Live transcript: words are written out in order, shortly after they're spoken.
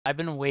I've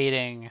been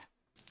waiting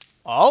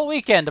all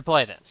weekend to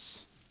play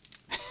this.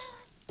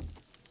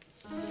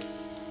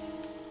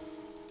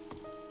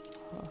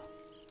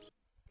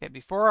 Okay,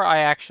 before I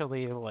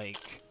actually,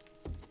 like,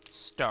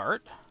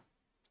 start,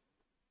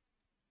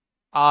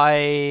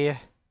 I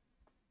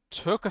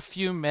took a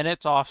few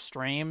minutes off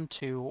stream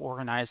to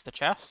organize the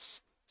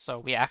chests, so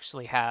we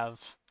actually have,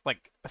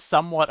 like,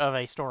 somewhat of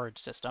a storage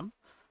system,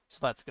 so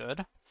that's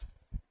good.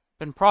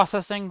 Been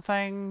processing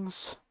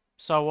things,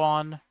 so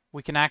on.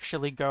 We can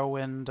actually go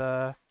and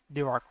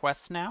do our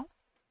quests now,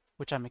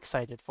 which I'm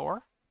excited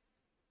for.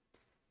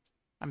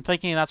 I'm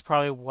thinking that's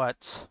probably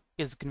what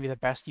is going to be the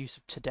best use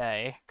of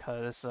today,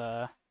 because,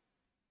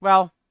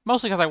 well,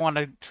 mostly because I want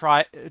to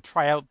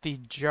try out the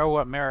Joe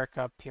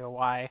America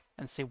POI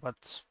and see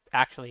what's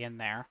actually in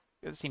there.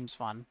 It seems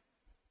fun,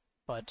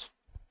 but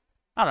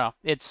I don't know.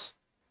 It's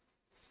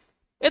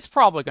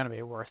probably going to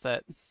be worth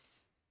it.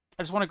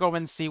 I just want to go in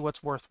and see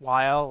what's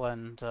worthwhile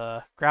and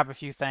grab a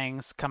few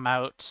things, come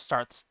out,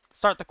 start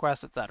the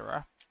quest,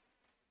 etc.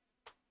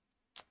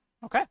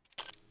 Okay,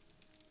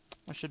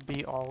 I should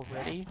be all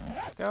ready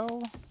to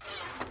go.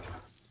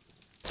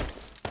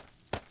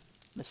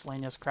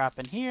 Miscellaneous crap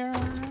in here.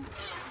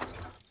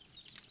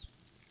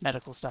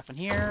 Medical stuff in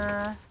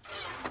here.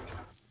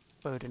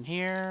 Food in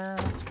here.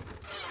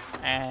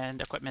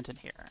 And equipment in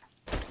here.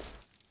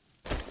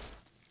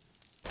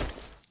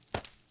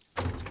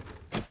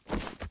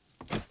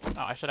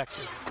 Oh, I should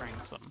actually bring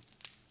some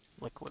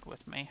liquid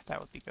with me. That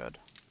would be good.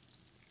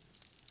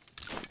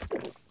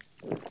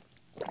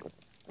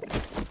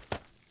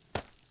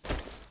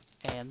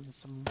 And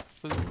some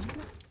food.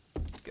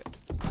 Good.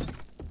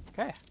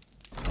 Okay.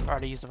 I've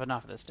already used up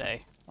enough this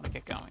day. I want to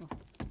get going.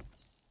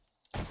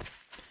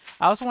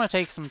 I also want to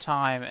take some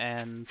time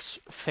and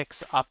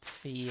fix up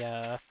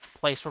the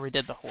place where we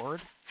did the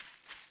horde,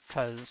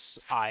 because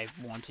I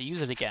want to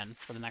use it again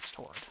for the next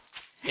horde.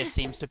 It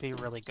seems to be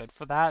really good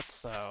for that,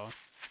 so I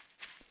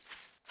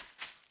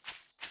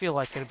feel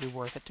like it'd be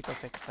worth it to go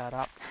fix that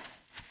up.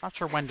 Not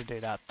sure when to do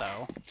that,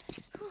 though.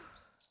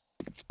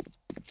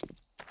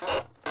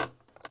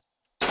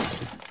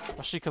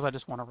 Especially because I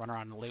just want to run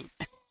around and loot.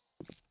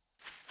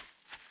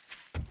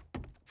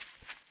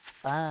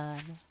 Fun.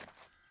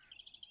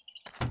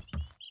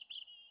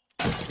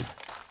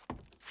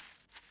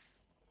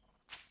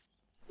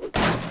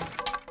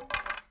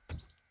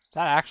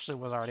 That actually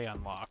was already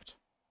unlocked.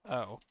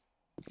 Oh.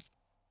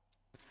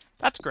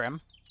 That's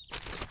grim.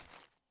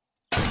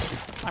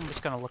 I'm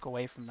just gonna look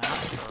away from that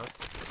for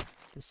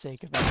the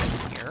sake of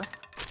everything here.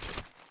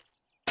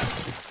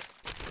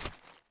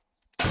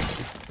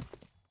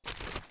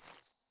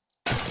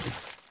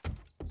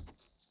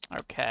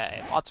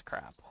 Okay, lots of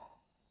crap.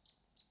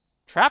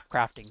 Trap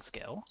crafting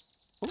skill.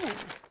 Ooh.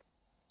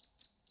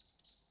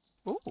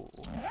 Ooh.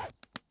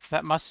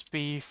 That must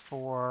be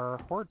for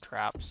horde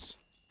traps.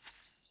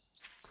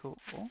 Cool.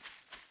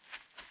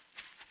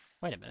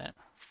 Wait a minute.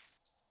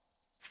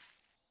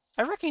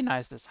 I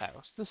recognize this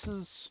house. This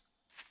is...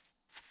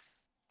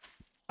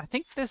 I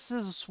think this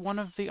is one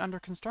of the under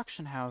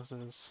construction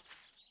houses.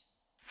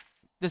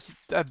 This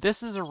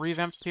is a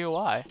revamped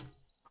POI.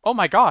 Oh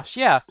my gosh,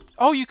 yeah.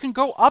 Oh, you can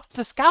go up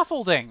the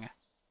scaffolding.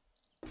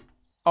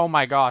 Oh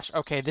my gosh.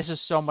 Okay, this is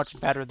so much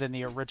better than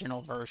the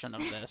original version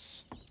of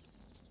this.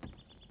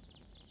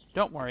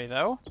 Don't worry,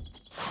 though.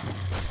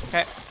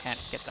 Okay,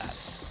 can't get that.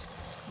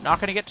 Not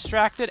gonna get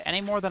distracted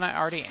any more than I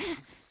already am.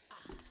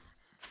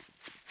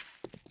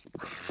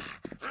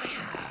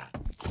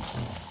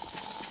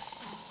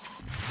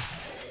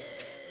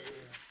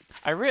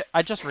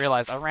 I just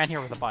realized I ran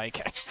here with a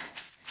bike.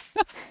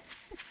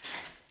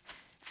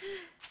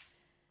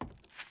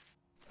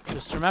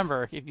 Just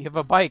remember, if you have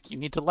a bike, you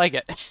need to leg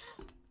it. Okay,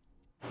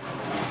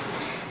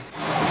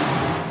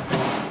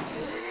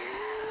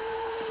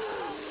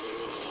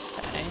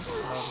 so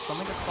there's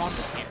something that spawned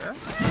in here.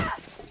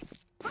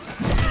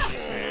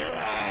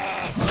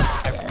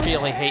 I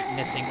really hate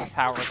missing with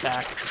power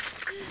attacks.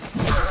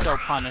 It's so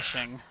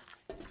punishing.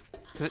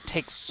 Because it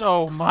takes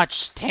so much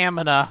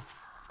stamina.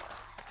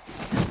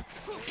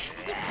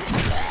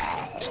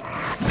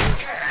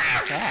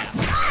 Damn.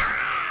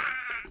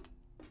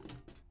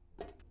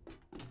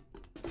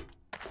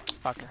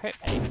 Fucker hit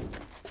me.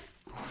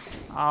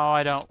 Oh,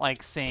 I don't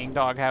like seeing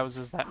dog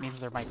houses. That means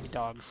there might be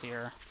dogs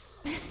here.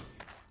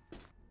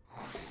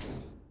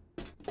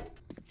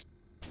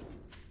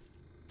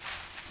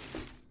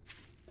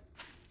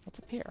 What's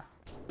up here?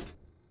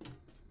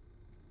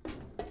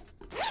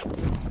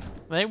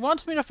 They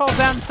want me to fall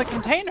down the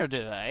container,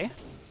 do they?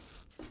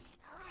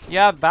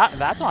 Yeah,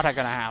 that's not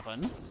gonna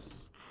happen.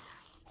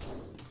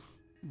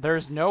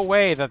 There's no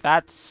way that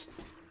that's...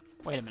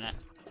 Wait a minute.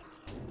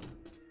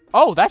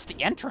 Oh, that's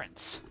the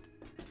entrance!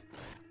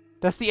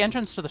 That's the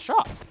entrance to the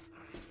shop.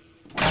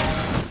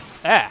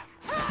 Ah!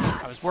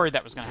 I was worried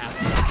that was gonna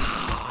happen.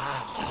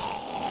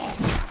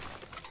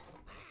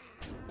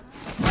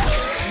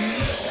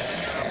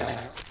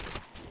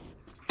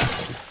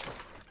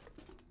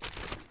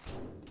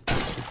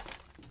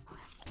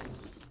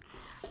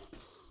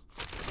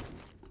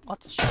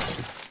 Lots of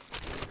shelves.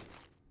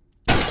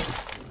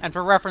 And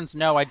for reference,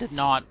 no, I did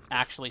not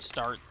actually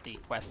start the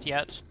quest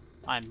yet.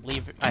 I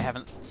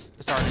haven't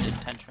started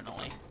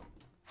intentionally.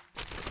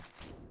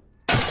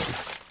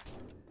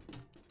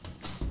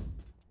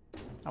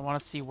 I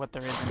want to see what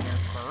there is in here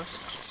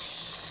first.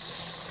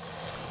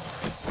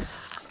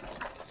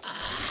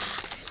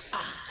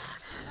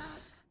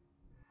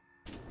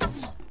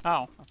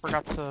 Oh, I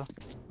forgot to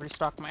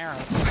restock my arrows.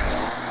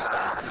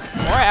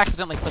 Or I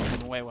accidentally put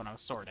them away when I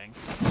was sorting.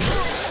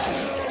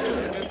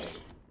 Oops.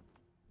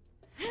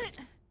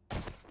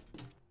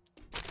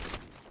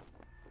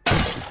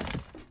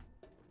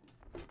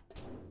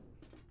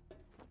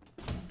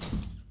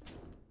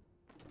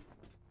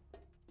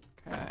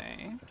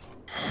 Okay.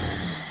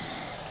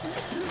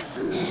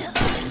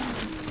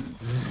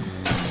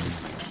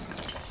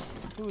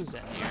 Who's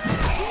in here?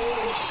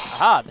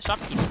 Aha, the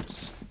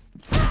shopkeepers.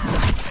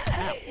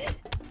 Ow.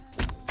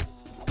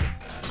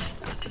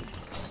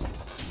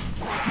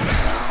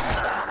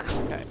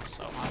 Okay,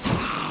 so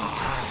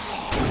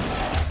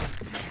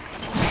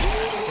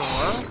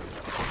door.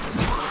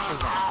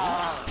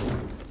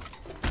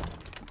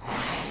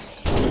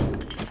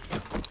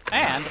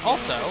 And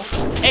also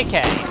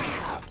AK.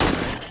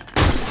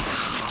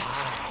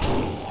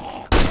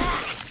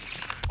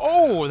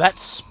 Oh, that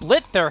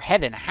split their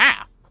head in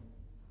half.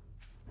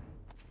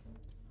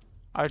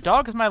 Our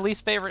dog is my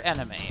least favorite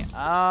enemy.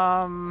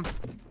 No.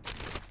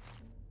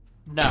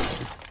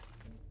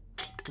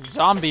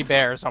 Zombie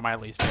bears are my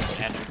least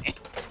favorite enemy.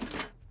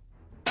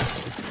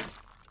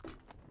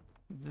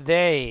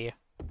 They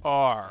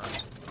are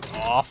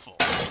awful.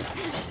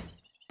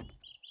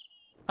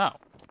 Oh.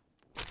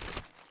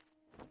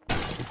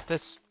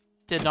 This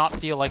did not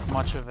feel like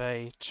much of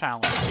a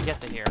challenge to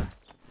get to here.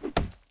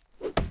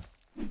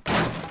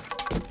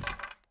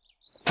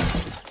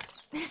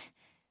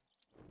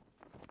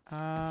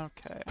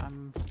 Okay,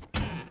 I'm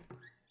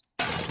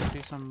gonna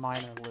do some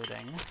minor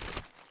looting.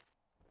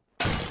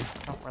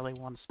 Don't really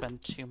want to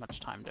spend too much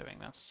time doing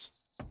this.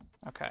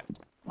 Okay,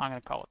 I'm gonna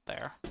call it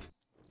there.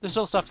 There's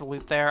still stuff to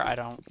loot there, I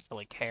don't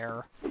really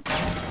care. I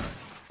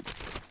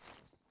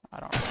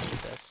don't really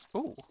need this.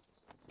 Ooh,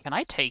 can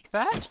I take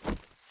that?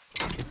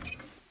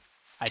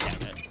 I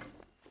doubt it.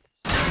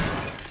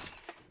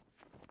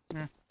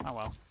 Oh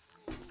well.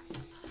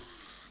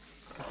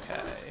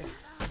 Okay.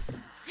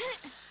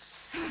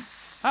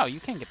 Oh,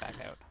 you can get back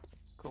out.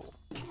 Cool.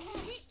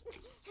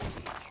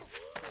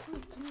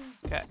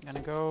 Okay, I'm gonna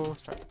go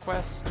start the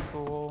quest.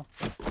 Cool.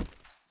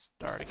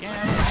 Start again.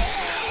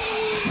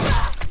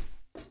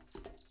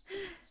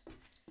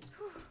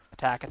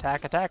 Attack,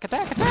 attack, attack,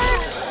 attack, attack!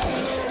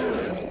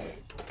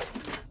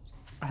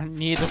 I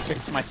need to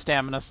fix my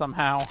stamina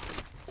somehow.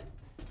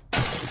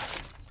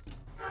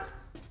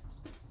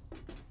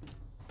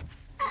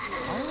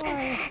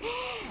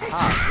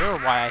 You're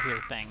why I hear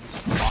things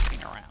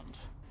walking around.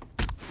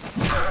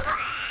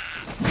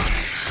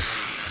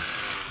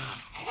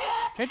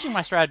 Changing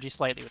my strategy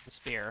slightly with the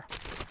spear.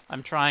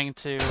 I'm trying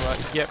to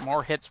get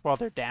more hits while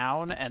they're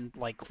down and,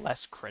 like,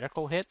 less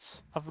critical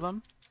hits of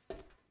them.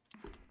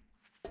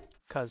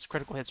 Because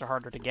critical hits are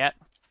harder to get.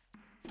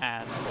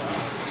 And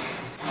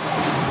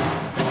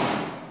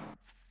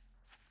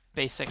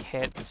basic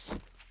hits...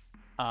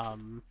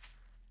 well,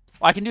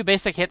 I can do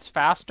basic hits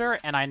faster,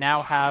 and I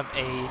now have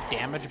a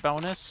damage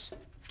bonus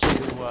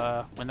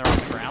to when they're on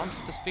the ground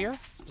with the spear,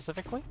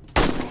 specifically.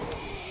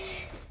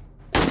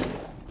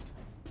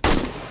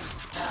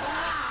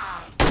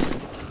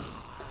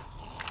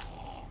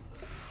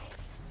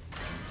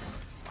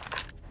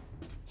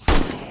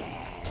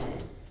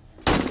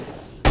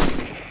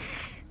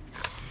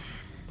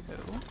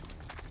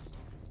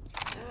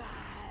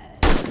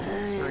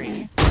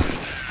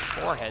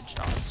 Four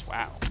headshots,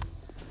 wow.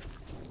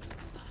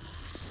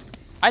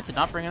 I did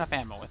not bring enough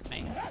ammo with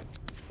me.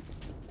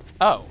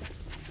 Oh.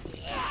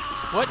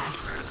 What?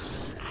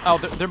 Oh,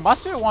 there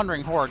must be a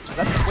wandering horde, because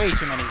that's way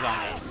too many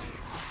zombies.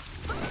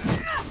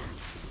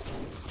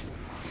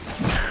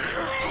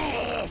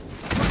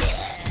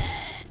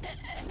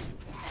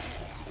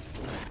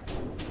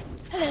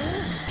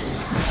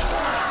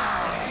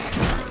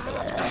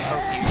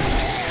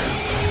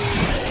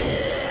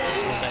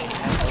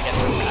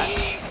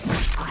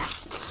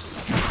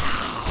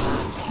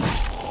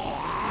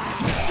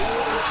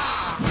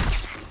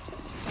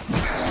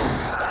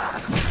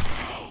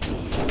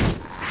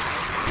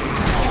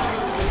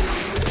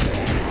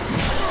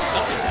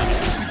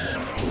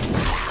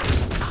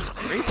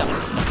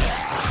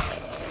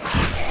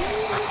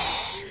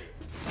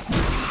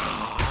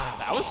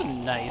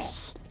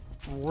 Nice.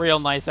 Real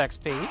nice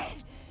XP.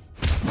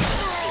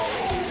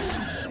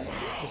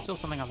 There's still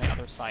something on the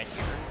other side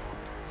here.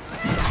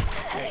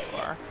 There you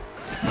are.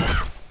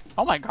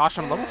 Oh my gosh,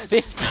 I'm level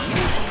 50.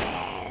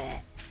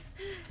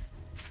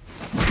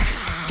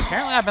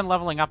 Apparently I've been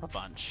leveling up a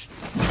bunch.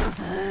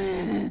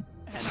 And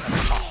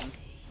that's awesome.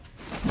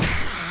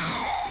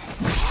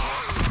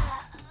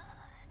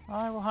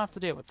 I will have to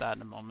deal with that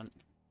in a moment.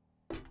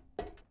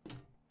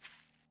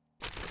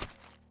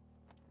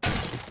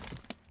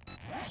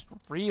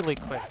 Really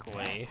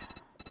quickly.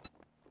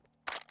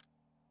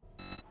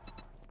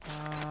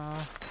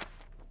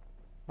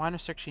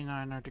 Minus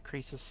 69 or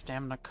decreases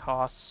stamina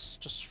costs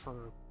just for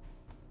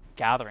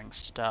gathering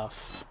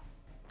stuff.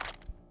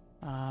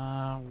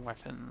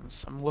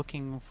 Weapons. I'm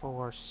looking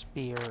for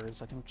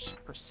spears. I think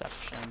just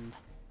perception.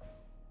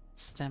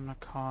 Stamina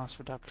cost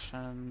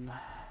reduction.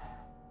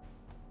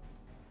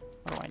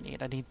 What do I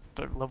need? I need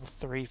level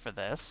 3 for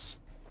this.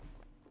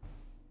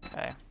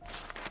 Okay.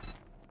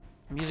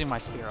 I'm using my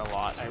spear a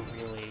lot. I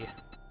really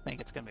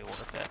think it's gonna be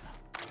worth it.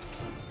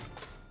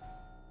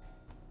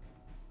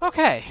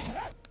 Okay.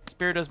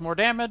 Spear does more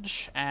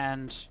damage,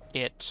 and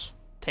it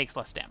takes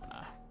less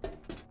stamina.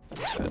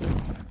 That's good.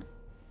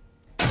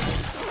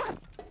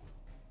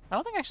 I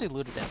don't think I actually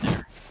looted in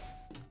there.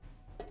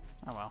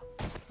 Oh well.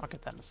 I'll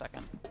get that in a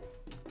second.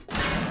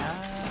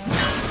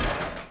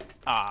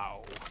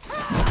 Ow.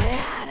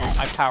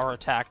 I power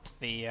attacked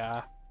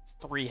the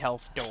 3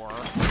 health door.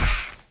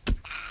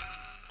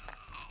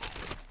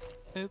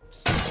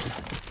 Oops.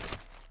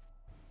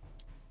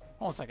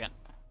 Hold on a second.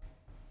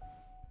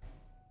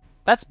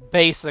 That's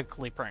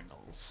basically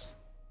Pringles.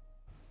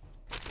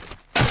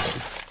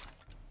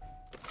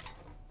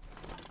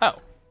 Oh.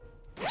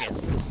 I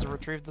guess this is to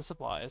retrieve the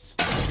supplies.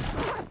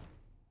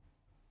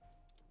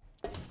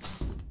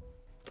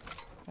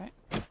 Okay.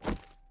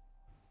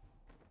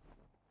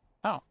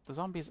 Oh, the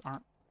zombies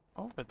aren't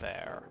over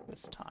there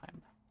this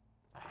time.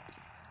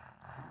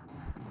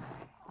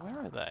 Where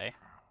are they?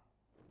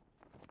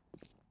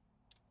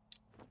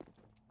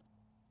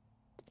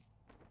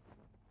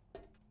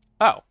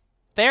 Oh,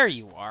 there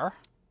you are.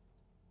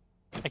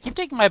 I keep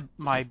taking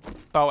my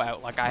bow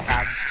out like I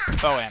have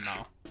bow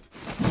ammo.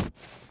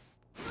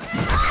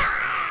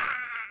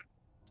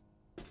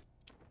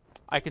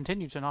 I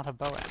continue to not have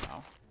bow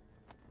ammo.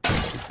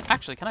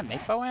 Actually, can I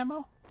make bow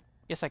ammo?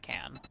 Yes, I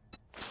can.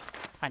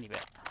 Tiny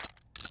bit.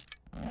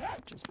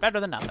 Which is better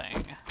than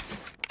nothing.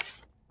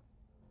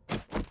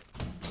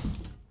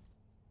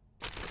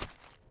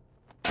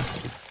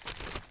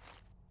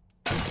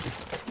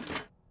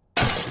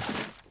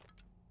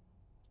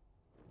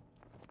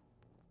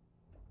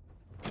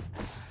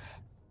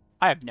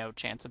 I have no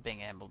chance of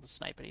being able to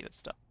snipe any of this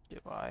stuff, do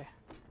I?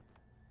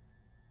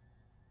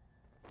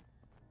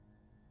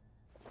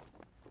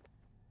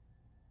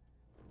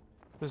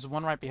 There's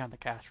one right behind the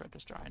cash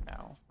register, I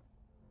know.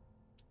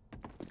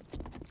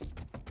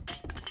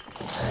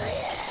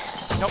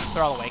 Nope,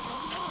 they're all awake.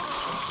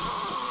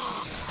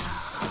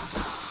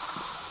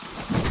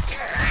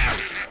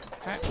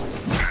 Okay. That's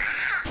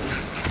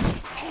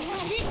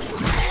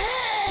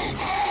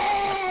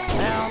one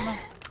down.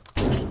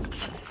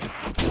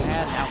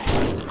 And now we're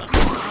roasting them.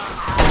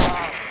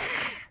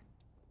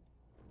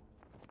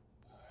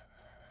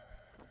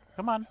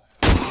 Come on.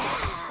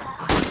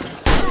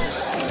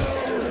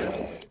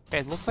 Okay,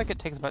 it looks like it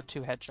takes about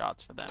 2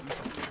 headshots for them.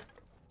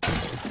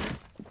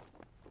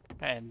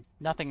 And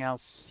nothing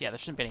else. Yeah, there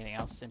shouldn't be anything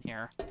else in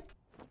here.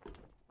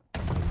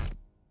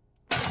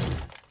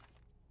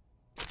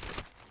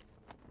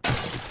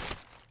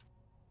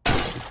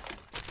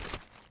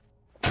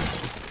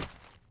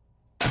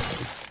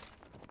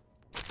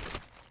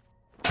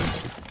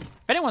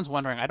 If anyone's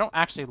wondering, I don't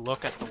actually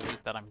look at the loot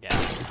that I'm getting,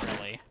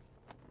 really.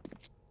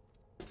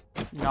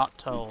 Not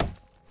till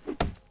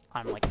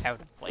I'm, like, out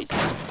of places,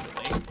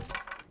 usually.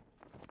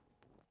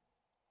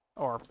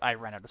 Or I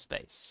run out of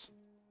space.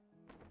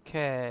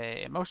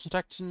 Okay, motion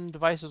detection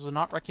devices will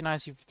not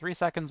recognize you for 3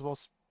 seconds while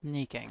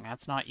sneaking.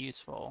 That's not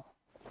useful.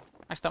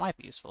 Actually, that might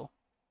be useful.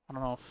 I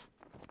don't know if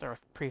there are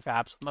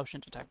prefabs with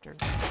motion detectors.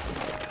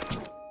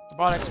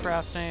 Robotics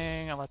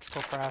crafting,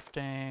 electrical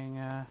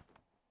crafting,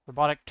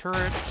 robotic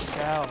turret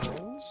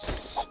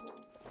shells,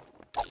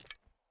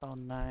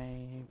 bone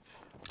knife,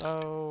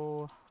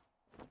 bow,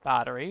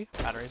 battery.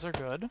 Batteries are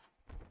good.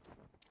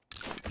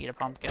 Eat a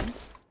pumpkin.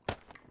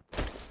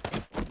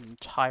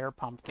 Entire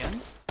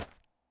pumpkin.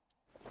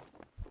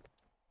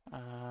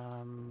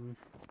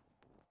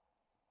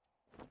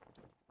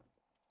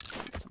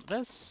 Some of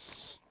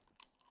this.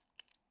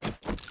 Some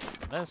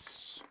of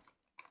this.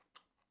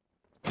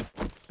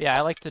 Yeah,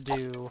 I like to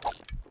do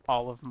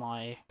all of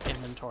my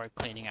inventory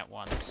cleaning at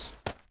once.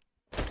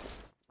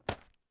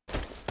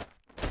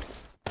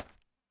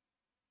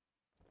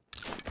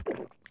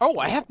 Oh,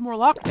 I have more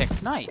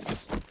lockpicks.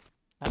 Nice.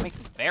 That makes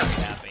me very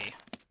happy.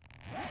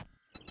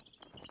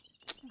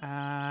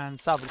 And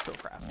salvage tool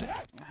crafting.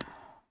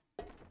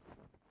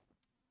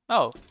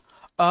 Oh.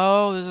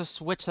 Oh, there's a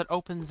switch that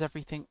opens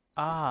everything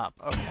up.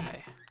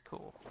 Okay,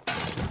 cool.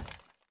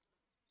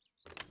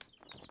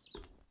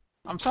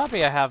 I'm so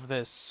happy I have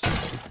this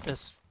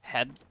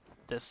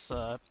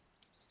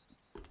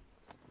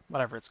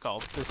whatever it's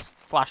called, this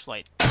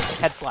flashlight,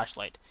 head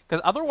flashlight.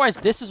 Because otherwise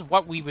this is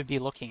what we would be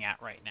looking at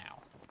right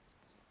now.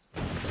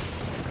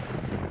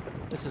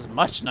 This is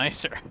much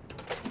nicer.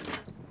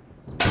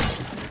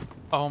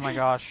 Oh my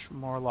gosh,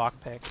 more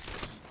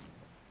lockpicks.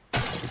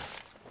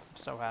 I'm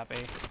so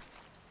happy.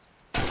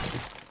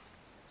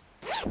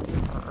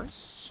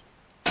 Purse.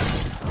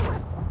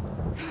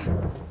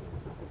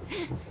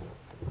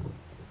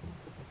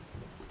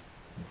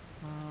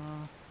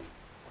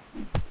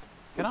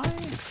 Can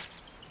I?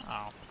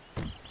 Oh.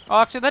 Oh,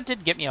 actually, that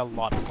did get me a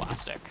lot of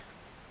plastic.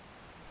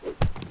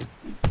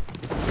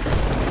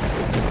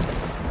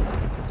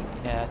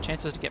 Yeah,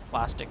 chances to get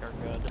plastic are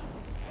good.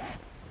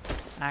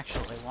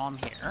 Actually, while I'm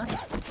here,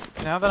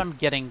 now that I'm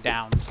getting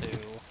down to...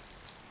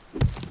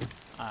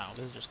 Oh,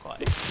 this is just clay.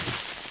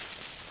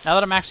 Now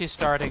that I'm actually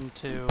starting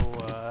to,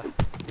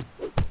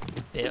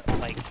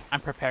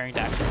 I'm preparing to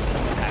actually build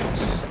a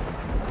house,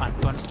 I'm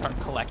going to start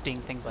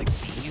collecting things like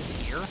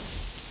these here.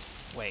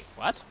 Wait,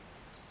 what?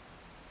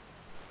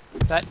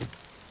 That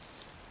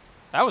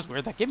was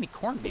weird. That gave me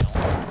cornmeal.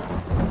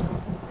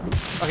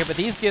 Okay, but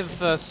these give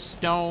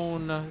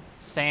stone,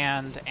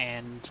 sand,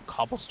 and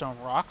cobblestone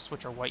rocks,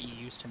 which are what you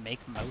use to make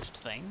most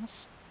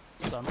things.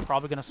 So I'm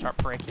probably going to start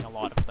breaking a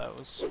lot of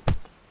those.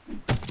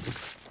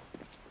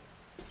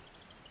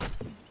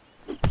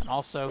 And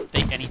also,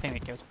 anything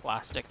that gives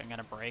plastic I'm going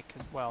to break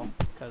as well,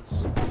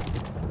 because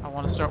I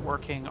want to start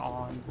working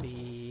on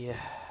the...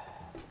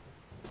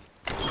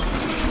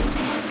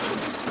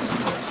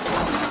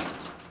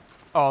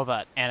 Oh,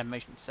 that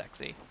animation's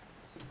sexy.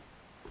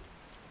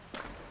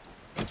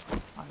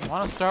 I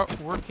want to start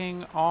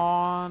working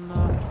on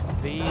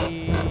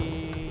the...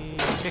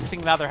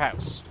 fixing the other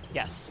house.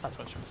 Yes, that's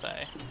what I was trying to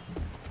say.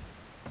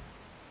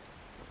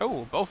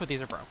 Oh, both of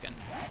these are broken.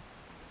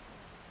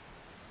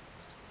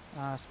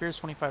 Spear's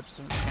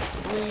 25% chance to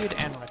bleed,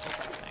 and rifle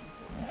everything.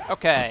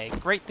 Okay,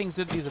 great things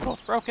that these are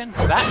both broken.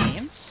 That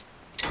means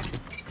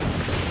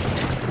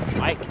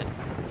I can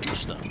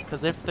reach them.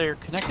 Because if they're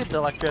connected to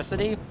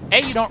electricity,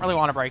 A, you don't really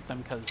want to break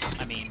them, because,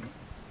 I mean,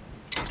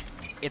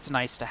 it's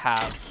nice to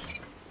have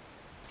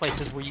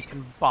places where you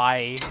can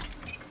buy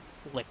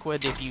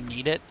liquid if you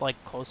need it, like,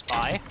 close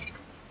by.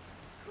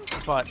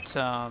 But,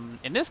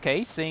 in this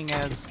case, seeing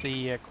as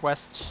the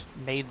quest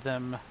made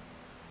them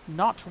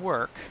not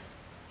work,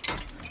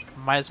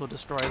 might as well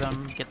destroy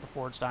them, get the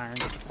forged iron,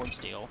 get the forged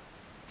steel.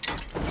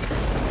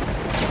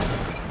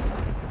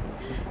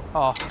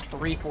 Oh,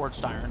 3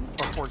 forged iron,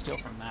 or forged steel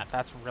from that.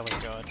 That's really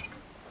good.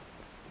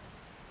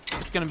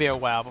 It's gonna be a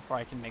while before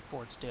I can make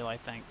forged steel, I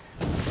think.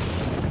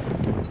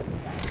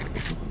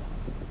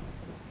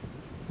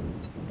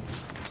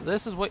 So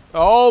this is what...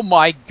 Oh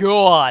my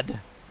god!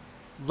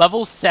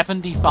 Level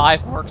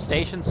 75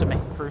 workstations to make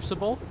a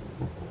crucible?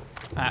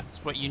 That's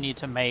what you need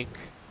to make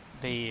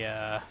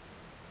the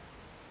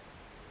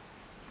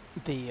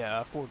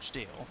forged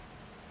steel.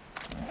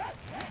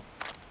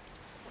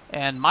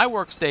 And my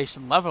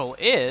workstation level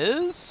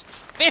is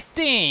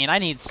 15! I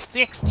need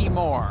 60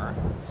 more.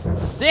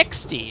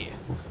 60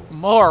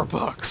 more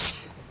books!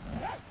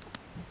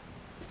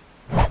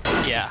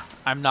 Yeah,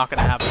 I'm not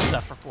gonna have the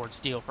stuff for forged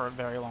steel for a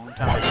very long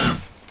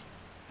time.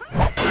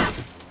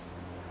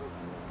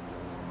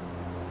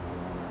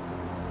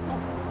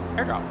 Oh,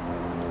 airdrop.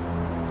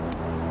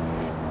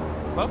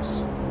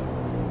 Close.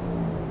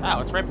 Oh,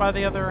 it's right by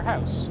the other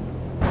house.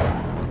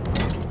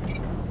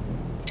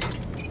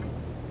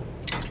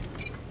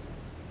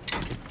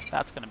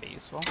 That's gonna be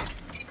useful.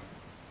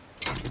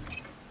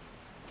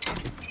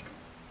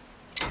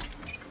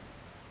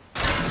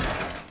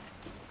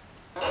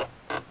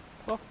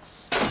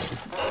 Books.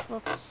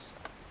 Books.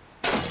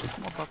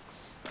 More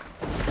books. Okay.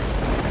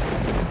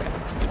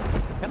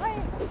 Can I...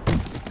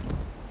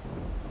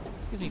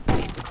 This gives me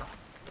paper.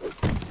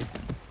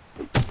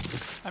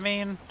 I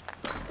mean...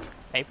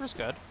 Paper's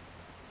good.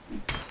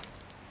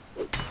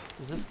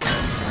 Does this give me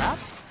scrap?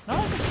 No,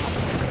 I just must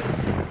have.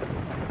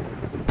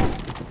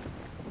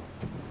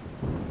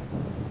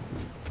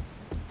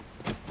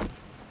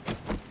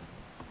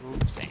 Ooh,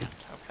 sand.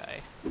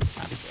 Okay.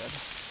 That's good.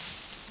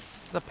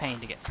 It's a pain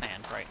to get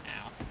sand right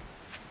now.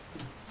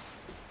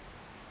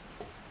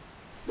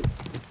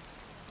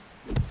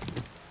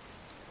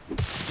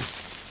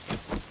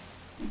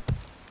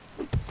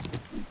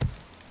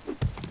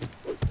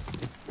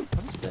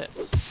 What is this?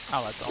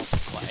 Oh, that's also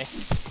clay.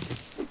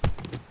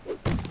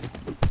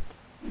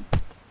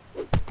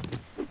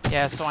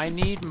 Yeah, so I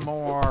need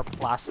more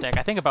plastic.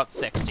 I think about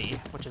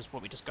 60, which is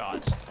what we just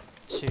got,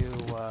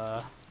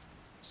 to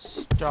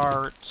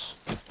start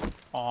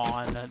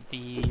on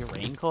the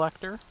rain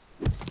collector.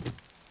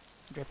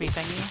 Drippy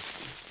thingy.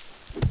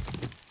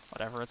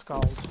 Whatever it's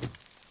called.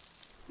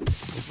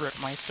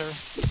 Ripmeister.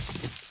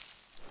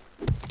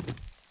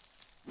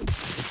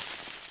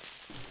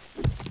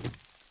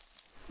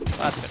 Well,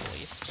 that's good at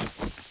least.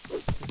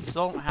 We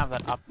still don't have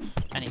that up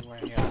anywhere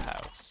near the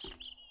house,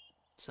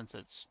 since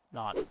it's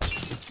not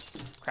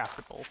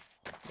craftable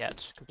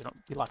yet, because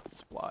we lack the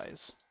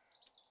supplies.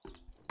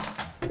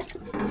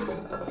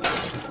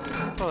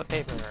 Toilet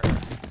paper.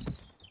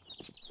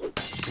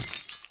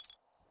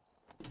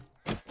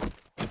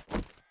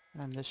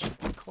 And this should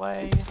be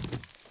clay.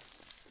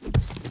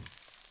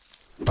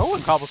 Oh,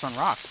 and cobblestone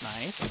rocks.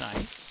 Nice,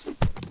 nice.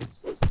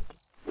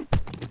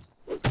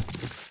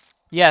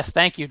 Yes,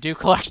 thank you, dew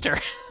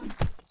collector.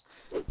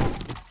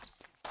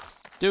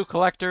 Dew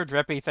collector,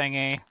 drippy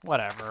thingy,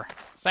 whatever.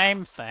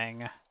 Same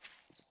thing.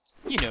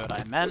 You knew what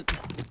I meant.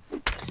 Ooh,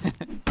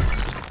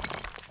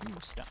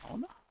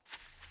 stone.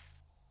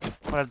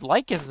 What I'd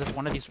like is if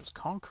one of these was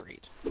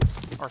concrete.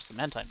 Or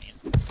cement, I mean.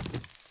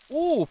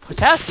 Ooh,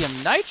 potassium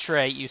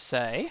nitrate, you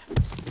say?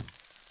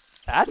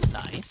 That's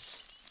nice.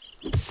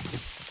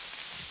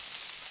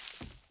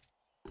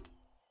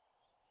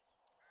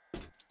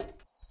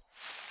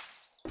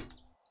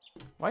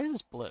 Why is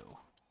this blue?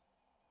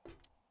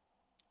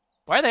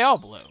 Why are they all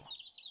blue?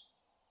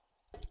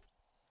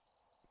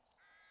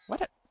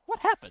 What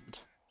happened?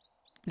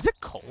 Is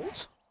it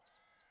cold?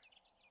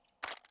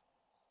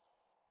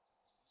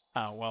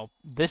 Oh, well,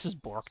 this is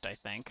borked, I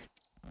think.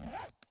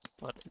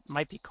 But it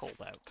might be cold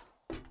out.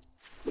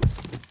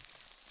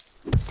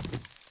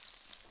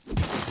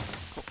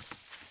 Cool.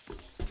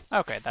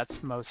 Okay,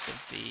 that's most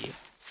of the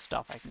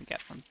stuff I can get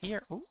from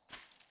here. Ooh.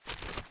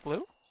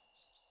 Blue?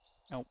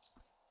 Nope.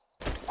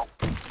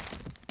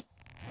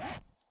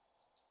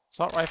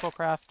 Assault rifle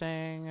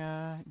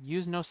crafting.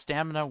 Use no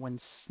stamina when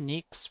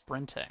sneak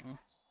sprinting.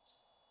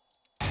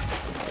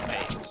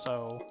 Wait,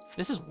 so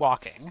this is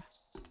walking.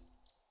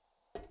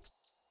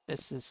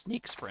 This is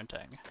sneak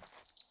sprinting.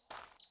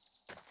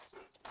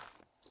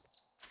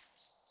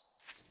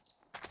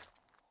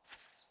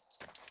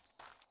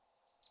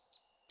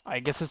 I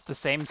guess it's the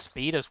same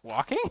speed as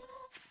walking?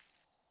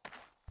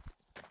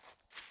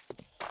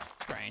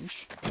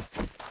 Strange.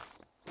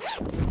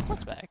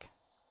 What's back?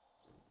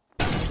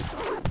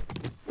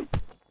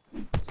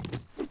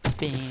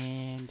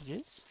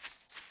 Bandages.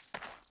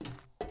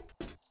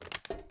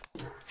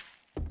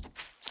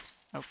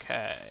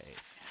 Okay.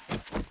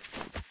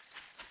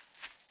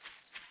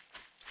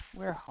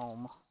 We're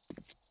home.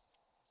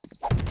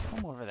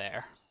 Home over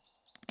there,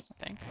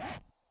 I think.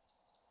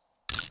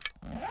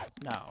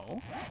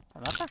 No,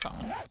 I'm not back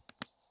on.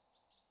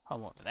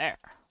 Home over there.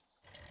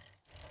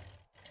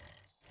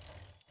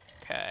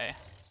 Okay.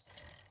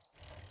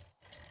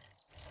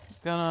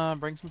 Gonna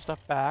bring some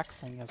stuff back,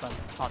 seeing as I'm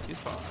not too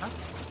far.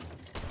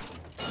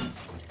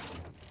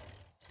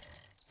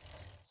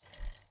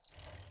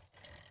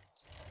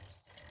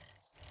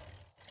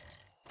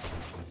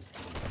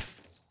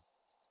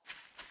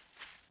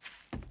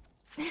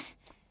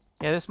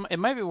 Yeah, it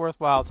might be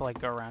worthwhile to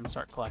like go around and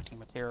start collecting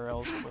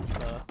materials with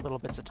the little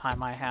bits of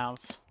time I have,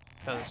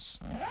 because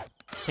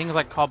things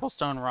like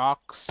cobblestone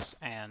rocks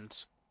and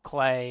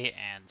clay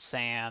and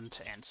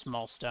sand and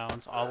small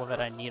stones, all of it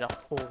I need a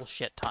whole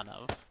shit ton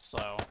of,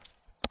 so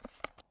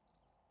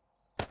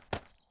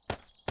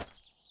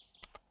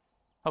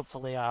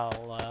hopefully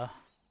I'll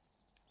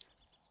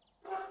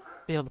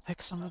be able to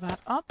pick some of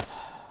that up.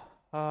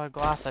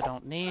 Glass I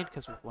don't need,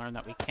 because we've learned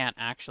that we can't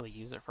actually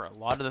use it for a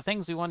lot of the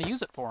things we want to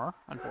use it for,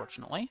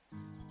 unfortunately.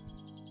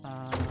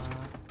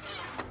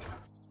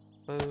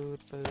 Food.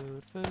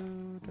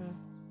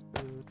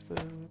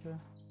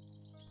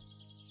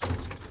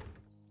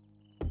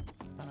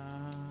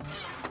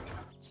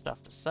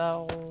 Stuff to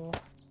sell.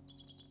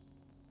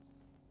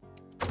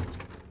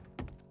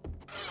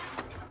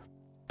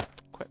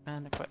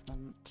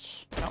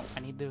 Equipment. No, I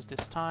need those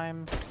this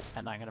time,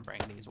 and I'm gonna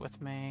bring these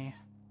with me.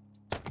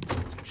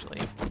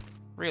 Actually,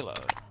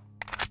 reload.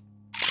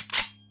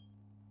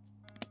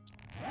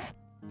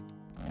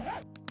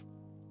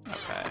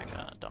 Okay, I'm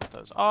gonna dump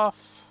those off.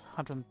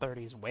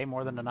 130 is way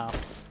more than enough.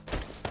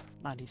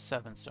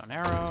 97 stone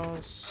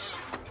arrows.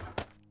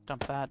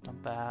 Dump that,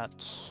 dump that.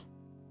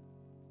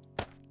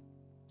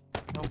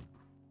 Nope.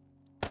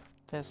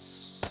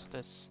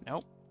 This,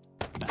 nope.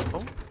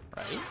 Medical,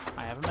 right.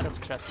 I have a medical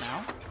chest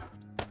now.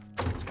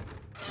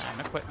 And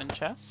an equipment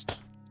chest.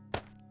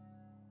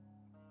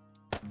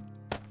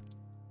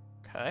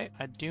 Okay,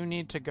 I do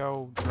need to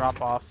go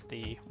drop off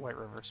the White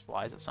River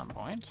supplies at some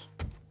point.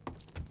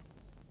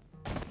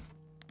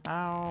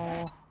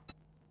 How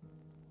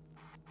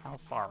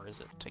far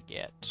is it to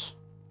get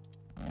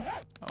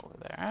over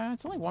there?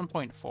 It's only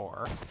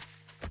 1.4.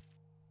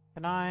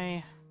 Can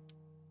I...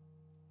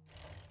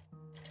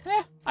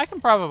 I can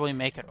probably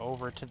make it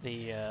over to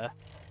the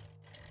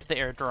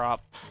airdrop,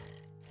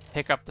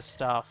 pick up the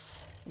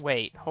stuff.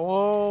 Wait,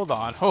 hold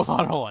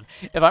on.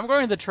 If I'm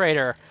going to the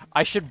trader,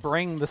 I should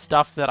bring the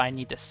stuff that I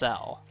need to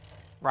sell,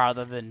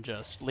 rather than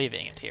just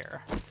leaving it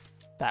here.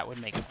 That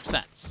would make more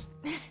sense.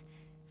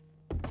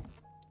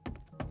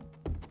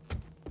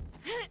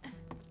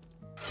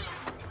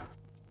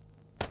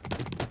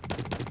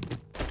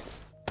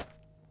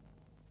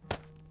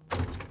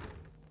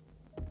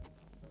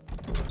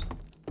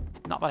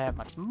 Not that I have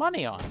much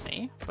money on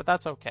me, but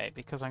that's okay,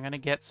 because I'm going to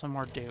get some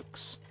more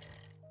Dukes,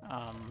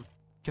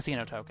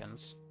 casino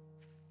tokens,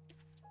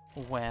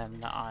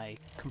 when I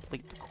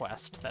complete the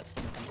quest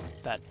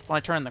when I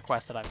turn the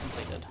quest that I've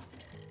completed.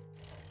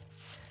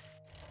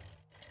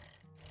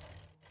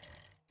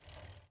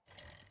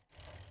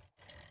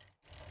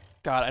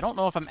 God, I don't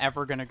know if I'm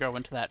ever going to go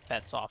into that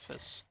vet's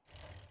office.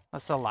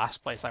 That's the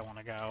last place I want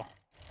to go.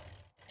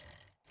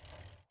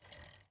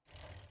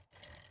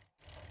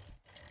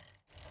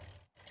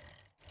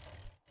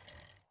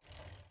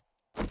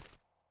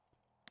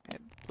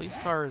 Police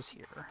car is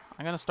here.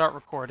 I'm gonna start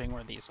recording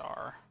where these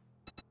are.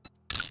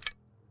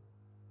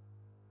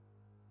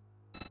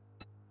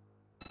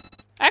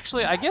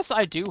 Actually, I guess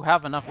I do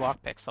have enough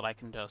lockpicks that I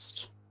can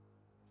just...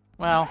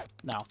 Well,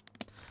 no.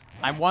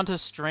 I want to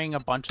string a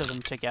bunch of them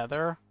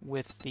together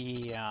with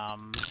the, I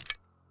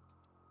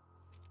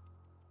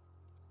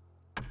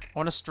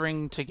want to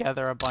string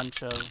together a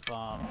bunch of,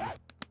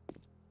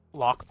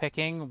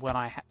 lockpicking when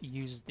I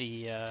use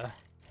the,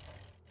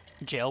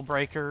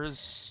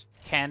 Jailbreakers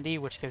candy,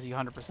 which gives you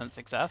 100%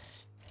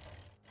 success.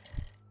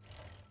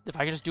 If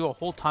I could just do a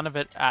whole ton of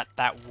it at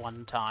that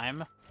one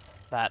time,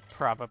 that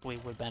probably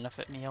would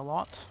benefit me a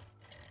lot.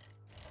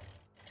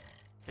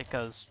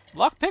 Because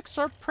lockpicks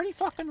are pretty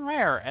fucking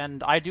rare,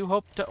 and I do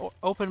hope to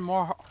open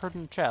more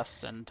hardened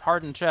chests. And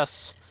hardened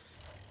chests,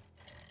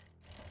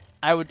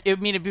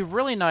 it'd be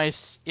really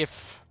nice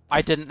if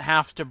I didn't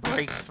have to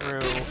break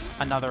through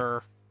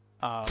another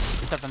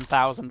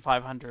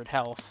 7,500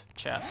 health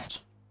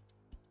chest.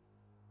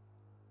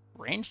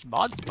 Ranged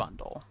mods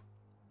bundle.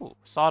 Ooh,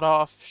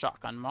 sawed-off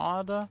shotgun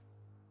mod,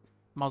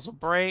 muzzle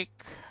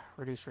brake,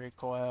 reduce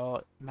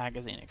recoil,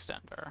 magazine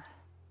extender.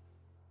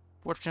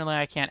 Fortunately,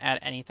 I can't add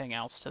anything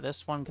else to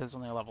this one because it's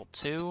only a level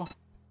 2.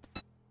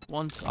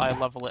 Once I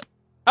level it...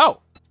 Oh!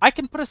 I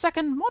can put a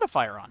second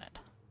modifier on it!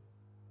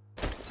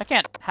 I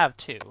can't have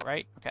 2,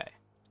 right? Okay.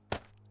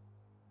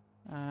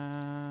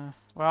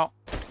 Well,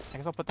 I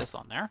guess I'll put this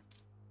on there.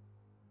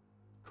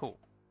 Cool.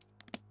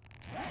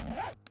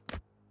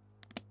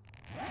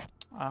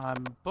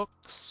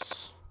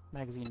 Books...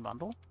 Magazine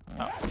bundle.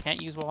 Oh,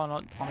 can't use while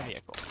on a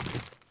vehicle.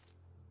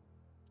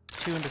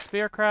 2 into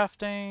spear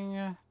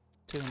crafting...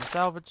 2 into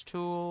salvage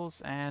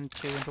tools, and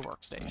 2 into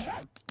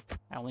workstation.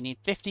 I only need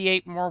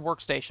 58 more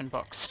workstation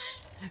books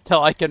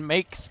till I can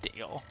make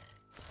steel.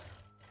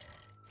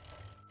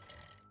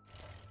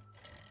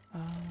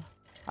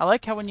 I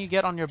like how when you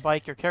get on your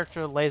bike, your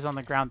character lays on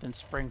the ground and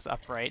springs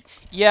upright.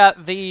 Yeah,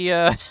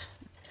 the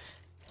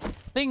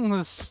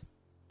things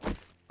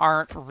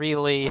aren't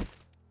really...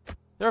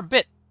 They're a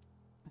bit...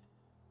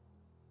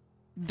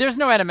 There's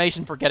no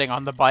animation for getting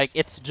on the bike,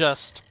 it's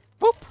just...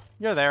 Boop!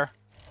 You're there.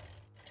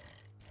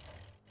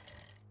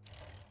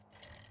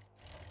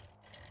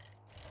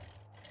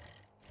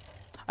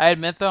 I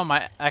admit, though,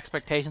 my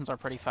expectations are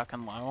pretty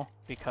fucking low,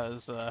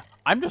 because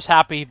I'm just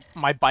happy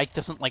my bike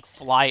doesn't, like,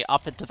 fly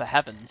up into the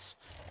heavens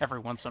every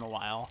once in a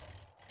while,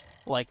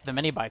 like the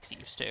mini-bikes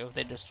used to.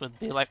 They just would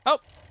be like, oh,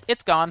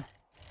 it's gone.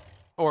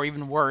 Or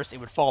even worse, it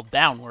would fall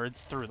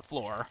downwards through the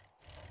floor.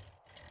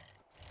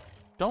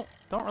 Don't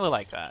really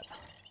like that.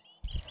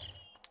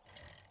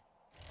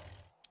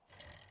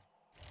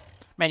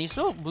 Man, you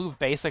still move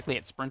basically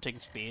at sprinting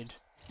speed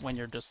when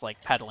you're just,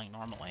 like, pedaling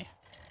normally.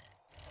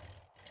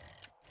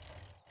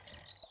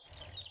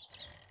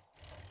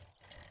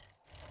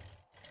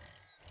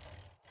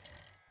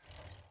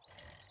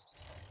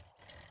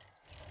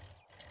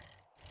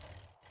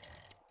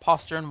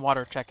 Posture and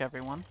water check,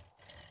 everyone.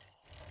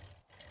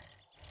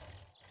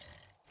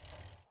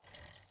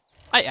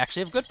 I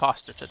actually have good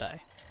posture today.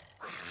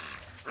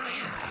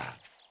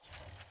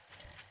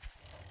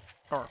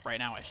 Or right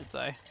now, I should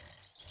say.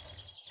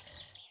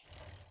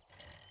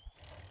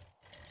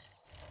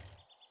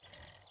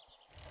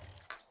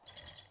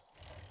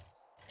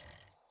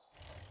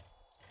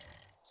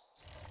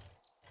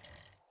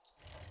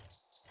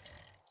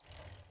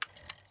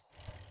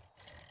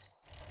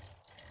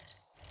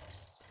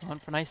 Going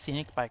for a nice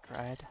scenic bike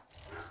ride.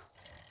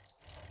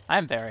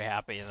 I'm very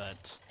happy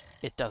that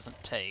it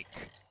doesn't take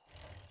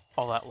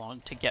all that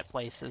long to get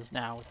places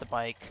now with the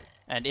bike,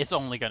 and it's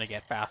only going to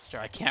get faster.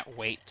 I can't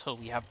wait till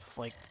we have,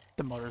 like,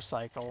 the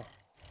motorcycle.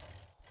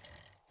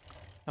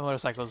 The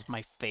motorcycle is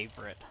my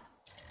favorite.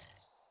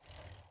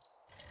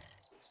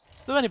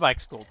 The mini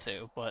bike's cool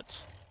too, but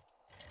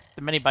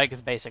the mini bike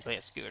is basically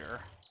a scooter,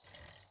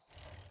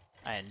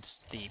 and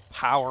the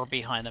power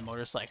behind the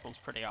motorcycle is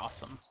pretty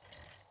awesome.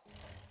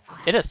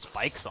 It has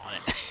spikes on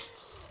it.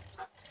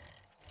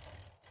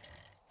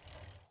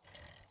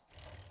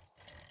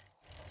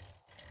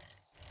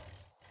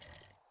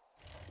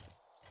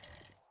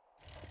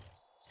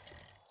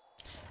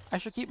 I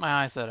should keep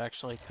my eyes out,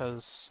 actually,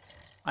 because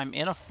I'm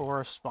in a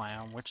forest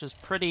biome, which is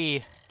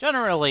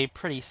generally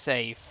pretty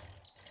safe.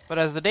 But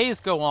as the days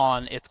go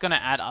on, it's going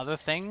to add other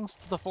things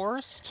to the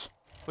forest,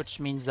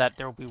 which means that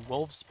there will be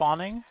wolves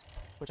spawning,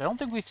 which I don't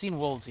think we've seen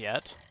wolves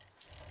yet.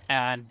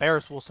 And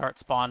bears will start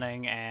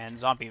spawning, and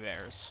zombie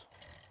bears.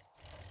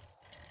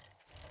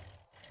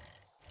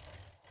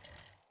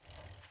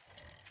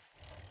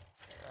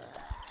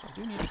 So I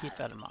do need to keep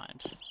that in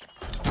mind.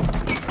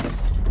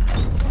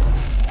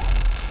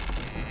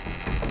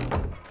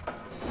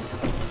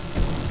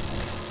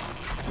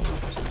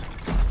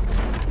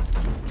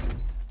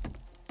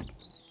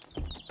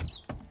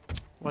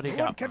 What do you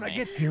got? What can I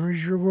get? Here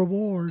is your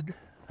reward.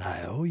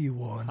 I owe you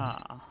one.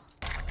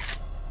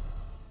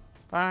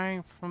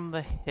 Firing from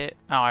the hit.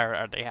 Oh, I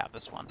already have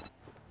this one.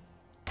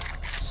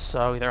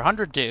 So either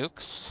 100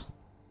 dukes,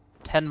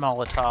 10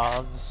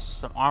 molotovs,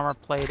 some armor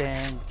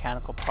plating,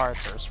 mechanical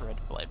parts, or a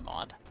serrated blade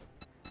mod.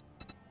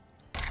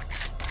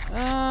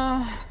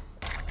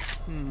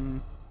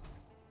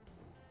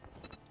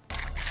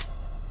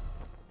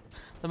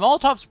 The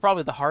molotovs are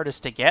probably the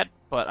hardest to get,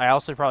 but I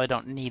also probably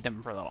don't need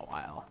them for a little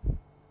while.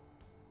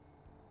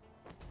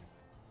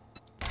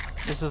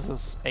 This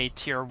is a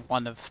tier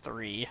 1 of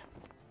 3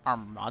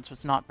 armor mod, so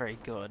it's not very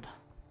good.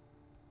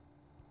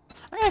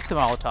 I like the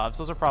Molotovs.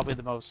 Those are probably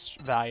the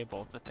most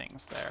valuable of the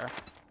things there.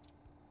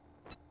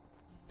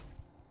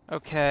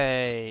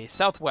 Okay,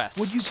 southwest.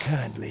 Would you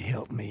kindly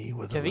help me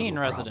with a Kaveen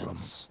little problem?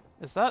 residence.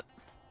 Is that...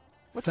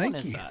 Which one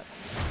Thank is you. that?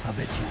 I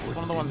bet you It's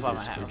one of wouldn't the ones do by my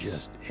this for house.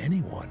 just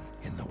anyone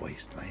in the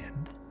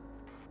wasteland,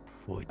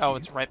 would Oh, you?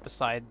 it's right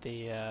beside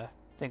the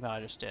thing that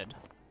I just did.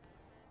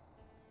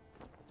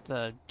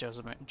 The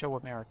Joe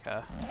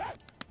America.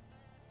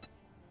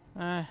 I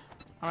mean,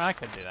 I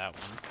could do that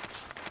one.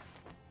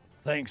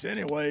 Thanks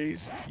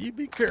anyways. You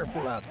be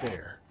careful out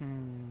there.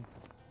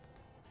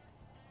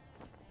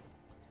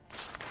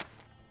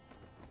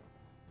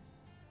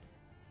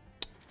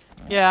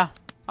 Yeah,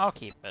 I'll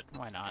keep it.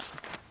 Why not?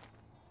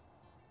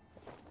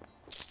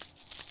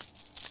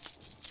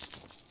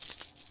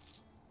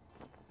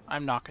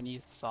 I'm not going to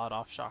use the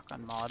sawed-off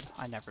shotgun mod.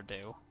 I never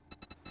do.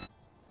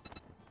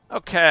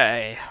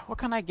 Okay, what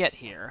can I get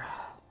here?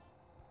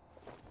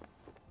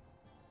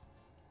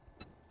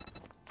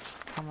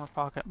 Armor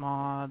pocket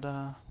mod.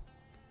 Armor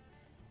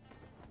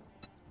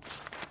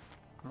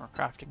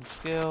crafting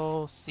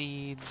skill,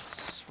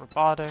 seeds,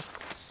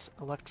 robotics,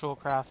 electrical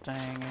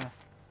crafting.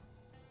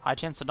 High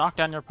chance to knock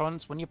down your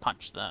opponents when you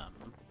punch them.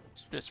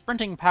 Do a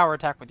sprinting power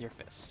attack with your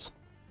fist.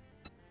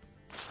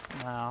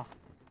 No.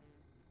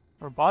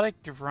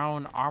 Robotic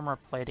drone armor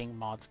plating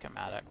mod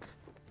schematic.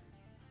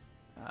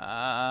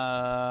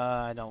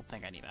 I don't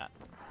think I need that.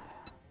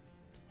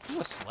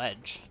 Ooh, a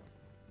sledge.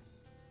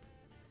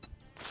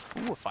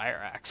 Ooh, a fire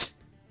axe.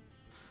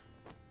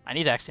 I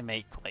need to actually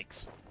make, like,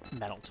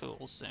 metal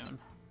tools soon.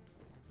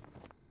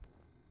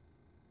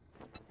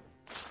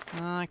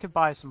 I could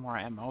buy some more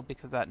ammo,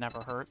 because that never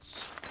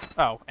hurts.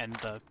 Oh, and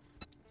the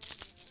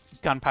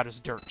gunpowder's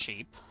dirt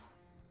cheap.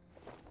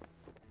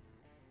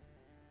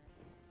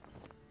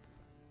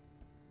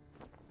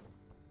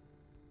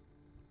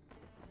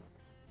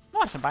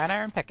 Oh, I can buy an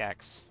iron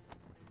pickaxe.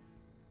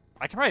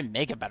 I can probably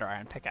make a better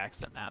iron pickaxe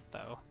than that,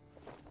 though.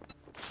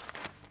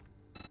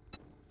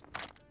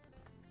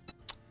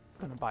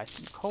 Gonna buy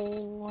some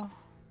coal.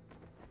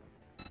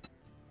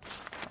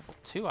 Level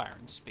 2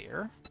 iron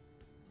spear.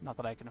 Not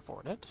that I can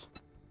afford it.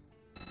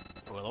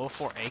 Ooh, level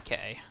 4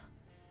 AK.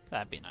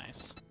 That'd be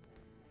nice.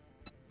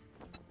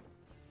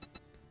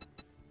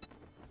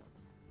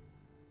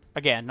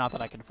 Again, not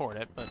that I can afford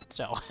it, but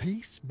still.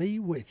 Peace be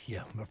with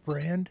you, my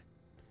friend.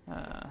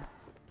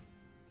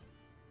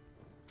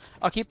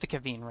 I'll keep the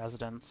Kaveen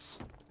residence.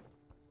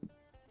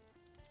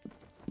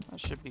 That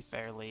should be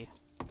fairly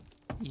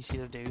easy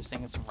to do,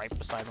 seeing it's right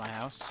beside my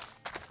house.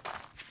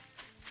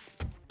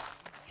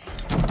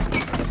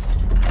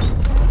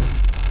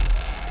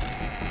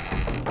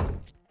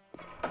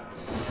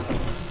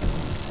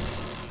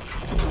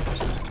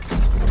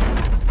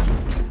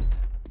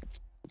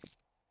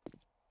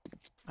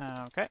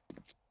 Okay.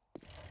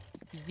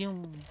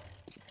 Zoom.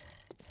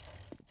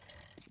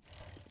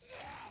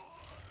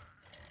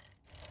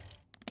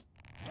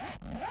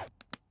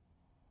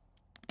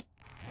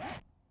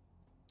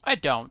 I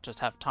don't just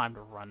have time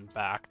to run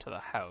back to the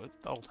house,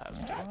 the old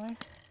house, do I?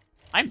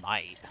 I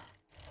might.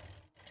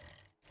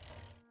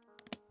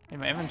 I mean,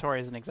 my inventory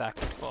isn't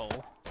exactly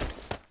full.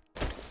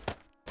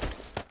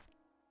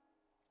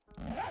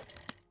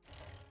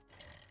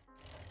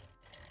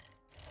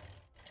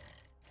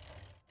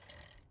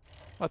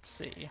 Let's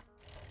see.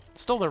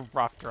 Still the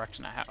rough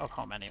direction of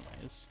home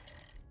anyways.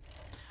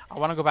 I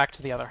want to go back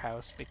to the other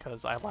house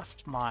because I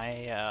left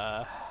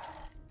my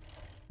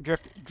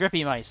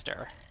Drippy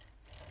Meister.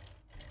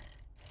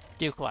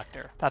 Dew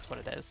Collector. That's what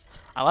it is.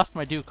 I left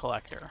my Dew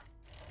Collector.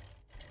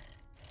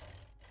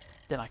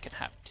 Then I can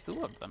have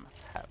 2 of them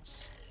at the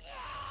house.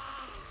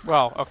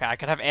 Well, okay, I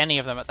could have any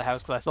of them at the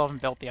house because I still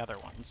haven't built the other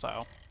one,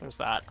 so there's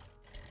that.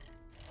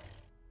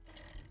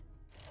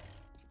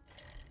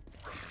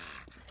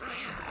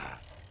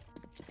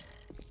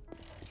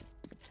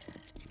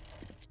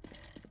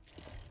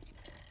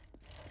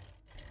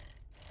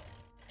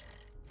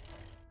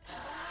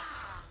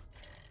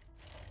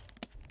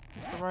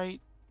 Is the right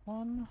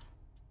one?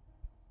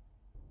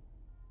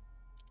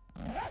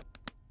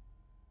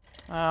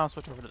 I'll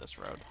switch over to this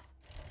road.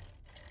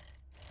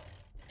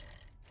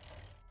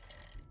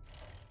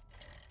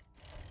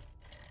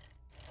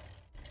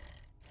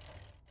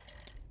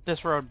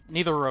 This road,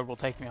 neither road will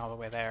take me all the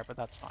way there, but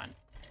that's fine.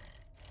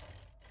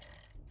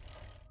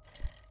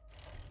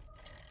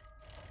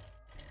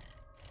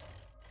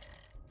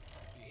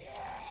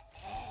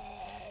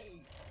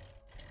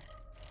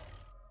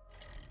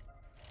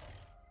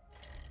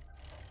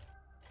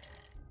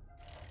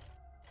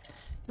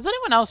 Does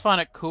anyone else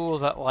find it cool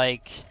that,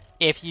 like,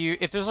 if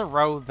there's a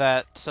road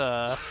that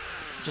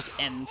just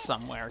ends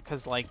somewhere,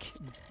 because, like,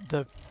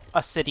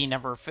 a city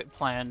never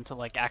planned to,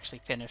 like, actually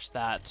finish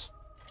that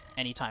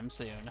anytime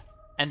soon,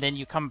 and then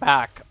you come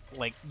back,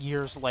 like,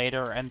 years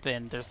later, and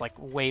then there's, like,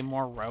 way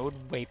more road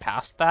way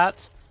past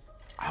that?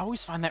 I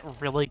always find that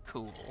really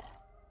cool.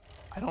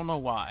 I don't know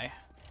why.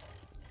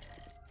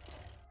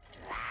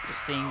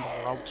 Just seeing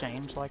the world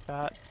change like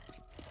that.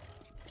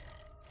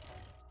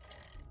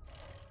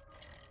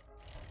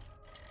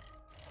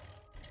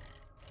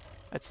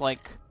 It's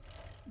like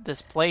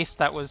this place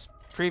that was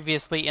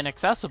previously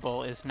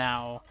inaccessible is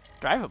now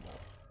drivable.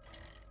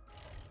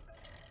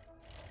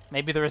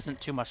 Maybe there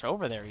isn't too much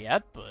over there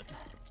yet, but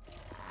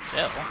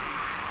still.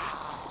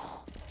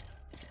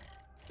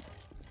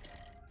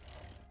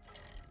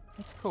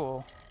 It's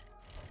cool.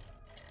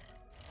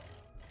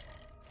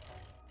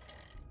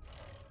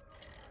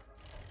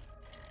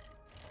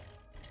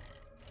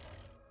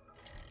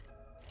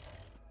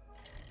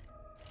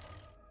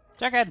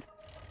 Chicken!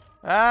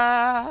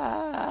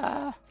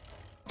 Ah!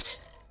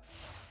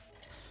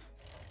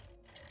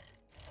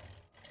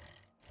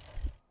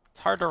 It's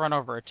hard to run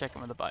over a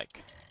chicken with a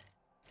bike.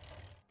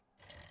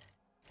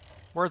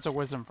 Words of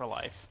wisdom for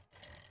life.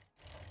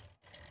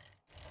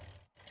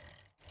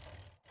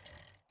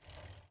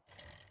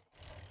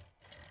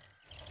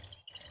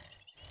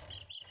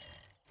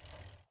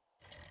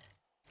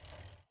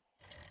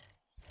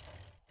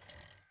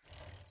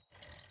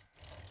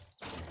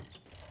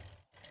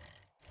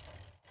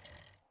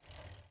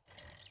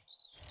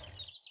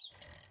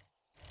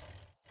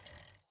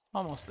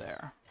 Almost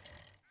there.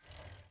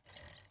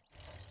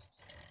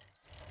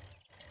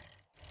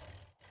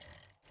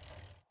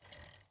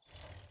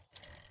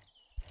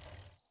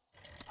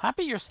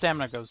 Happy your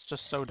stamina goes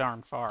just so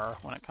darn far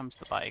when it comes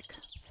to bike.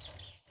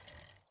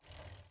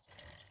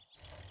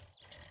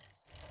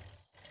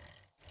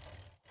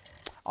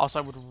 Also,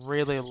 I would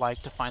really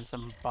like to find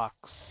some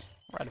bucks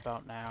right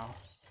about now.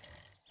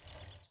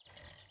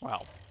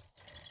 Well,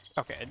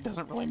 okay, it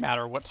doesn't really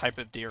matter what type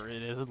of deer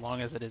it is as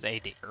long as it is a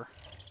deer.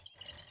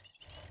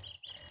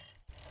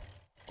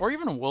 Or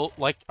even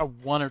like a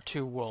 1 or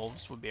 2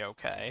 wolves would be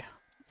okay.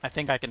 I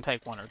think I can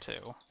take 1 or 2.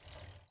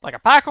 Like a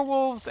pack of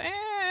wolves,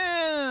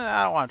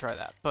 I don't want to try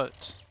that.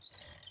 But,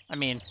 I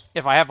mean,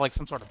 if I have like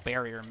some sort of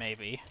barrier,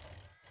 maybe.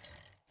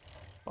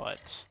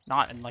 But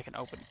not in like an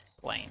open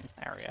plain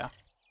area.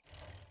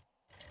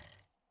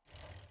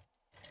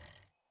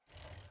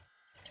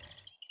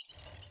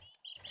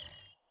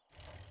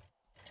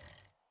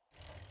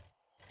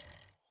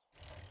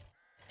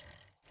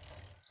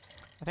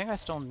 I think I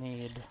still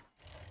need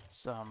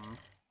some...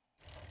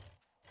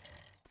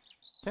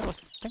 I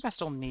think I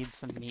still need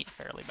some meat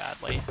fairly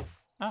badly.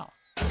 Oh.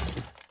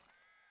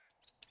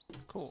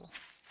 Cool.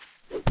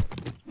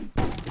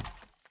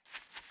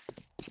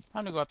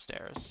 Time to go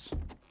upstairs.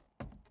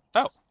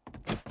 Oh.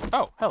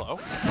 Oh, hello.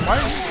 Why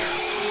are you here?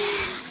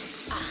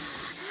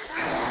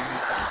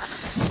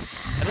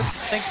 I didn't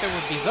think there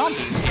would be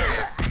zombies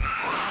here.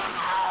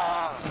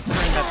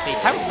 Considering that the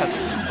house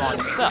hasn't respawned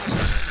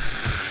itself.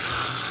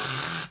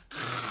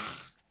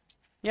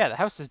 Yeah, the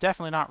house is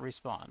definitely not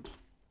respawned.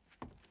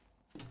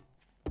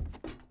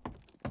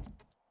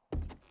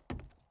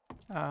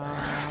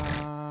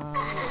 Ah.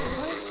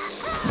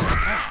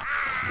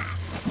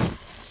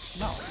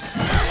 No.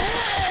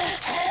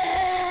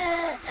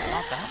 Is it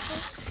not that way?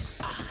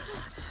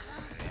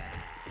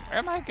 Where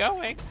am I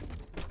going?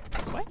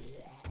 This way?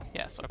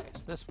 Yes, okay,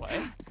 so this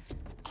way.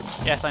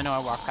 Yes, I know I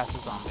walked past a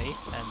zombie,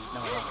 and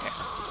no, I don't care.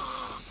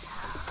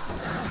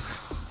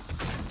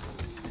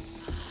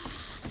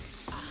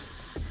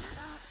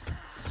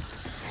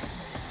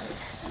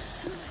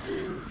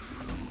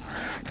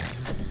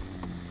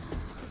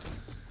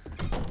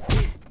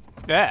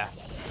 Yeah.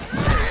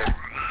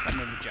 That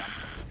made me jump.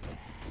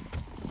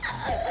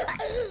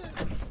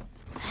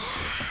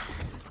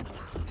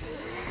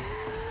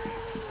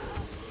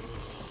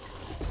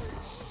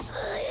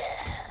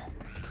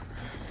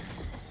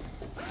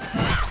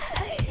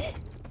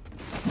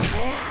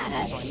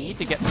 So I need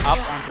to get up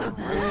onto the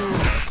roof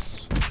of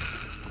this.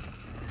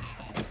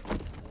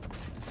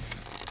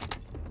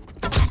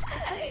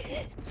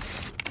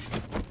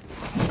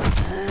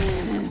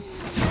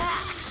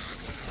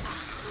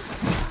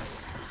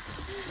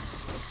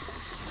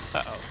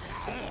 Uh-oh.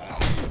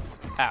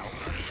 Ow.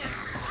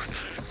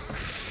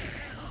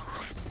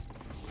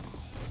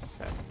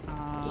 Okay.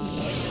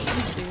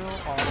 Steal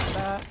all of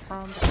that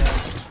from the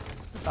chest.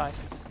 Goodbye.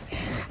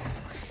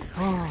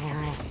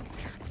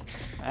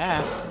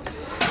 Ah.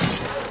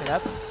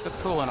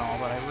 That's cool and all,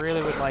 but I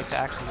really would like to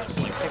actually just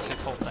like pick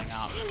this whole thing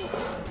up.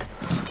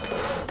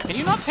 Can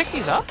you not pick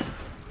these up?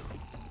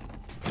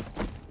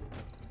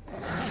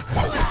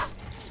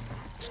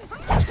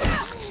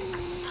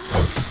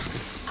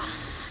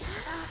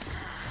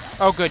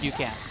 Oh, good, you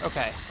can.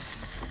 Okay.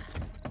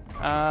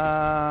 I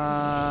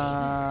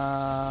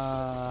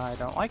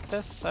don't like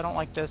this. I don't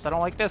like this. I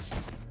don't like this.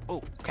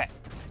 Oh, okay.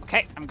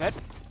 Okay, I'm good.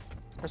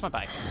 Where's my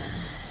bike?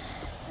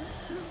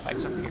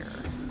 Bike's up here,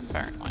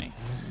 apparently.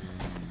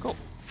 Cool.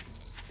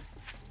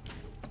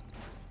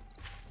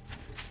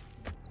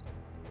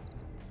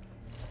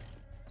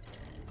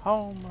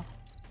 Home.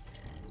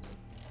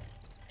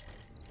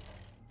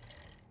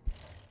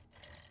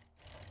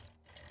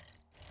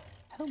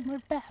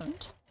 Homeward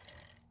bound.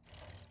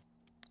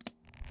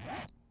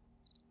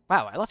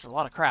 Wow, I left a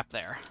lot of crap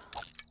there.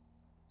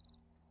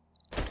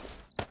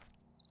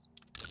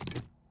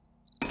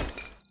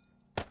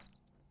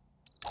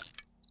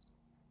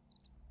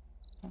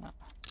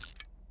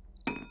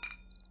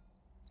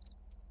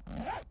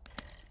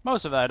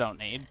 Most of it I don't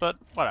need, but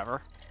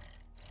whatever.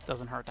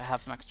 Doesn't hurt to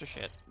have some extra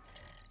shit.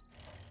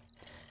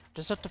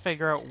 Just have to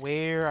figure out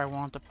where I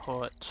want to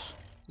put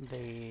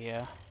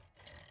the...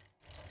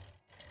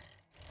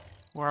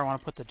 where I want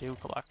to put the dew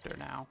collector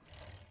now.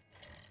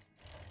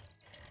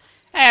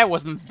 It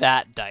wasn't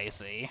that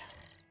dicey.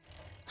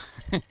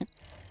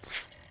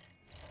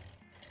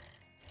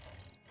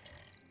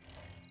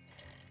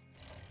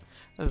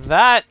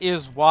 That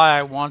is why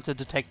I wanted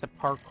to take the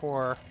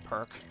parkour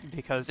perk,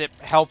 because it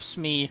helps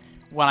me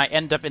when I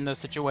end up in those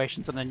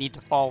situations and I need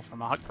to fall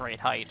from a great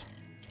height.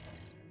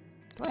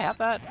 Do I have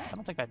that? I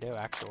don't think I do,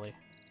 actually.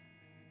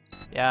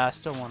 Yeah, I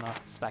still want to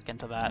spec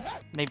into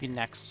that. Maybe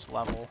next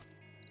level.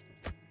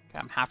 Okay,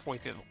 I'm halfway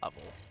through the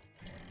level.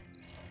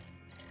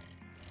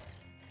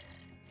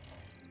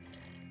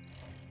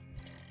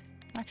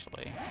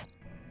 Actually,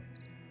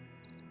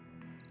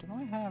 do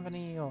I have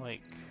any,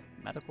 like,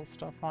 medical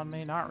stuff on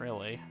me? Not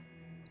really.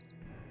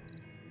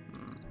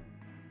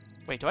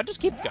 Wait, do I just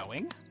keep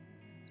going?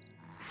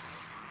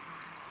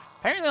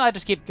 Apparently I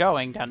just keep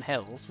going down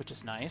hills, which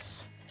is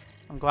nice.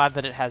 I'm glad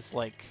that it has,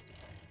 like...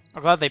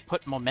 I'm glad they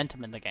put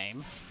momentum in the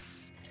game.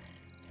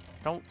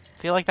 I don't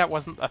feel like that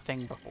wasn't a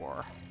thing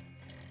before.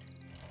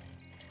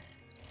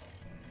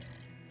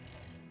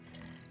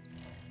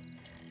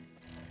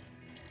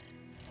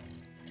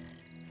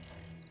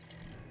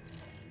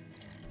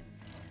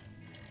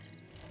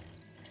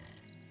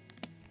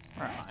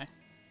 Where am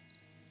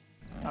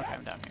I? Okay,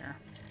 I'm down here.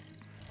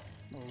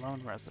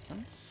 Lone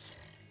residence.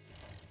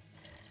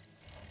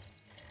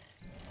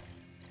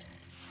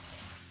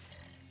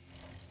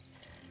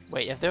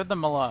 Wait, if they're the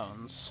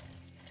Malones,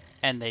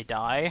 and they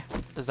die,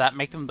 does that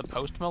make them the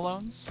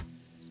post-Malones?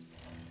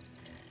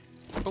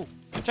 Oh,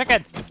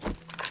 chicken!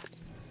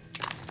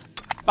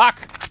 Fuck!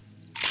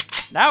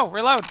 No,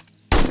 reload!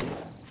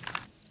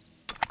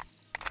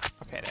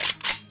 Okay, there.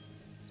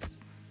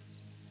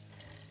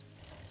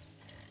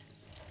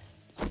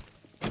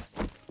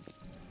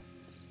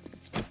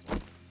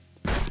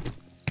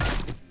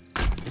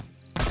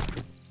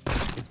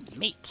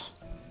 Meat.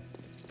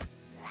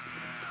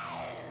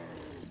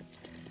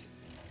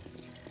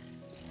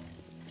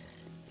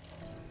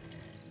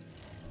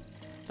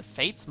 The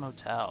Fates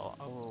Motel.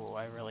 Oh,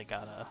 I really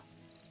gotta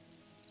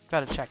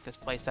check this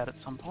place out at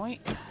some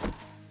point.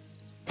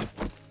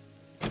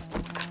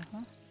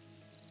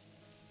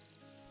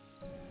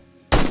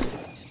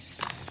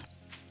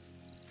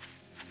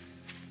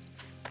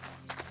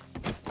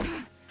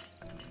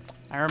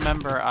 I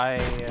remember I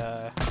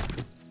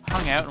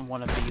hung out in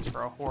one of these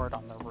for a horde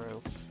on the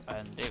roof,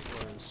 and it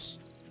was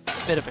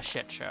a bit of a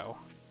shit show.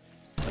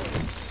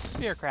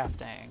 Spear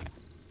crafting.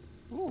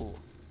 Ooh.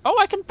 Oh,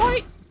 I can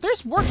buy...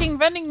 There's working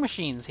vending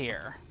machines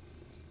here.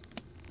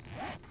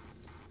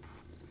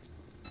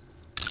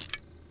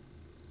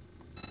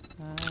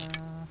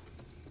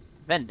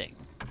 Vending.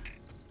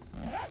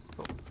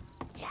 Cool.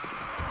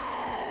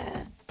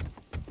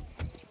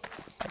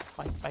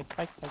 Fight.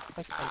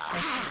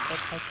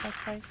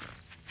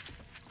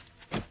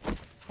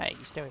 Hey,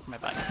 you stay away from my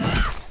bike.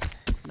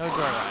 No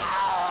joyrides.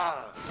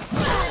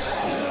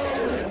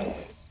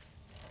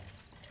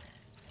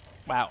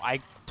 Wow, I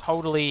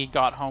totally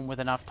got home with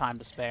enough time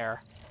to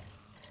spare.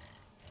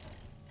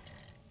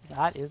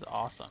 That is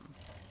awesome.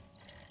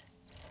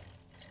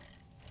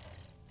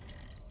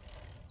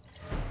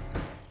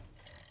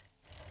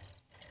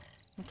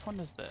 Which one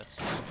is this?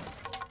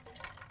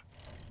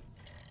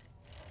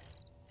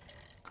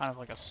 Kind of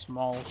like a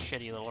small,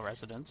 shitty little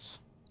residence.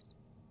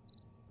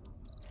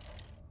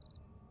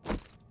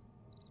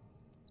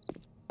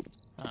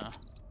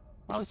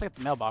 Well, at least I got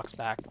the mailbox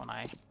back when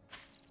I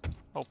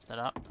opened it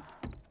up.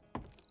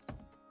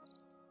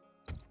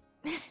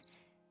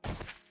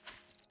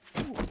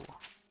 Ooh.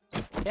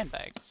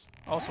 Handbags.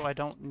 Also, I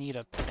don't need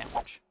a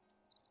sandwich.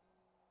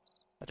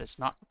 That is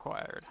not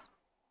required.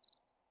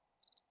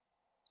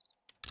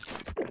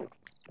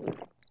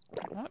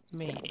 Let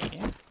me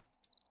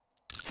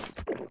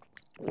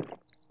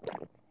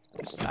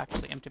just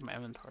actually empty my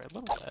inventory a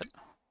little bit.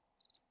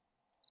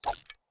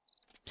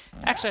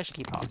 Actually, I should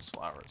keep hops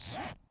flowers.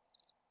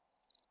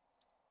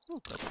 Ooh,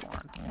 good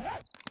corn.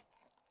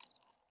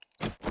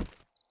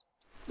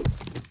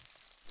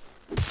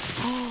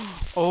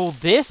 Oh,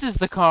 this is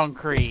the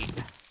concrete!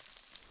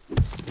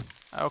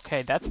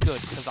 Okay, that's good,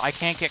 because I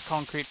can't get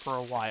concrete for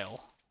a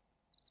while.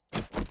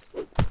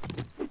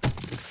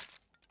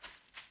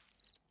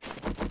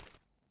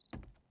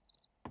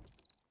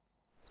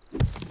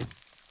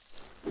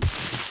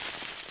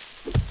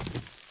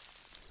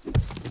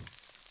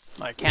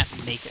 I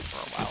can't make it for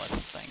a while, I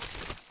don't think.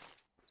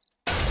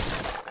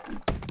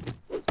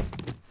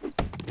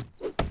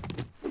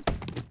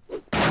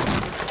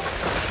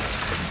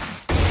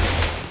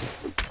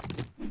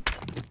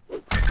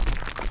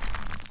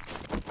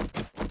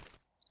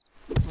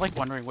 I'm like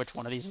wondering which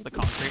one of these is the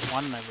concrete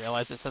one, and I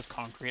realize it says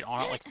concrete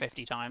on it like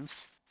 50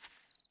 times.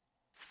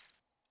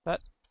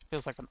 That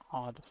feels like an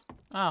odd...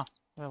 Oh,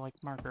 they're like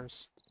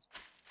markers.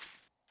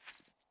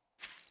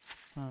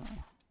 Oh.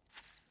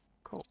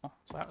 Cool. So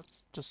that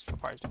just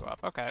requires to go up.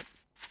 Okay.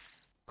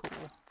 Cool.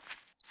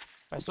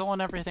 Have I stolen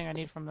everything I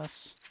need from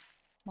this?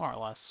 More or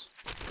less.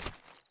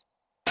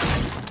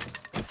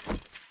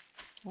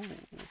 Ooh.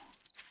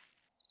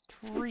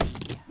 Tree.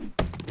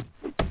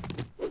 I'm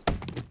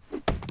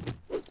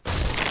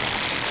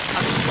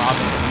just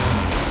robbing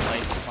the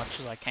place as much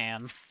as I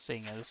can,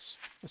 seeing as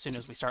soon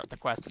as we start the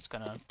quest, it's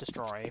gonna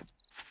destroy,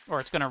 or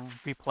it's gonna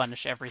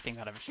replenish everything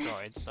that I've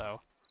destroyed, so.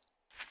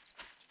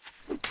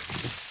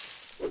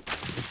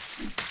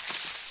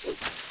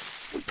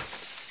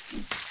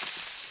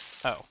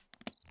 Oh.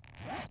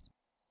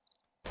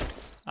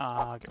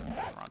 Get rid of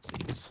the front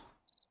seats.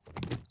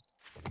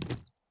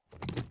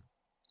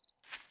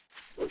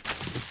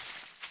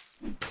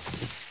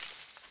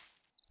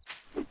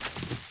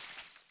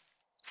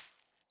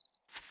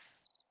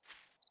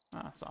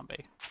 Ah,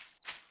 zombie.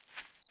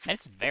 And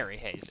it's very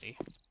hazy.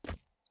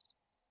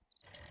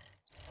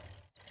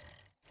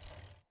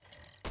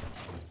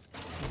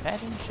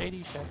 Abandoned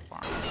Shady Shack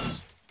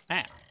Farms.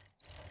 Ah.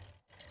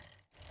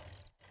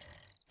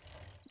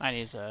 I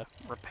need to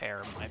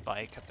repair my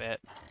bike a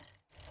bit.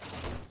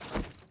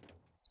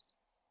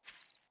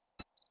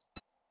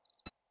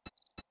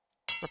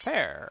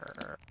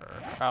 Repair.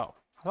 Oh,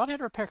 I thought I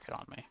had a repair kit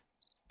on me.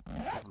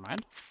 Never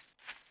mind.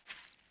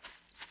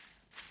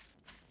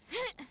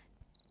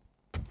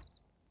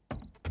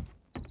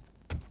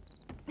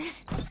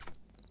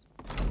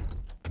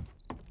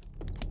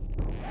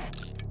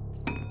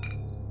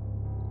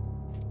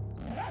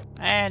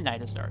 And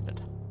night has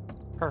started.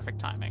 Perfect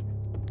timing.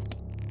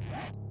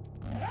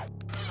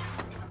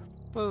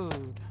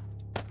 Food.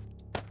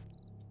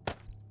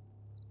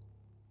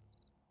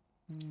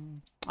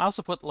 I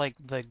also put, like,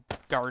 the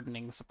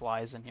gardening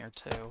supplies in here,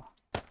 too.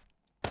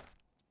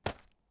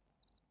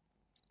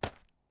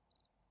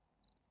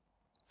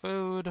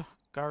 Food,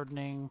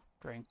 gardening,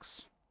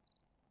 drinks.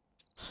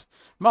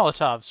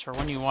 Molotovs for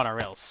when you want a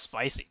real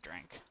spicy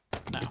drink.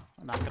 No,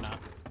 I'm not gonna...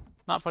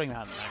 Not putting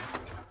that in there.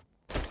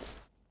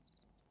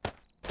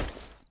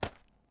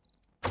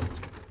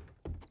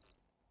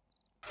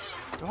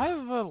 Do I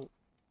have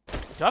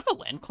a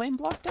land claim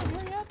block down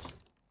here yet?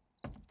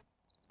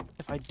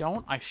 If I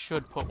don't, I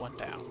should put one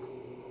down.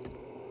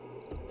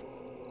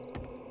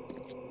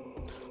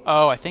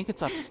 Oh, I think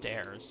it's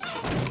upstairs.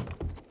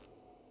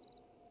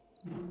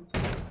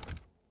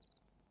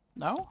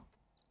 No?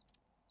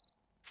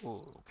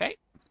 Okay.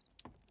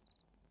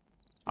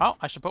 Oh,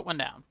 I should put one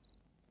down.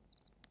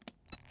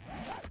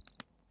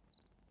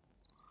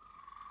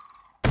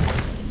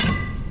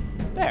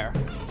 There.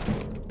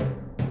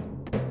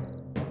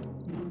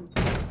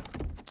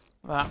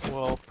 That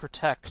will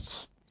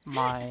protect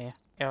my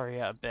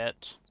area a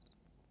bit.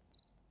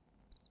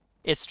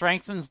 It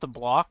strengthens the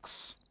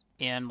blocks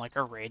in, like,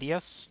 a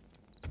radius,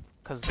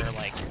 because they're,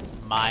 like,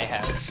 my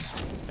house,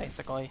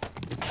 basically.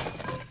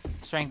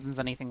 Strengthens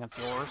anything that's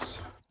yours.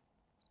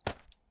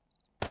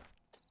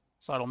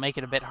 So it'll make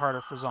it a bit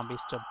harder for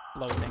zombies to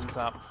blow things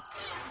up.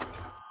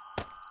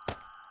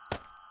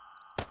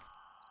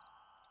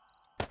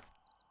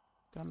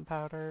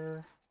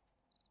 Gunpowder.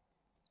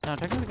 No,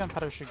 technically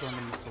gunpowder should go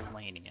into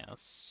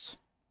miscellaneous.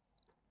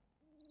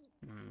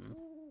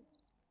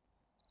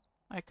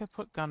 I could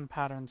put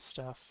gunpowder and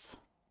stuff.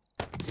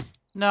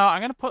 No,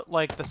 I'm gonna put,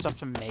 like, the stuff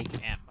to make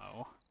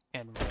ammo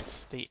in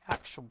with the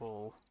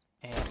actual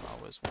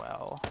ammo as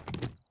well.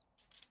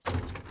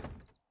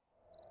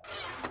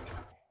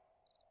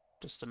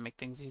 Just to make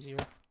things easier.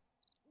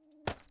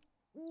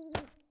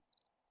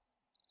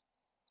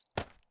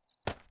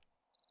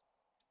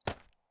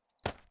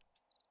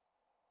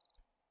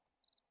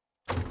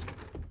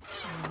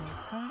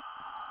 Okay.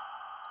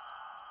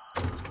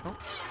 Oh.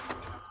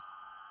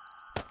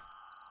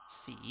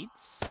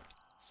 Seeds.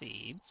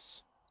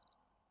 Seeds.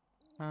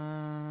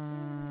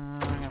 I'm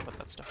gonna put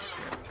that stuff up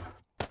here.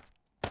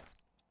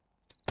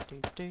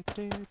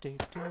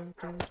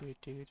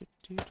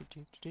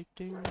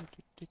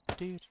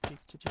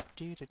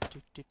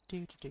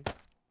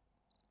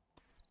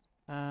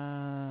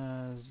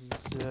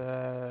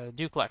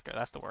 Dew collector,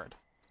 that's the word.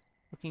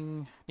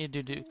 Needed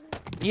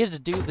to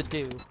do the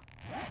dew.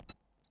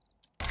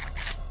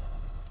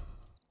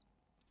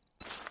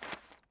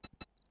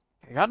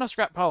 I got no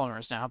scrap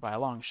polymers now by a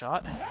long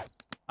shot.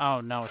 Oh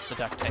no, it's the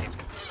duct tape.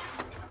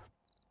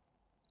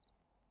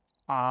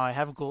 I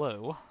have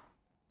glue.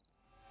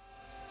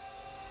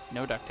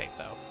 No duct tape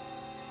though.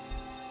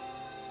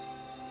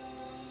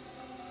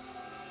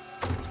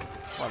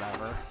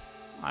 Whatever.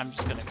 I'm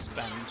gonna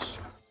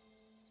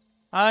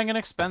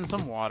expend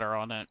some water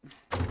on it.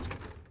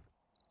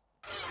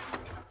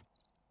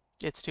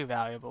 It's too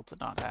valuable to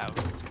not have.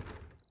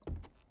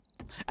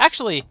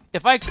 Actually,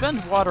 if I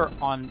expend water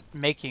on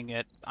making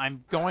it,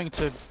 I'm going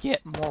to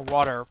get more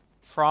water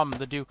from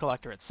the dew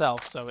collector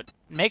itself, so it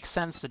makes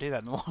sense to do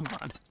that in the long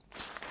run.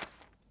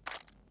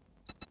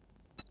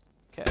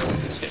 Okay, 2.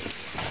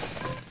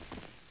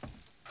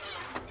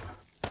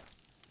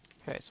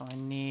 Okay, so I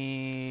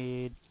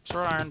need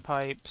short iron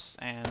pipes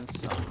and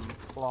some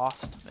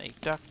cloth to make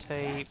duct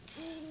tape.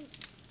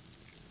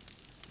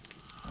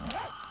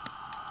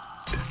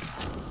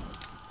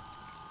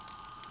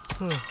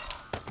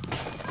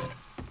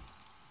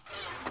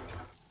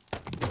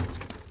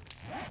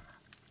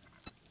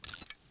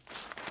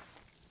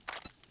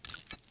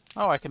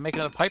 Oh, I can make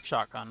another pipe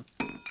shotgun.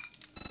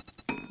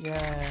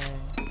 Yay.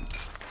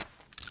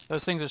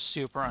 Those things are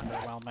super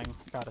underwhelming,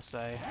 gotta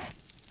say.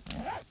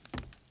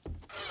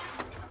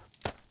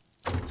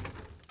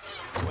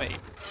 Wait,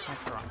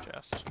 that's the wrong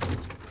chest.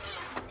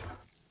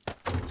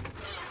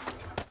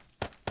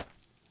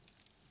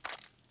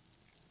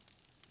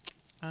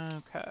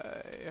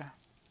 Okay.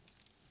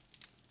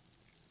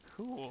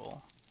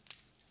 Cool.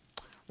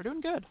 We're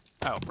doing good.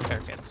 Oh, repair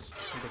kits.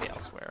 Need to be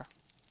elsewhere.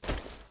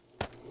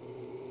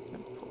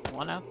 Put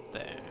one out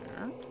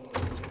there.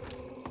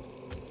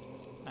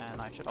 And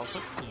I should also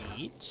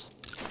eat.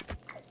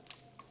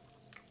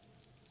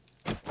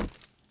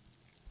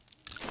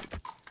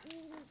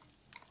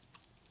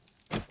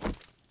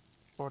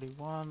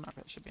 $41. Okay,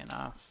 that should be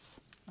enough.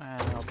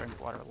 And I'll drink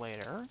water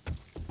later.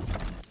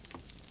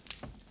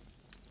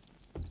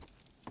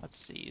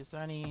 Let's see, is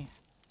there any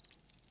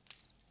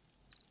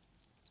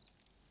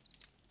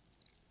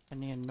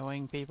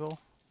annoying people?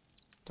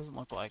 Doesn't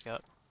look like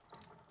it.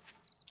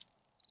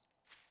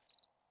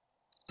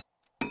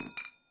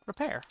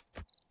 Repair.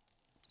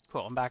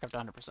 Cool, I'm back up to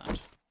 100%.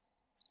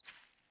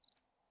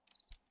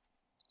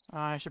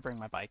 I should bring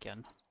my bike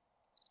in.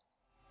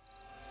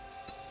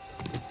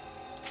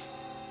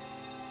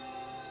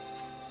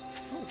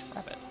 Ooh,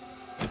 rabbit.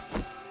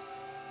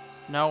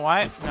 No,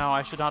 why? No,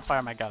 I should not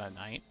fire my gun at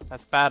night.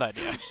 That's a bad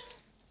idea.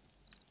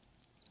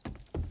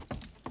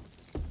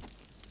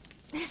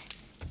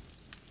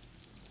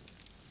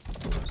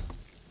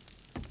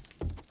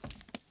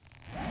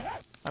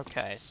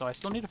 Okay, so I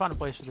still need to find a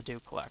place for the dew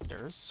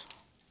collectors.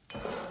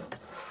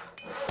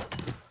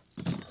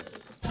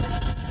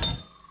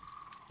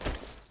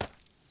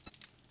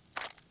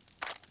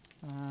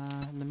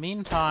 In the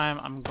meantime,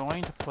 I'm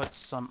going to put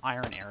some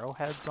iron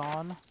arrowheads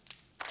on,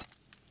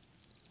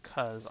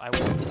 because I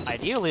would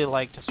ideally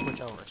like to switch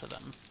over to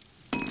them.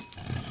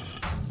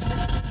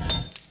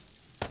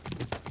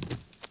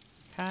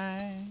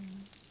 Okay.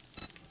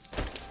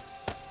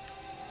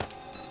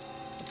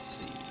 Let's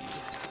see.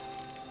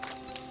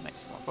 Make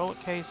some more bullet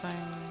casings.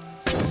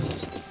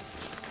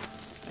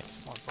 Make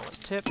some more bullet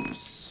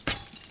tips.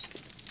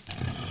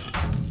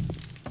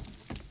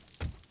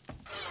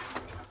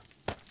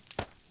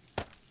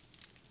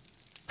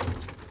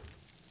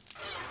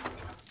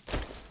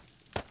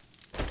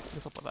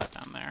 Guess I'll put that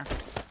down there.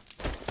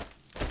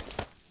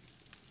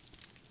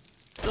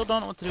 Still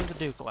don't know what to do with the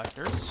dew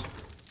collectors.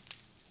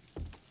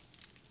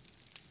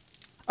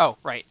 Oh,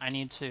 right. I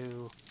need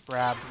to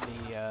grab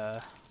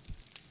the,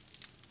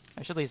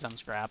 I should leave some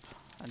scrap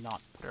and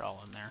not put it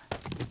all in there.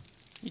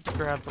 Need to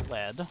grab the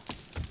lead.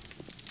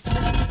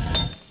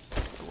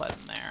 The lead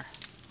in there.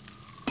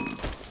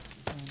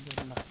 And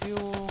get enough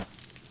fuel.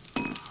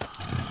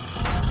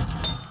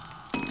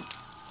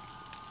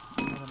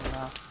 Not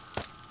enough.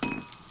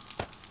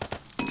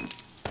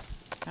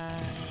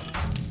 Okay.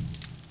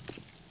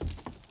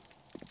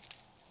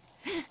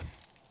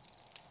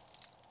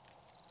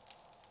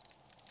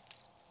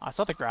 I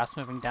saw the grass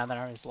moving down there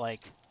and I was like,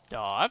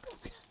 dog?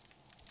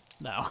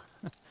 No.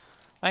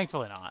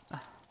 Thankfully not.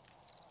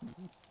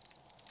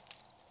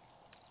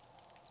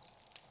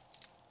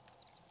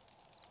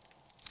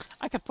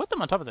 I could put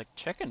them on top of the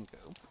chicken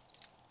coop.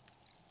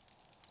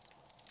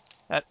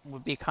 That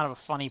would be kind of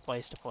a funny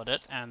place to put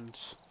it, and...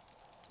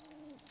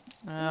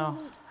 Well,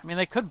 I mean,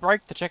 they could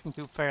break the chicken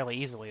coop fairly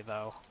easily,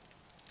 though.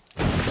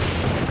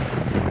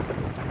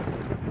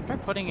 Try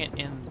putting it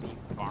in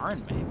the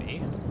barn,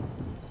 maybe.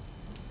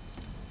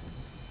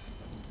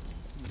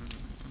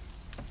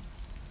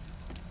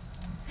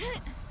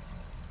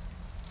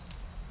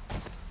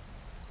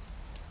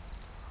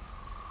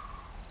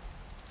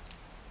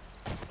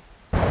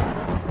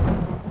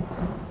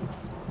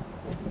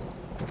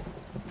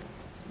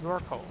 You're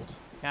cold.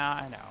 Yeah,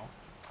 I know.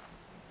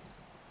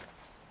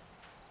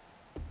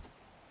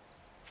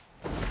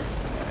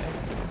 Okay.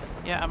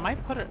 Yeah, I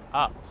might put it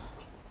up.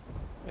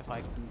 If I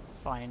can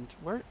find...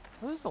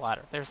 Where's the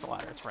ladder? There's the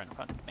ladder. It's right in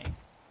front of me.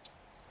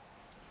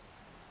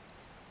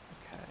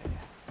 Okay.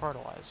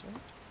 Fertilizer.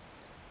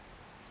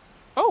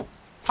 Oh!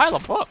 Pile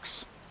of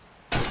books!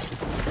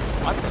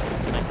 That's a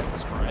nice little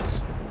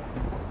surprise.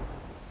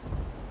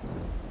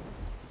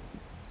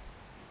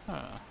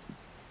 Huh.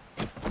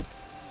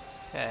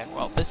 Okay,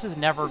 well, this is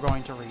never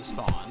going to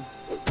respawn.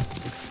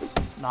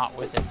 Not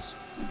with its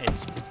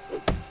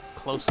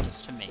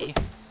closeness to me.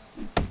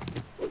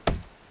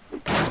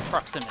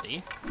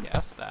 Proximity.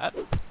 Yes, that.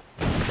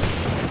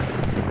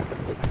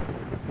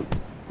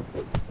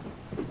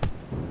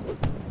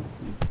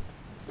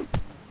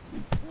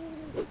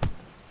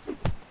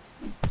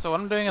 So what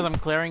I'm doing is I'm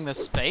clearing this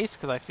space,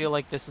 because I feel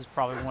like this is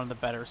probably one of the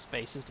better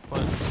spaces to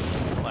put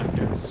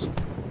collectors.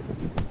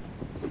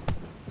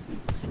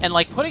 And,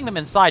 like, putting them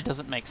inside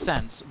doesn't make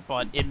sense,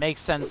 but it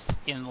makes sense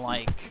in,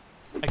 like,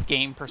 a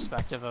game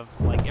perspective of,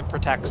 like, it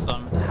protects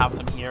them to have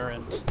them here,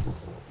 and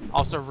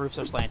also roofs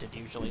are slanted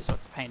usually, so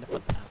it's a pain to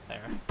put them out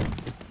there.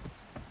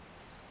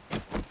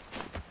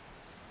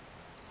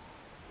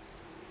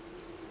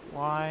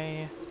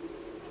 Why?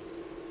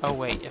 Oh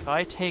wait, if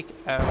I take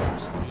out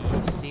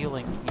the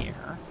ceiling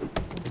here,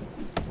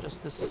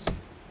 just this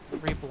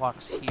 3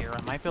 blocks here.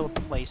 I might be able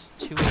to place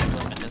 2 of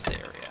them in this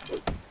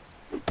area.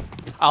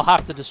 I'll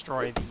have to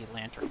destroy the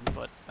lantern,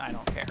 but I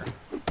don't care.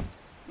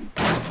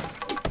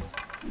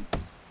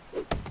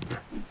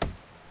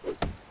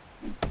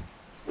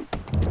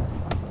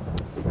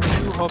 I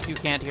do hope you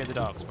can't hear the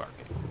dogs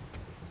barking.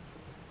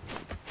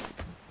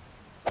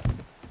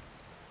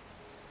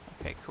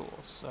 Okay, cool.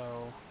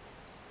 So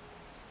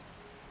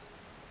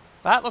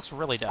that looks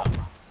really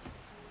dumb.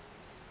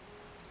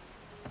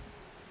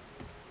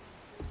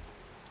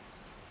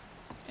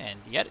 And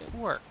yet it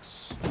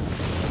works.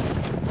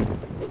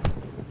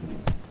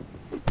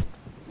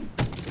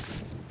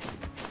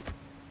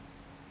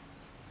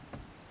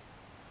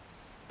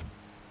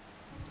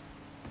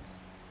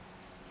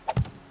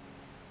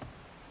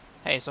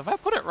 Hey, so if I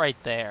put it right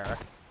there,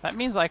 that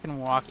means I can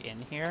walk in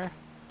here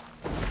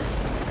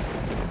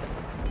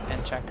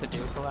and check the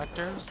dew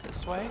collectors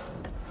this way.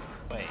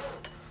 Wait,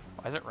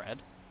 why is it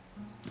red?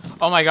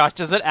 Oh my gosh,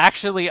 does it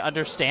actually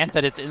understand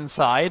that it's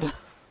inside?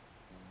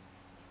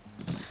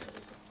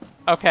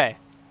 Okay,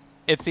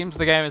 it seems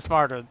the game is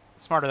smarter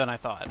than I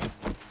thought.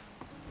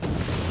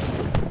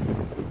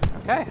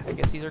 Okay, I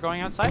guess these are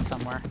going outside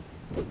somewhere.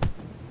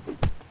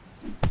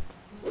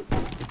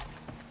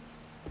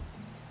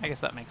 I guess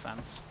that makes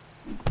sense.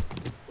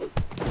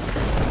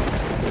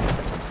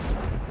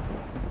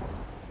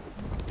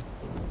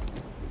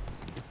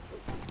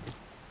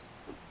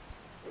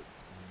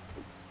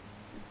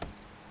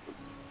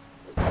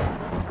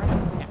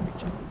 Can't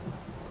reach it.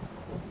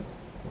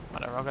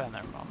 Whatever, I'll go in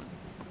there in a moment.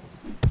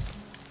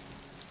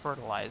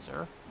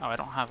 Fertilizer. Oh, I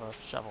don't have a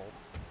shovel.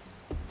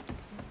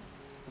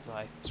 Because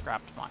I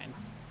scrapped mine.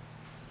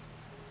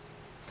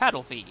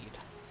 Cattle feed.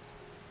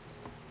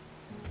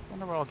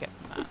 Wonder what I'll get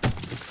from that.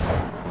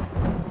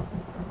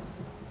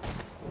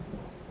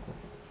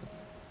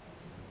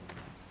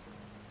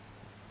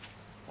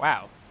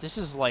 Wow, this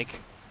is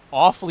like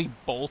awfully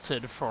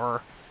bolted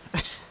for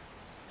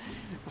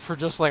for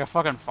just like a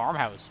fucking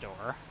farmhouse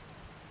door.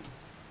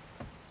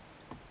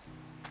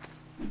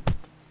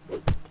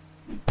 It's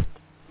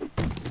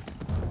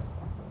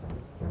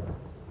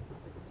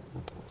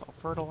all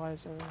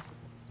fertilizer.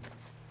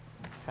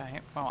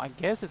 Okay, well I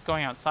guess it's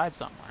going outside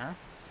somewhere.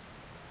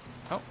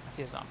 Oh, I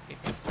see a zombie.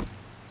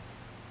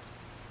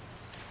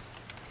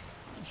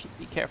 I should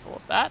be careful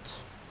of that.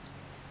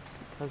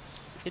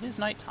 Because it is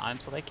nighttime,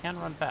 so they can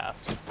run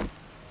fast.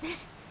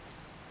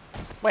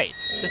 Wait,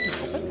 this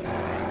is open?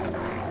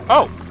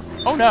 Oh!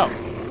 Oh no!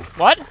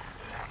 What?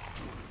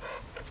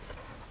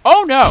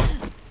 Oh no!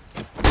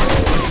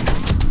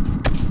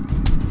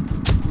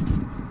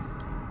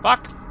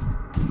 Fuck.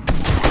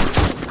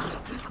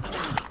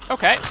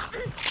 Okay.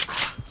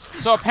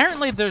 So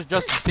apparently there's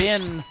just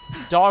been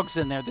dogs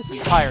in there this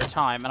entire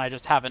time, and I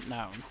just haven't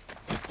known.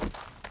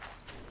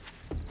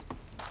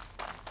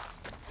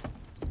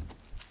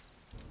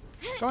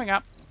 Going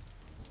up.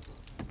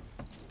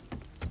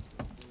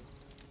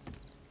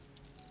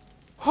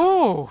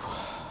 Oh.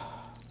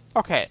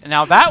 Okay,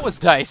 now that was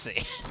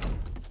dicey.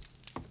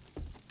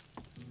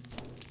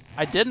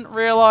 I didn't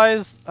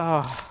realize...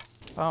 Oh,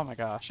 oh my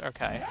gosh,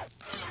 okay.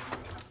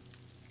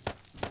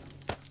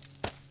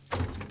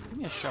 Give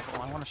me a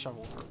shovel. I want a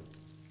shovel for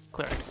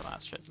clearing some of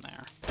that shit in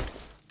there.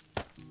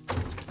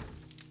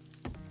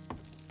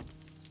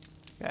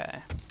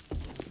 Okay.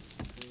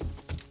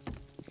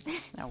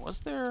 Now, was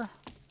there...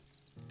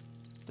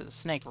 There's a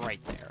snake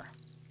right there.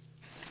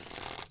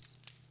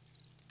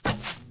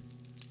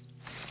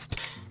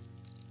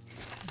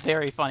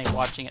 Very funny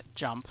watching it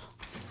jump.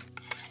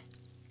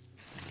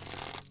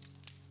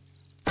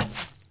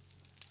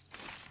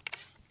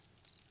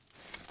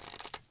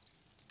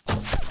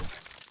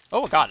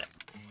 Oh, I got it.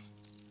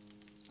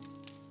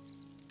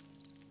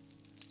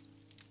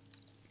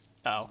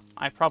 Oh,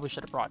 I probably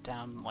should have brought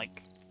down,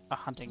 like, a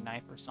hunting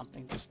knife or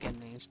something to skin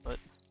these, but...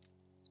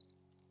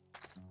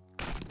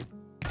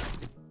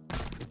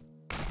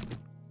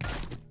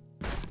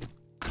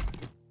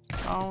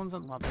 Bones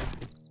and leather.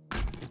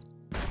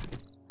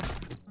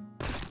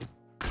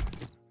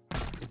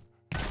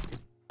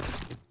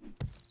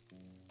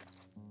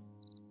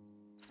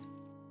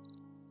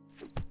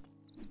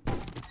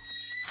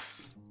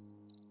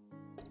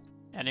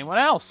 Anyone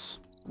else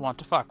want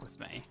to fuck with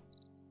me?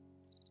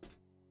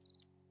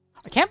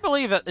 I can't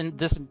believe that in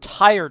this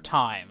entire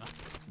time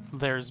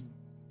there's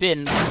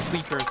been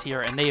sleepers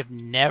here and they have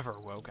never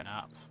woken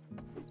up.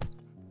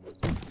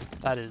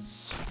 That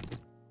is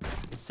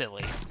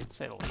silly, to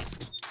say the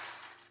least.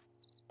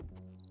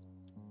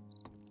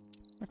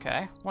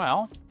 Okay,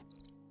 well,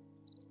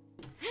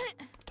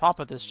 top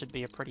of this should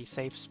be a pretty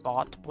safe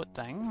spot to put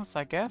things,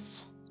 I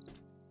guess.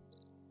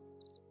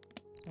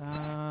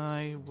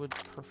 I would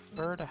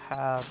prefer to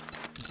have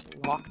a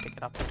block to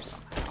get up there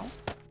somehow.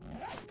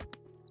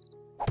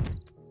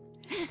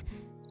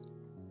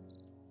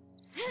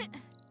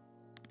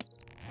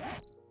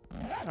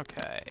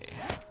 Okay.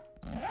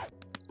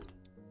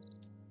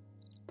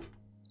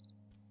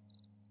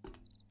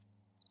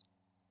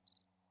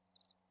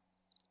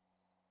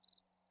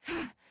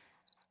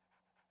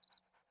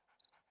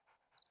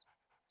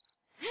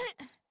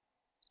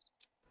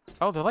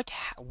 Oh, they're like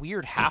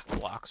weird half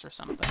blocks or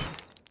something.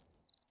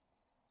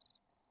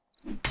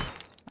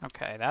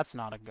 Okay, that's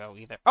not a go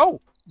either.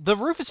 Oh! The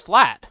roof is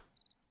flat!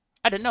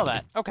 I didn't know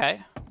that.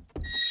 Okay.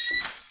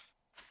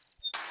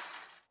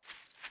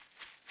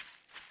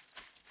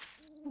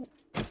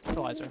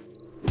 Fertilizer.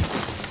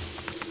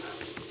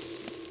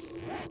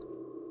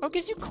 Oh, it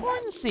gives you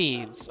corn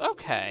seeds!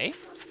 Okay.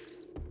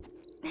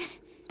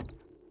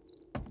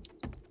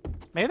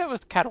 Maybe that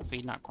was cattle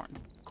feed, not corn.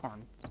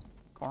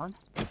 Corn?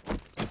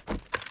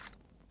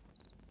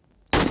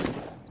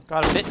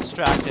 Got a bit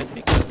distracted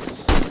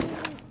because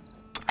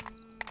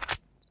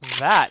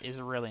that is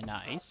really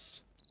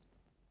nice.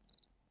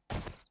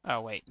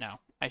 Oh, wait, no.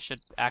 I should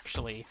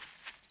actually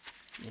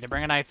need to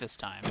bring a knife this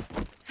time.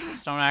 The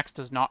stone axe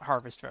does not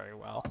harvest very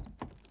well.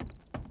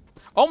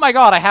 Oh my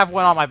god, I have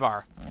one on my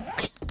bar.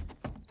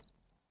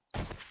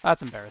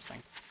 That's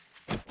embarrassing.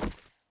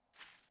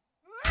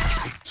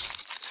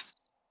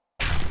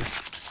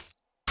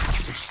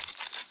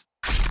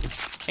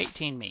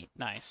 $18 meat,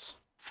 nice.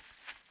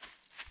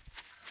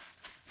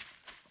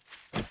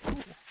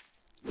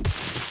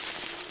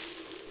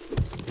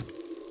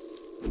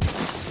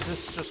 Is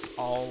this just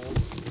all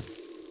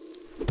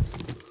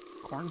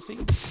corn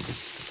seeds?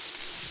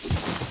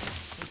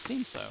 It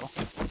seems so.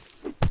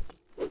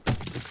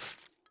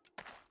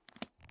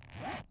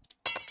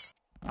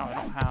 Oh, I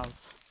don't have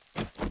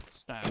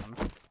stone.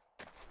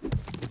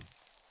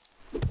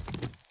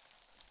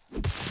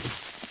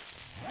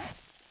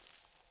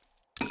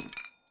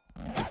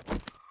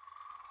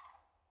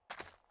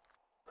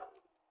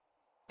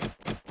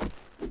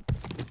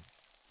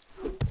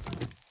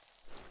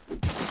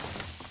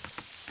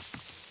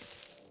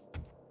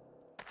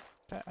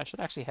 Okay, I should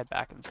actually head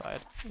back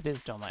inside. It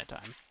is still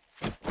nighttime.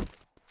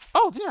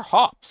 Oh, these are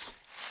hops!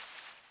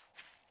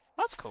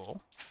 That's cool.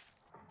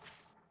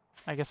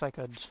 I guess I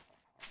could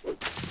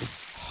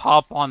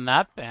hop on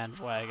that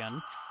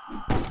bandwagon.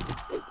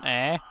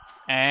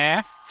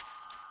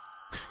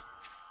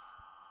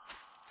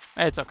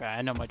 It's okay,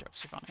 I know my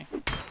jokes are funny.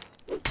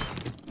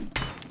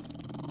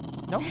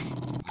 Nope.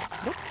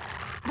 Nope.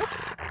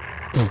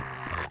 Nope.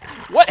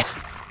 What?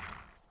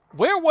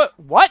 Where,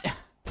 what?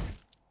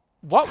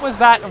 What was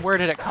that and where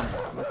did it come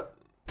from?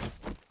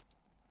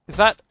 Was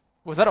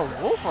that a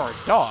wolf or a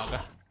dog?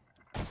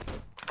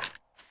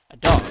 A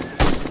dog.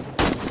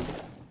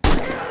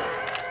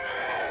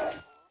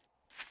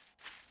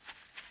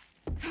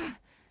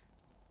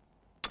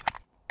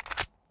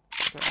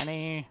 Is there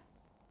any...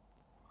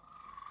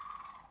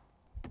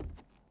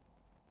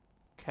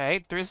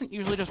 Okay, there isn't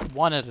usually just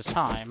one at a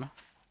time.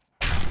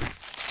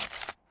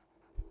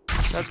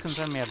 It does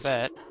concern me a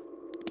bit.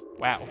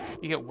 Wow,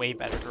 you get way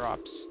better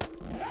drops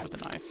with a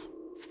knife.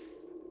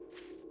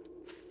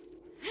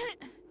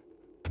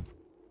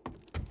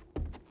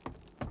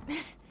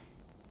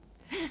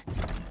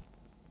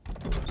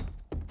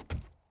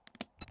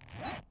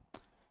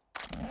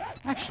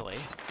 Actually,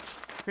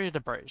 create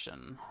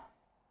abrasion.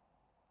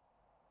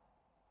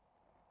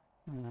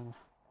 Do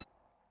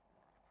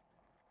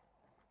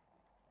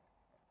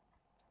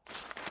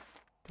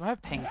I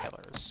have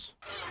painkillers?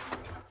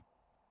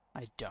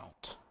 I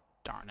don't.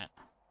 Darn it.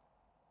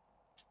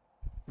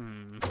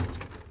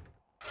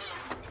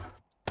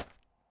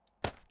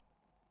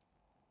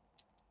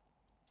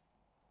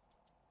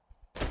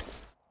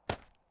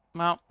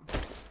 Well,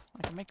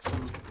 I can make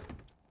some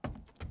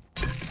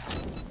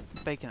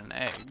bacon and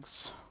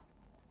eggs.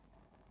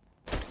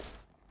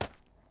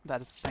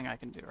 That is the thing I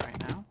can do right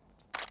now.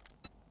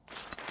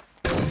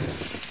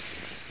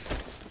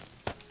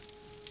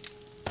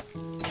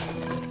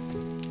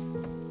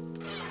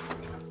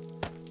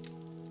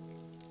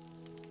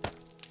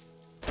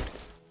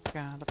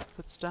 Gotta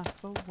put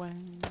stuff away.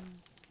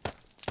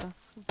 Stuff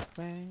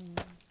away.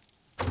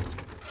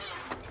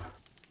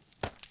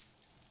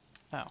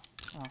 Oh,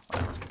 well,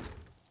 whatever.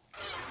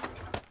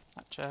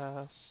 That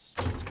chest.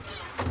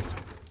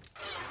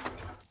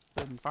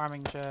 Food and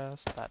farming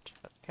chest. That chest.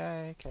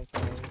 Okay,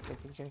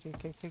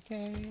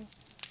 okay.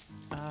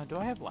 Do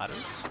I have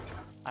ladders?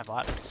 I have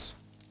ladders.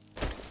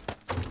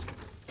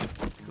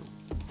 Cool.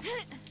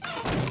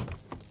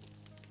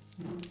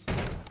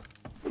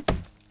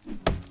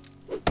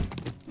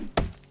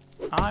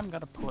 I'm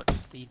gonna put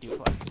the dew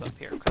collectors up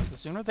here, because the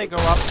sooner they go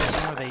up, the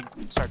sooner they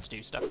start to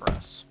do stuff for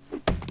us.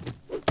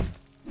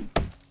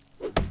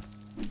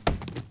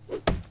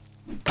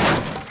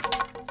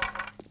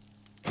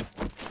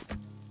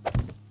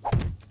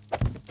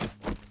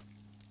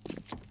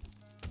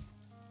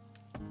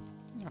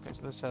 Okay,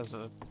 so this has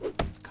a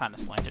kind of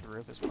slanted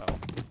roof as well.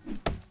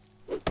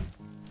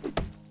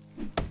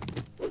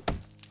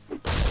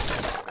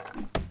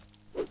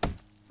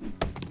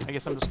 I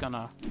guess I'm just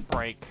gonna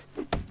break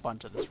a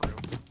bunch of this roof.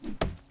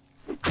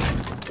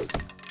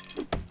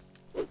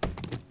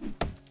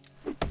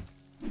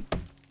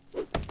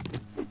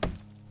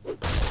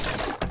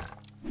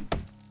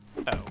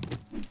 Oh.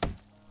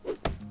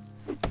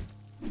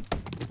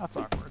 That's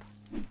awkward.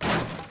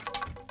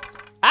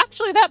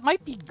 Actually, that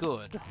might be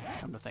good,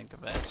 come to think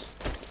of it.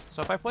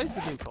 So if I place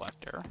the dew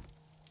collector...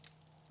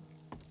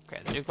 Okay,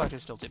 the dew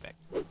collector's still too big.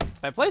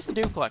 If I place the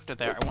dew collector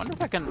there, I wonder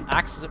if I can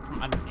access it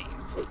from underneath.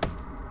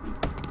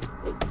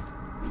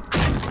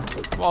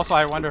 Well, also,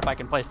 I wonder if I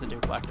can place the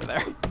dew collector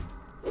there.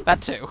 That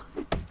too.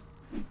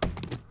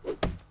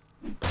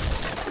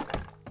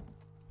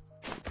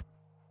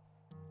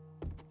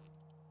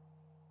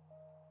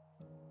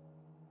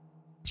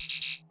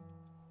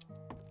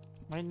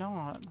 Why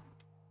not?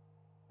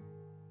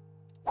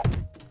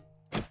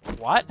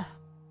 What?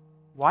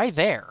 Why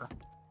there?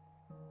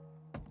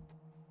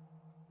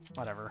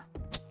 Whatever.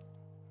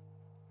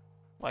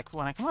 Like,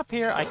 when I come up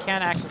here, I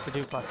can't access the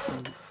dew collector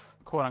from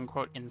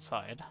quote-unquote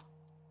inside.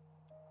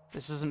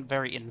 This isn't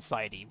very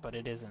inside-y, but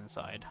it is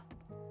inside.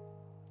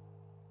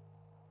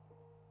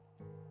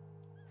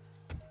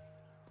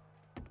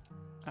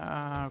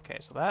 Okay,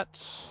 so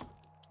that...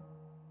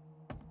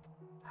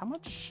 How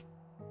much...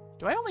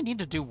 Do I only need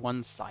to do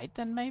one side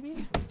then,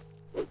 maybe?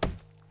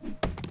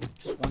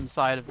 Just one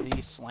side of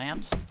the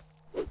slant?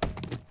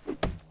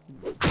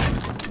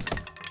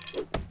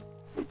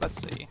 Let's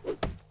see.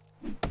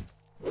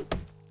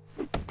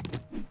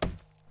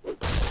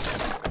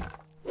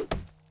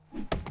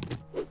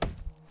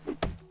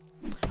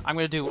 I'm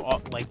gonna do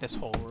all, like this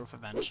whole roof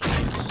eventually.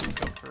 Just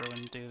go through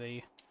and do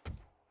the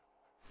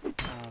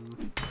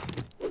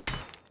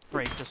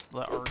break just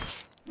the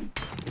arch.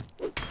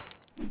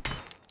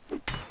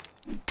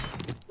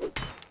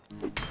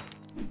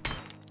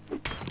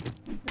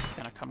 It's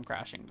gonna come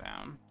crashing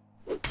down.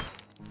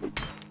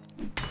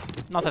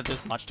 Not that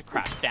there's much to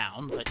crash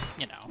down, but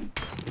you know.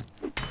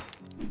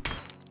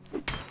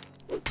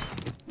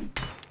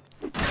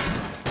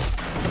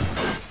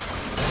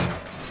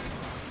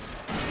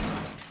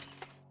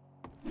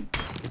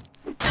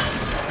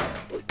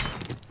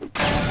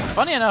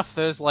 Funny enough,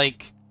 there's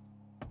like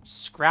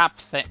scrap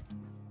thing.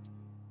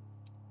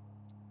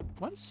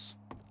 What's?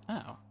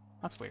 Oh,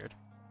 that's weird.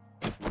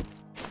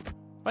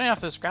 Funny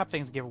enough, those scrap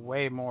things give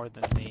way more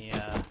than the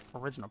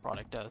original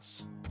product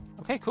does.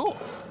 Okay, cool.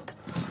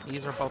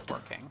 These are both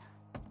working.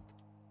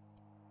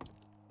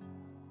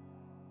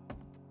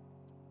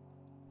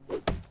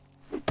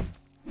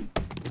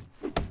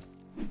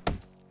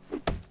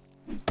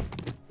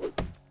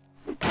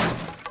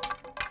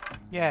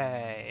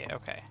 Yay,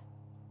 okay.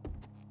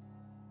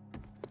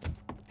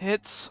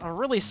 It's a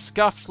really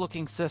scuffed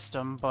looking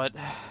system, but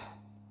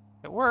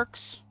it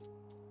works.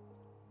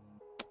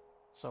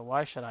 So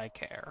why should I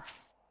care?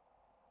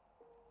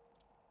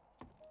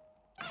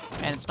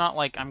 And it's not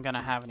like I'm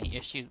gonna have any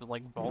issues with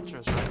like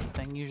vultures or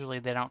anything. Usually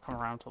they don't come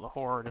around till the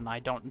horde, and I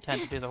don't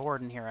intend to do the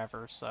horde in here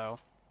ever, so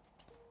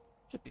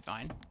should be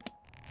fine.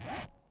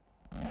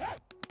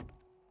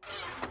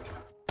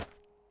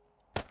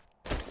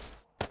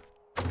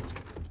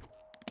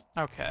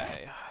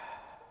 Okay.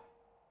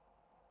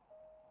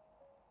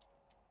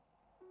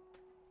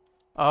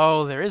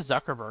 Oh, there is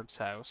Zuckerberg's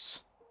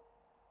house.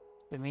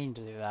 Been meaning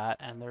to do that,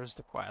 and there's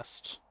the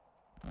quest.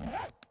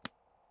 I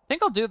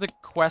think I'll do the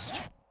quest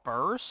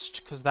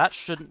first, because that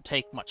shouldn't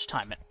take much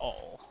time at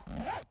all.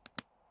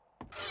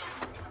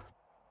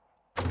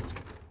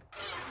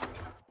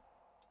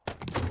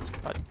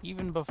 But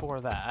even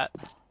before that...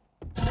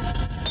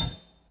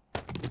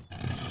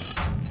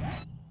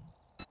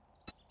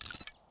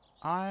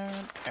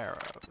 Iron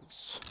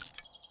arrows.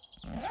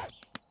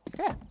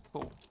 Okay,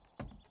 cool.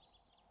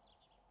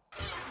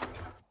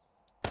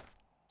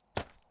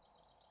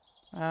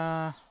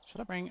 Should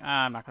I bring...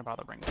 I'm not gonna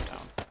bother bringing this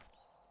down.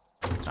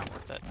 It's not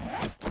worth it.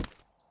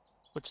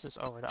 Switch this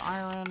over to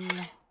iron.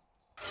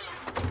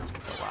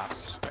 The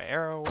last stray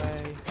arrow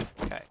away.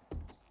 Okay.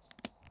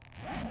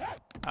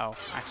 Oh,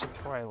 actually,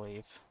 before I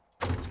leave...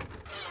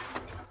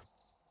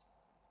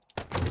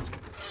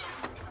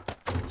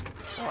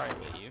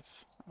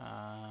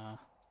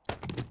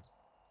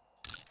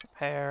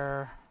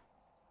 Repair...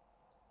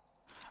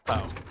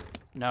 Oh.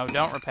 No,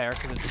 don't repair,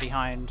 because it's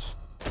behind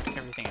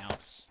everything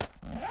else.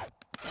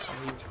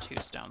 I'll leave 2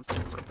 stones there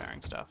for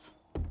repairing stuff.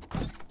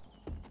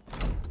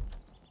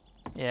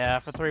 Yeah,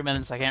 for 3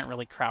 minutes I can't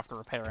really craft or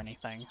repair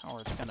anything,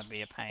 or it's gonna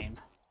be a pain.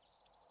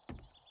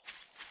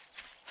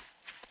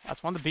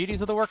 That's one of the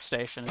beauties of the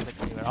workstation, is it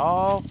can do it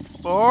all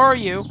for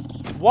you.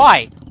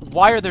 Why?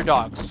 Why are there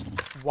dogs?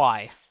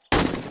 Why?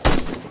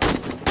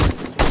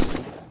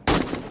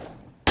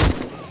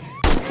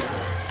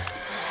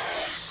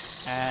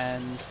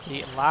 And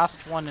the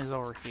last one is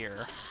over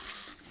here.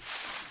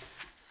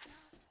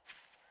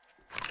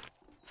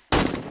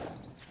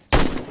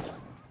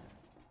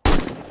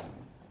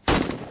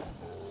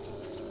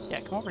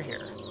 Yeah, come over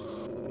here.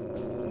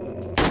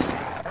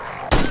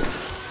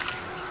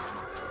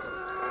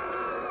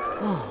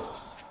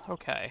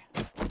 Okay.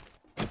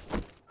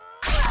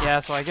 Yeah,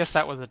 so I guess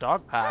that was a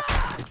dog pack.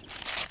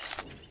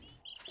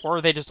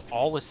 Or they just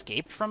all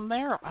escaped from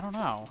there? I don't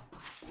know.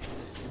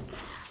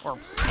 Or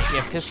maybe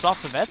I pissed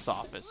off the vet's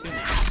office. Who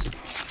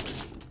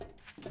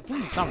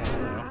knows? Somewhere,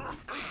 though.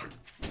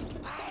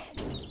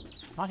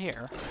 Not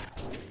here.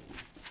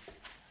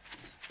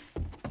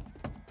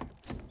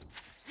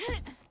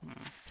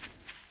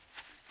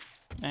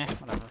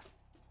 Whatever.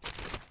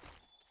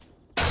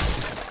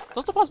 It's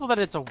also possible that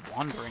it's a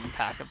wandering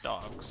pack of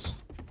dogs.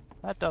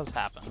 That does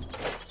happen.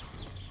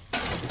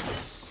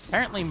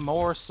 Apparently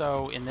more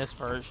so in this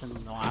version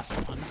than the last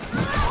one.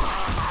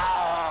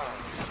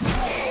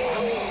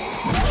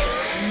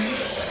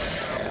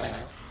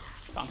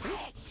 Donkey?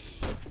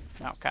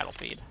 No, cattle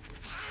feed.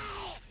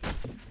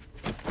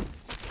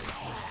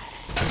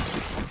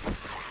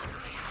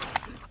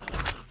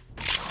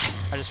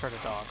 I just heard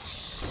a dog.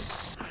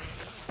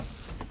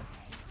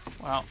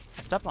 Well,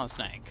 I stepped on a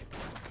snake.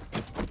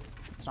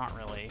 It's not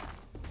really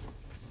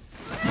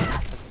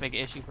as big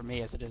an issue for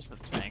me as it is for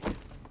the snake.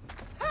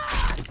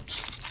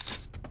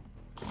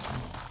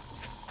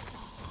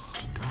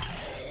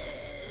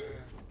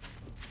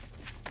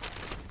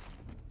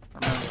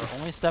 Remember,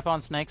 only step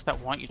on snakes that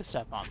want you to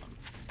step on them.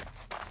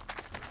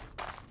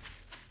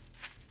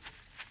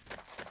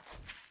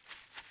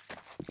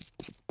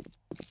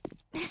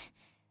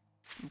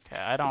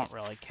 Okay, I don't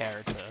really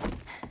care to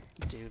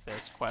do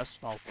this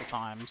quest multiple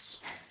times.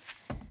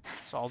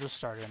 So I'll just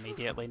start it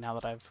immediately now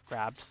that I've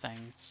grabbed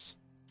things.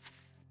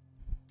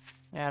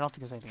 Yeah, I don't think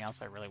there's anything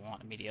else I really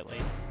want immediately.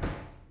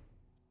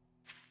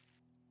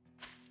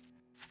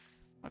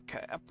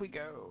 Okay, up we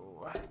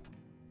go.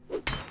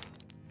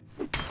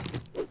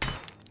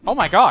 Oh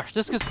my gosh,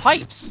 this gives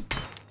pipes!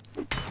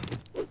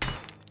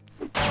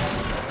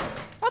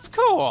 That's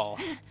cool!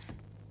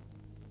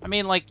 I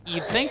mean, like,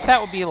 you'd think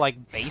that would be,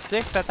 like,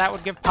 basic, that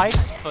would give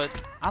pipes, but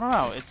I don't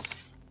know,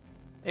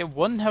 it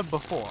wouldn't have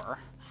before.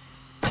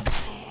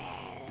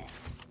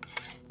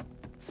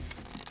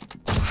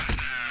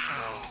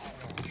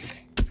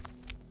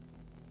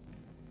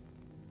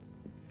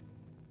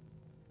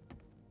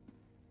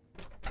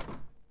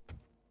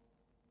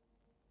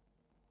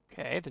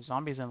 Okay, there's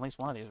zombies in at least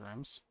one of these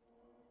rooms.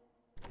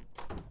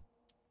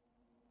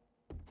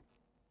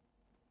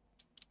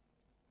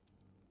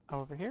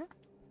 Over here?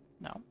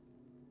 No.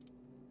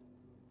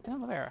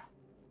 Over there.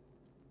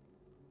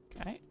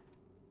 Okay.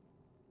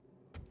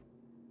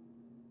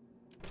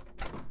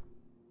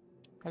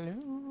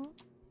 Hello?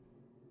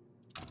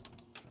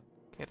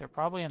 Okay, they're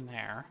probably in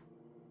there.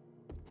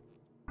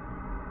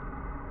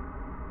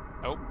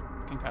 Oh,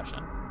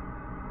 concussion.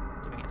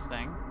 Doing its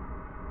thing.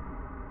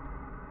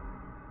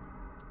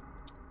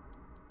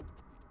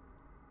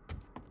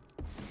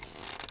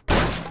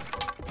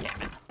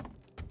 Damn it.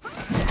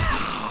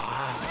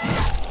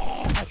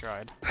 I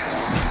tried.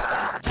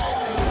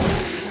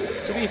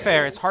 To be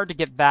fair, it's hard to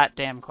get that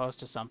damn close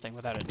to something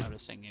without it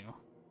noticing you.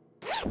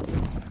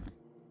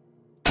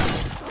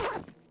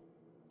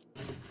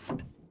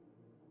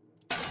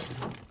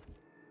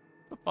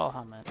 Football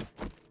helmet.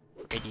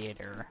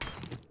 Radiator.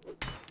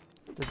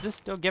 Does this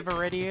still give a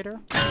radiator?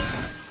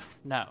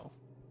 No.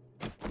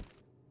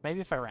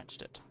 Maybe if I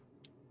wrenched it.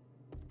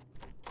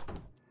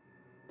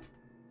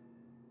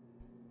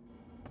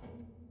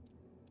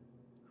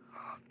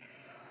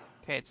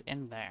 Okay, it's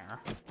in there.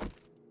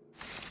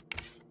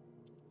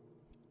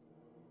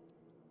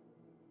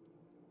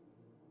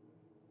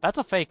 That's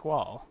a fake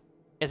wall.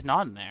 It's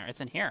not in there,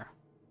 it's in here.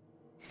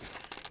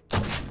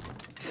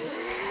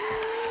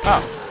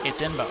 Oh,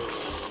 it's in both.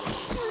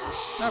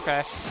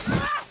 Okay.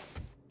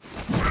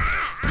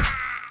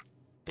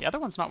 The other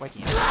one's not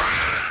waking up.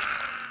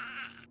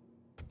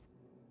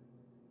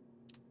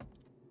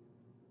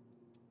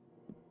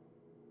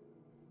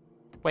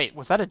 Wait,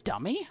 was that a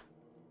dummy?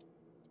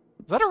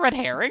 Was that a red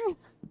herring?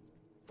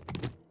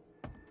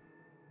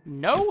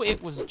 No,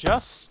 it was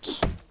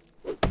just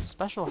a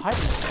special hiding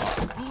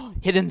spot.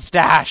 Hidden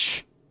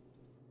stash!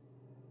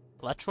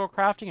 Electrical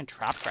crafting and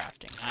trap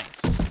crafting, nice.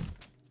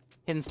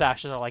 Hidden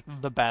stashes are like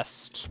the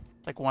best,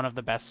 like one of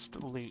the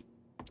best loot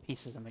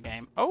pieces in the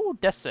game. Oh,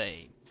 death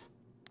save.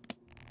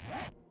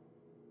 I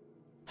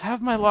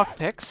have my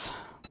lockpicks.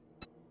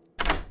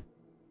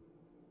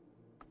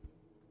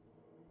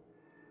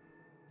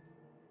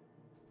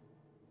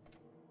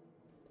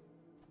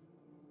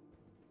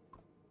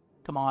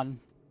 Come on.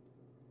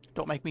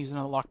 Don't make me use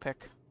another lockpick.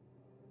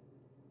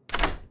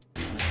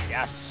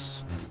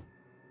 Yes!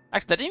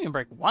 Actually, that didn't even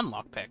break one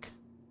lockpick.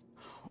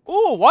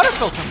 Ooh, water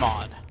filter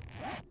mod!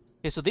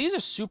 Okay, so these are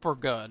super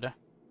good.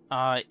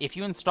 If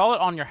you install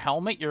it on your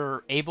helmet,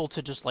 you're able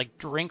to just, like,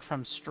 drink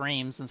from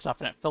streams and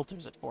stuff, and it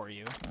filters it for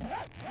you.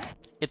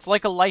 It's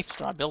like a life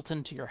straw built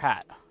into your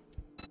hat.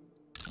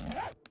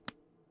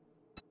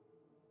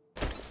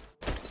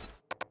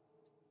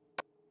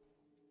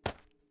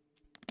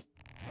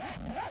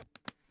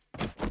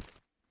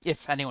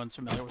 If anyone's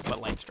familiar with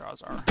what life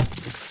straws are.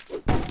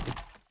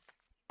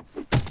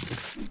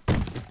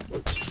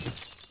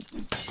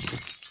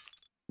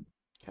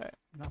 Okay,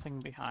 nothing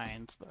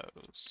behind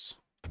those.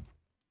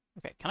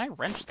 Okay, can I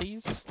wrench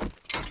these?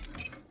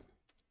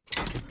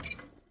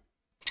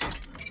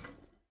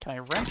 Can I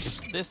wrench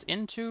this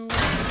into...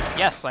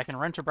 Yes, I can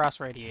wrench a brass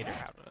radiator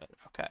out of it.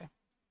 Okay.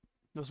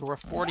 Those were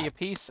 40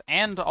 apiece,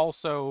 and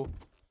also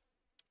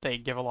they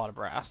give a lot of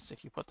brass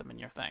if you put them in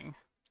your thing.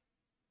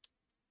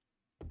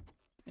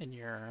 In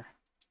your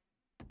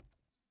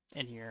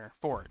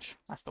forge.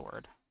 That's the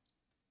word.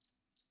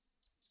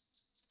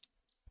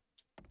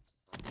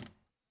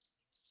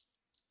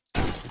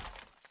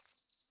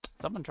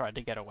 Someone tried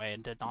to get away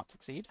and did not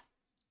succeed.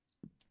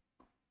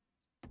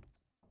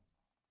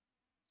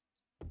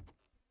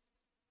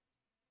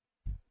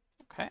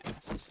 Okay, I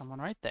see someone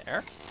right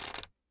there.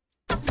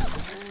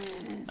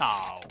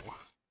 Oh.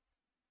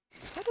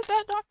 How did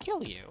that not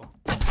kill you?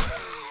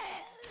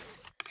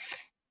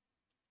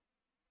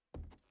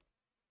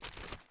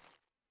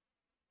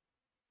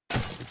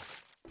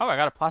 Oh, I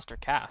got a plaster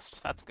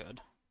cast. That's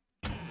good.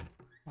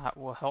 That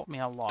will help me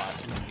a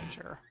lot in the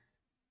future.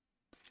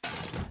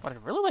 What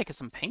I'd really like is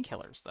some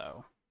painkillers,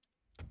 though.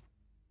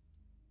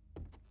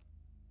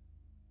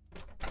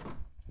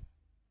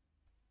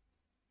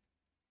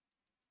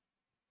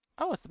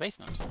 Oh, it's the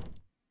basement.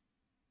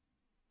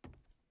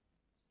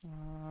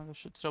 There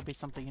should still be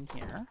something in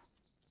here.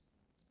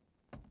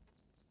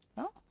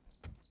 Oh?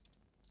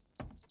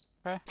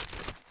 Okay.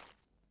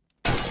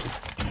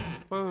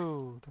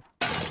 Food.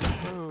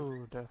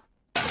 Food.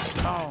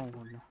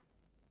 Bone.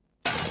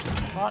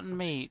 Rotten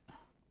meat.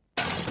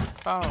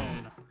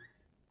 Bone.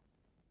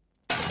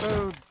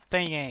 Food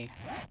thingy.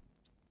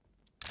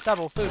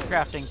 Double food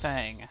crafting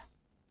thing.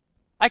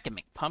 I can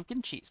make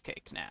pumpkin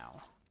cheesecake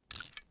now.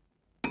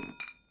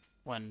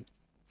 When,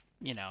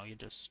 you know, you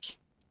just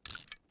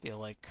feel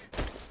like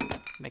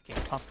making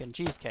pumpkin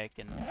cheesecake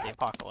in the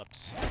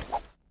apocalypse.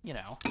 You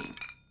know.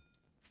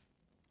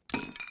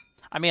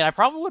 I mean, I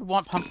probably would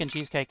want pumpkin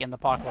cheesecake in the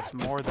apocalypse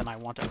more than I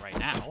want it right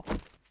now.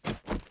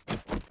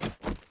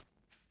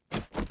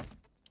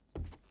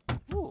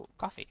 Ooh,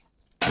 coffee.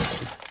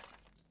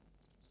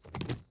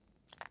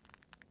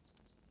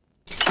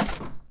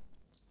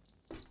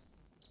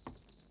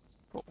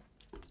 Cool.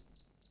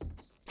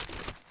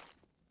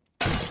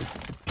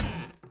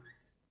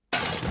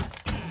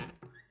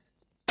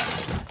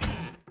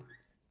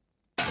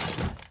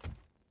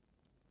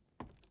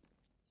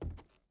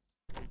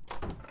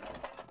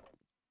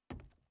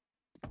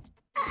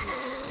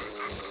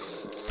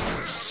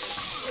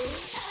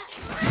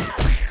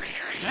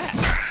 Yeah,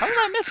 how did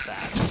I miss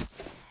that?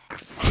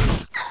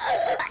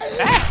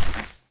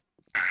 Ah!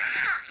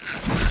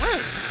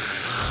 Rude.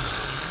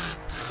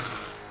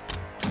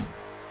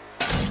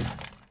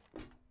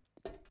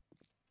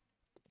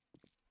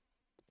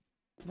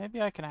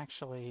 Maybe I can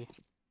actually...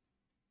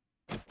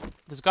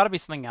 There's got to be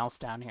something else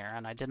down here,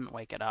 and I didn't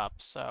wake it up,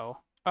 so...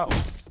 Oh.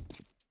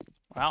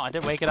 Well, I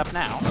did wake it up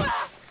now.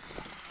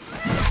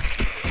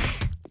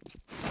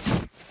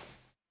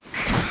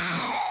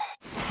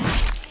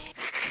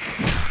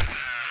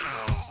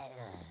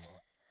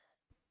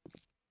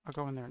 I'll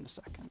go in there in a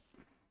second.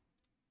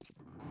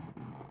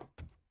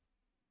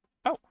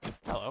 Oh,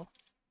 hello.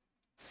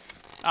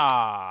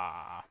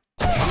 Ah.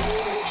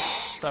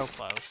 So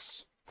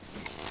close.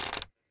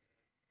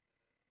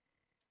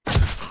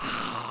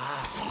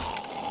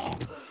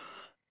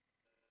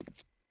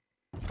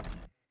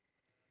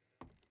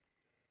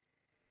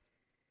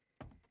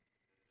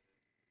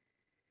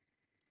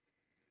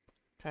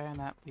 Okay, and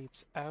that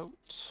leads out.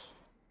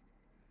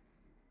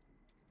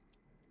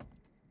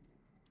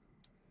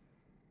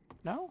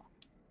 No?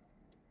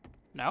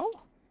 No?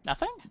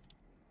 Nothing?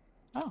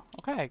 Oh,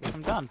 okay, I guess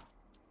I'm done.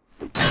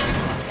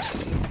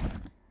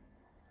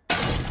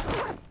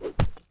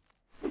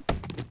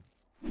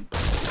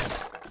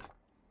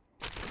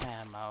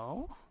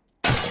 Ammo.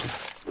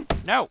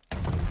 No!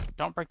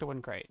 Don't break the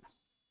wooden crate.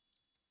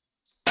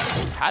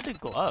 Padded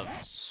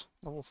gloves.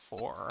 Level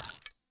 4.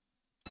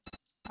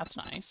 That's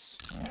nice.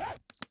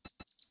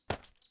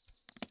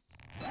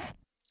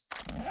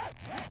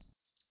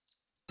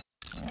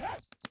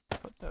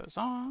 Put those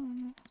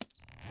on.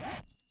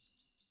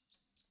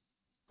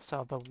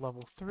 Sell the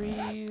level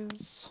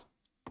 3s.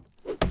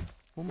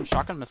 Ooh,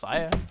 Shotgun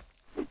Messiah.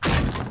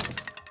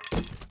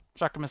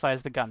 Shotgun Messiah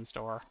is the gun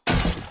store,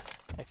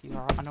 if you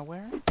are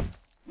unaware.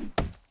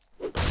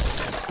 Is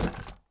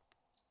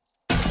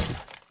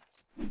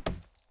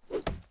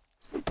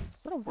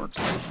that a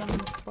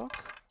workstation book?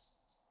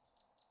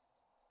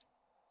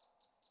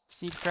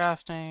 Seed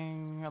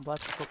crafting,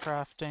 electrical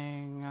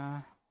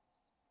crafting,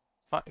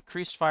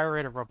 increased fire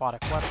rate of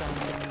robotic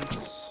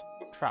weapons,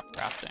 trap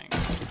crafting.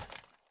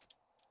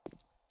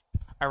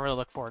 I really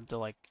look forward to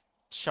like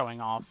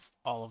showing off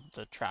all of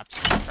the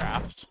traps you can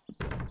craft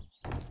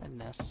in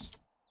this,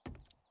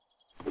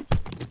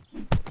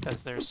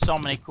 because there's so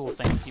many cool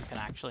things you can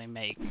actually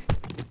make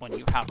when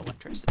you have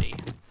electricity.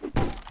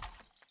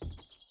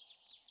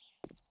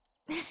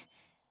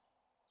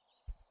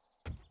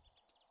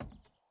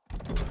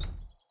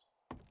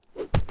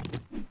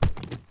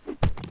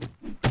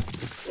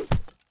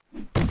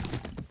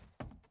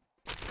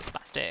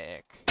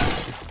 Plastic.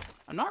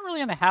 I'm not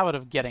really in the habit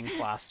of getting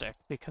plastic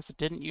because it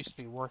didn't used to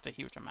be worth a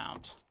huge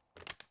amount.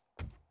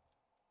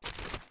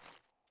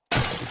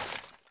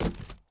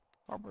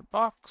 Cardboard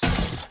box.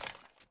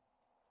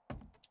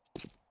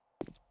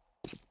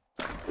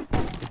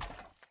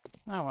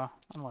 Oh well,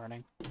 I'm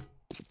learning.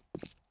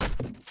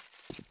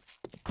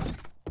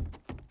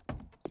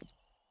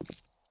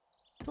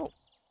 Cool.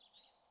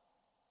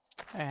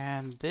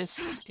 And this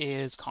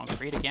is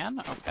concrete again.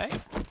 Okay.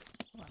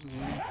 Let me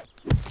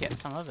get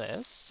some of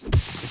this.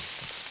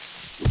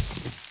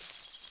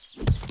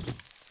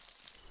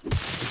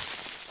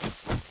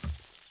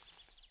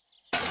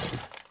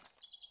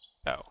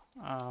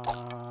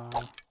 Oh.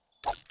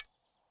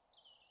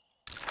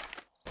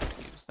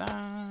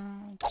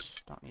 that.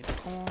 Don't need the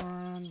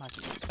corn. I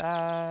can eat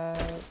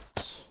that.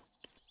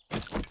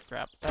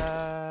 Grab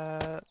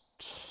that.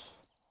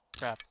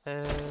 Grab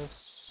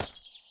this.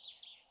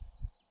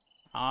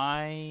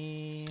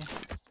 I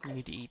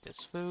need to eat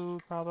this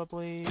food,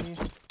 probably.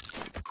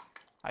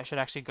 I should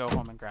actually go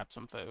home and grab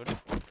some food.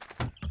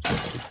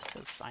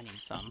 Because I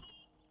need some.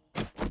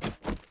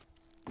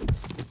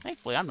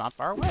 Thankfully, I'm not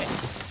far away.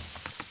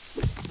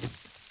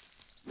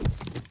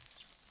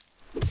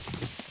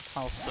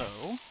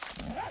 Also,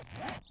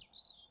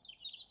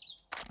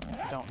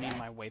 I don't need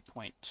my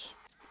waypoint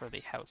for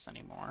the house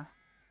anymore.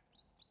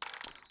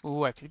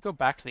 Ooh, I could go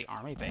back to the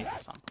army base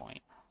at some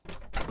point.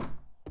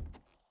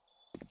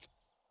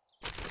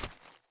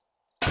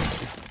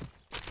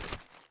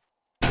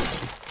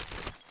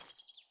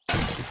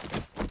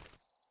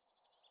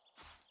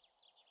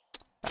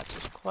 That's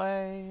just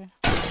clay.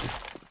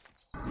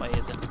 Clay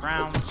is in the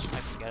ground. I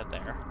can get it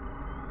there.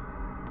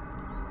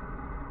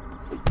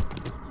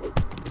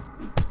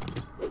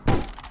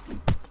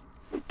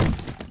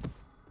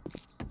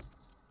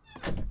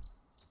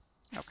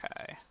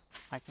 Okay.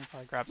 I can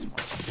probably grab some more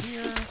stuff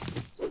here.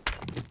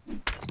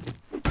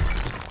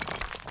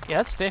 Yeah,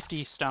 that's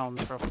 50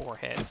 stones for 4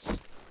 hits.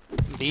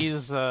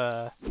 These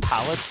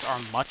pallets are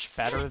much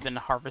better than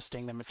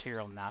harvesting the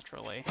material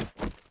naturally.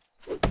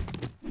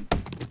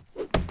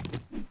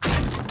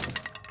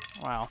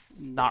 Well,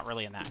 not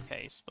really in that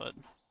case, but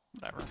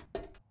whatever.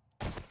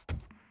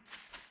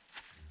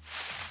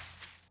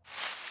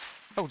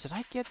 Oh, did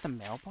I get the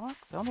mailbox?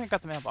 I don't think I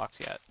got the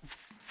mailbox yet.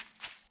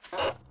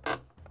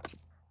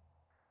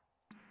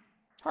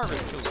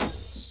 Harvest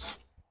tools.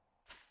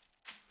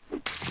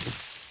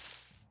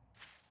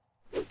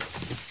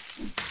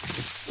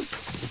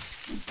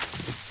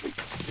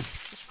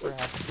 Just grab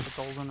the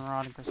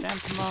goldenrod and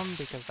chrysanthemum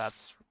because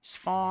that's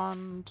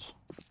respawned.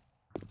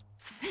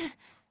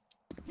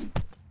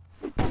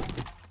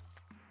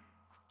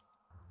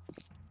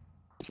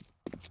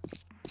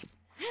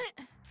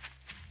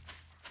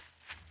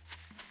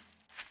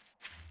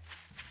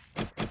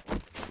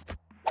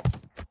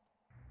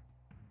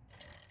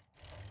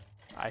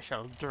 I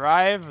shall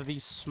drive the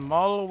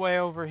small way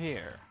over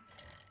here.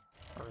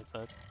 Or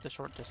the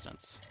short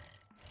distance.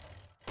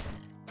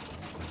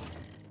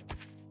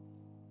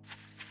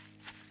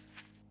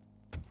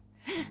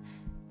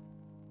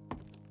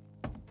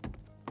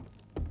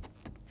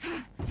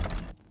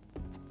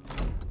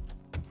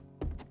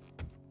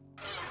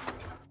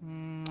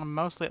 I'm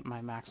mostly at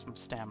my maximum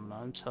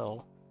stamina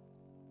until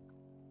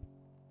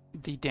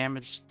the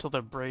damage, till the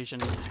abrasion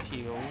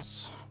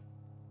heals.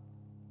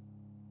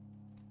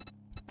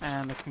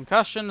 And the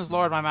concussion has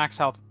lowered my max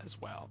health as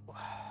well,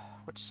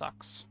 which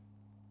sucks.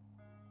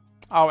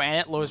 Oh, and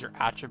it lowers your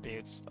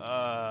attributes.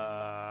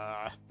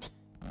 That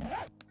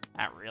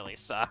really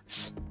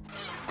sucks.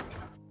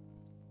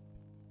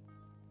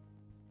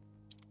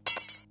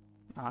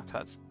 Oh,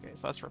 that's okay.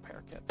 So that's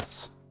repair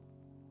kits.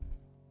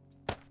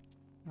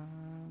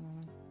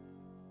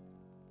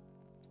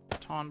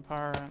 Baton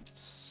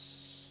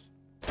parts.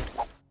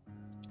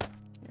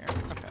 Here.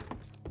 Okay.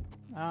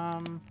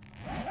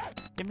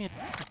 Give me a...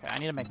 Okay, I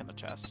need to make in the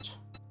chest.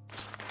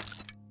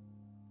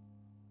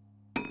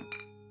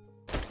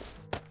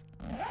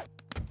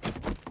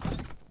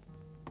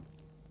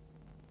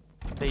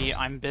 The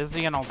I'm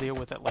busy and I'll deal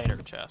with it later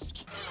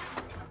chest.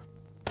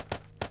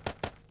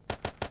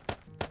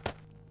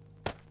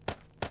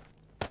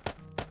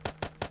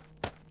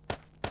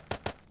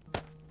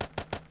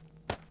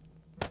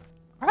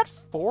 I got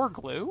 4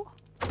 glue?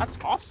 That's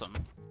awesome.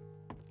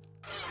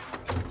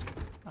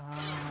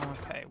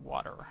 Okay,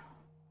 water.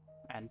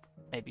 And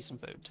maybe some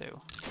food too.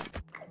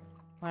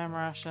 Lamb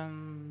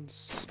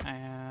rations,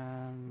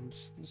 and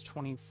these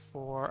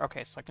 24.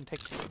 Okay, so I can take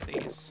 2 of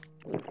these.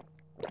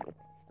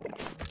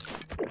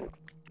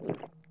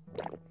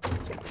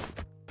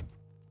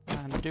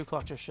 And the dew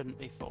collector shouldn't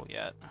be full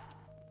yet.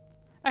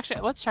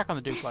 Actually, let's check on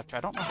the dew collector.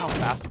 I don't know how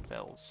fast it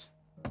fills.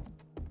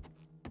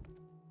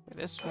 Okay,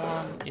 this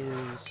one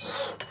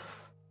is...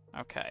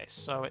 Okay,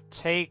 so it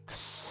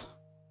takes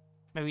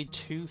maybe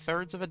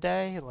 2/3 of a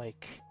day,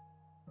 like...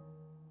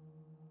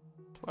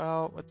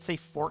 Well, let's say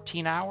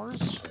 14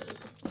 hours?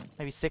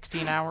 Maybe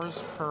 16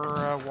 hours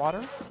per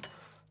water?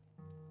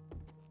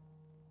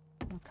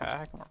 Okay,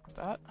 I can work with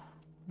that.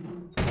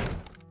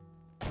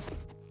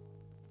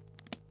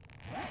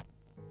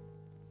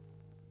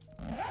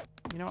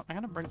 You know what, I'm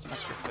gonna bring some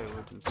extra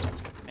food and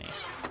stuff with me,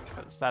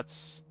 because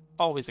that's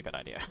always a good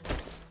idea.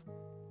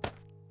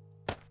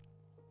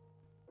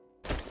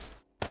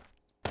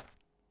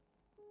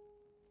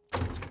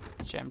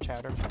 Gem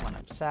chowder for when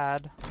I'm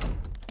sad.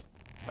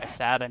 By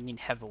sad, I mean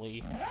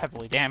heavily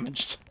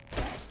damaged.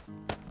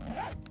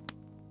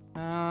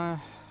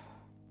 Where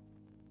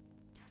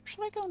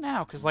should I go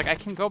now? Because, like, I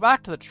can go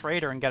back to the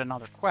trader and get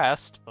another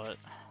quest, but...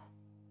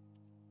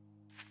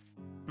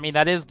 I mean,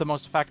 that is the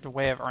most effective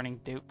way of earning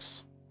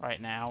dukes right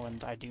now,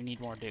 and I do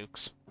need more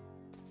dukes.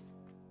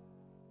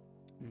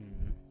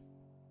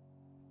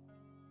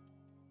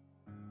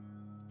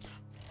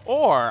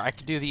 Or I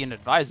could do the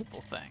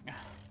inadvisable thing.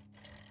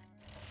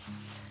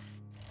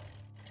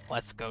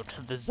 Let's go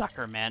to the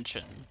Zucker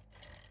mansion.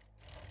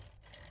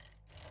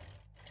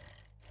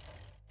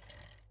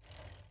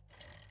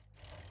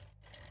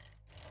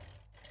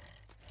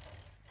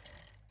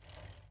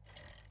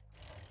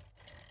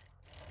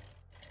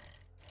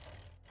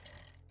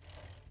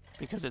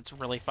 Because it's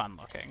really fun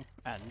looking,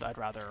 and I'd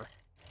rather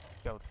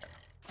go there.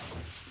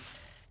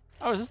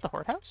 Oh, is this the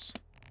horde house?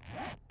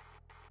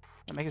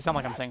 It makes it sound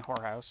like I'm saying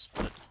whorehouse,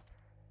 but...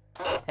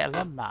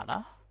 Hello,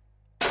 mana.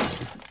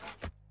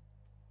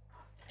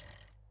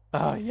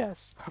 Ah,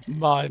 yes,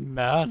 my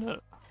mana.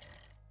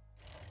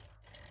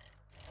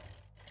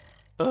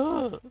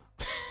 Ugh.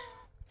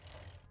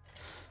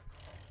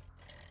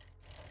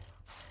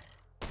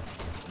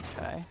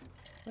 Okay.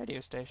 Radio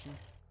station.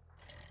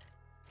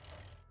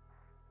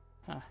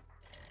 Huh.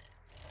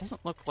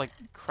 Doesn't look like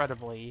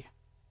incredibly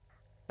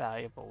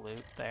valuable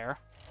loot there.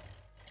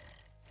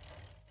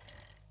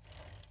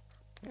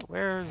 Okay,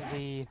 where's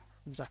the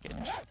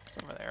Zuckage?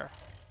 It's over there.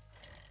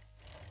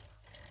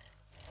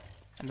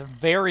 And the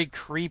very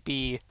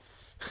creepy,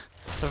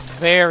 the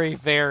very,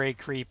 very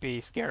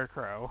creepy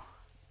scarecrow.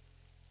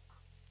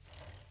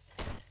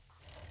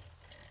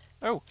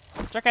 Oh,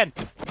 check in.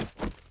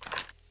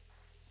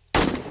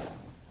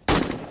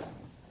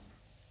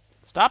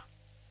 Stop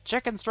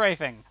chicken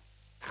strafing.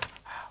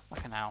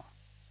 Fucking hell.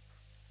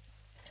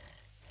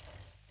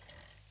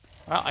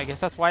 Well, I guess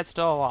that's why it's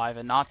still alive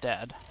and not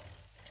dead.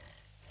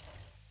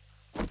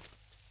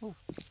 Ooh.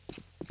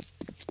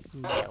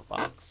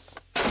 Mailbox.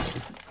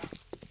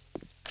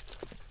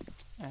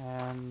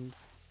 And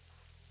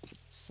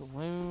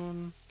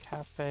saloon,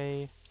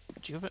 cafe,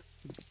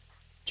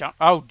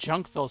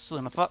 Junkville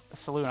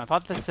saloon. I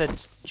thought this said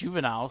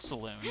juvenile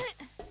saloon. I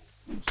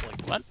was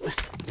like, what?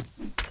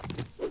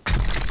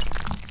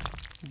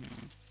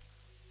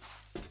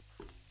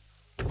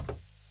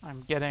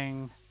 I'm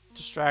getting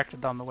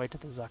distracted on the way to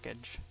the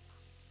Zuckage.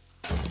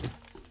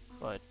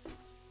 But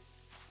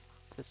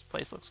this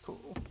place looks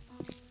cool.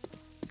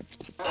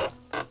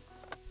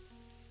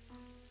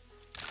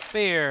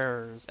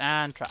 Spears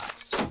and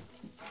traps.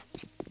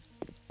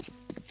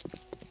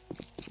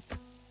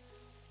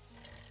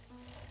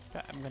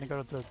 Okay, I'm gonna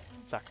go to the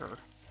Zucker.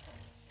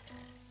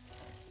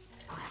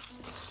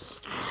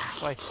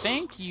 So I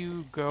think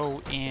you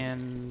go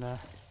in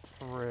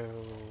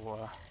through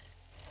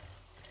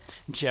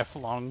Jeff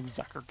Long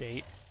Zucker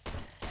Gate. I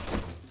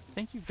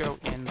think you go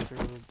in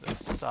through the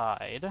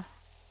side.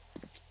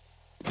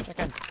 Check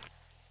in.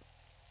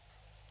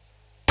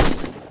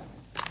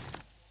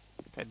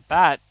 Okay,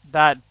 that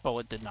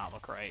bullet did not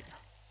look right.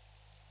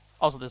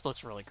 Also, this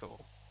looks really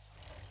cool.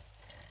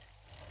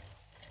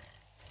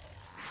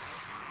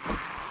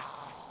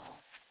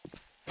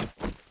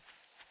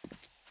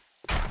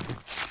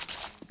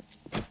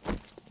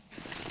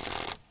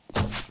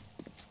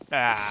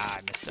 Ah,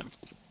 I missed him.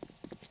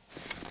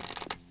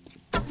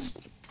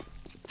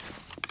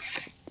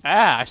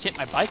 Ah, I hit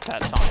my bike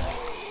that time.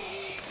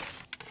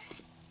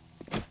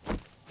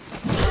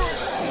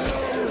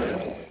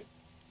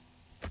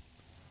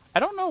 I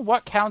don't know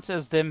what counts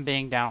as them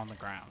being down on the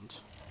ground.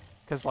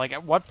 Because, like,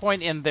 at what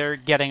point in their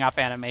getting up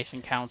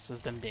animation counts as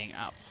them being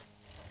up?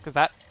 Because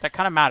that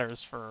kind of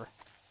matters for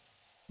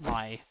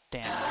my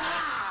damage.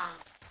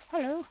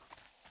 Hello.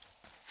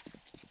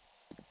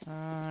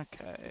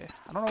 Okay.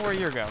 I don't know where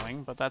you're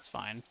going, but that's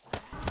fine.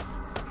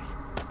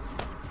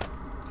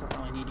 Don't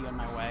really need you in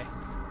my way.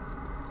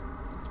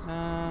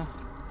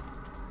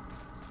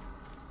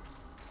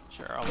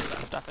 Sure, I'll leave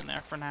that stuff in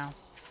there for now.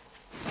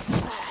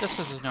 Just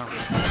because there's no reason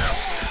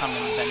to come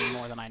in with any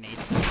more than I need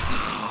to.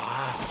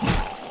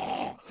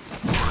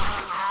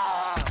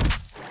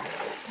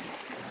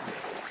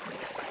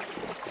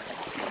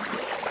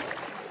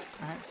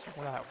 Alright, so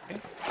go that way.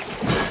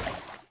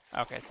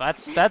 Okay, so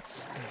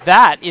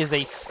that is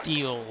a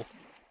steel.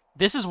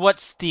 This is what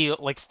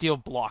steel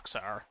blocks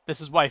are.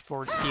 This is why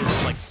forged steel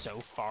is like so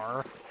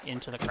far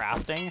into the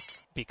crafting,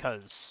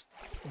 because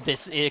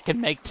it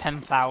can make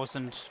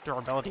 10,000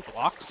 durability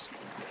blocks.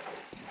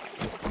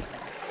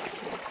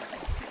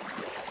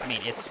 I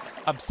mean, it's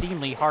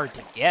obscenely hard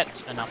to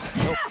get enough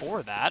steel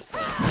for that,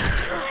 but...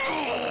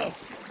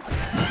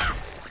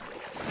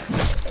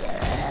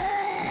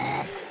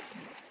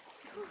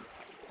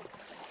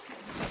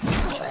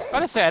 I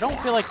gotta say, I don't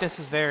feel like this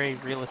is very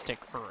realistic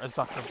for a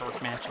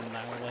Zuckerberg mansion,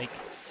 though. Like,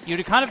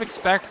 you'd kind of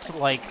expect,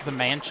 like, the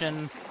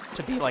mansion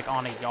to be, like,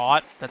 on a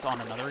yacht that's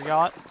on another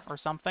yacht or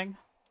something.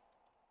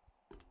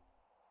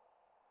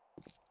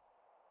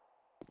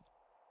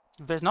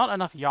 There's not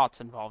enough yachts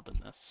involved in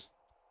this.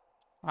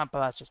 But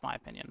that's just my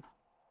opinion.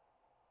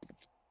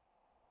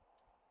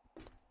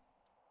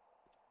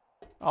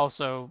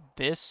 Also,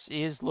 this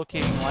is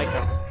looking like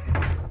a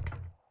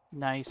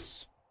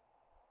nice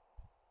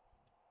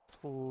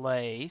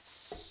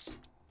place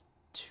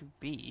to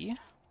be.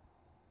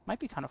 Might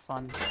be kind of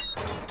fun.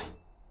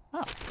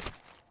 Oh.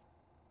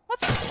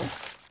 That's cool.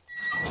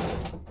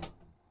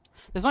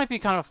 This might be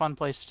kind of a fun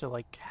place to,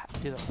 like,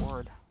 do the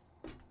horde.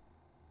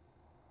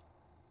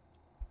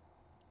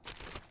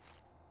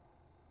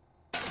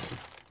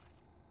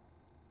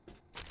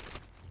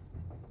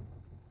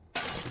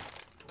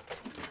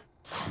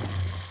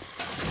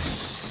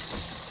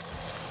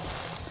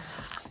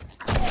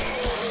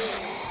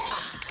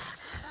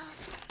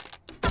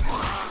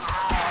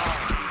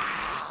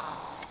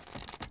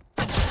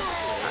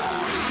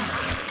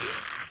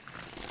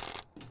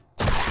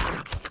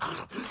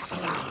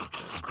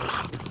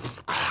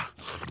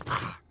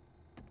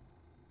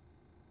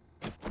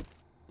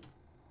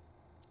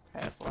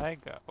 I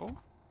go.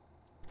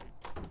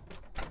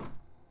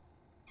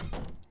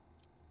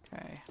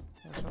 Okay,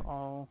 those are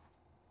all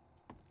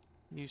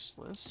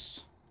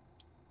useless.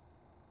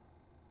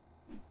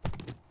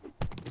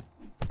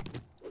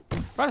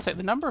 Gotta say,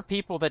 the number of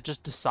people that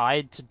just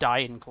decide to die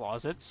in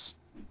closets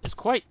is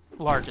quite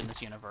large in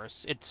this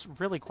universe. It's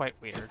really quite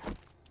weird.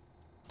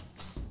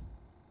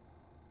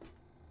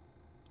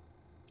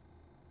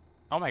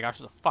 Oh my gosh,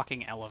 there's a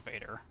fucking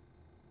elevator.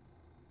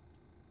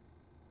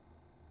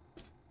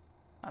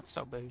 That's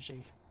so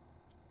bougie.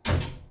 I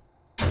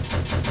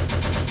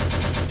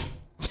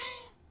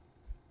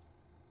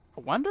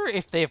wonder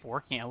if they have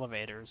working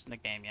elevators in the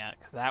game yet,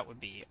 because that would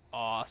be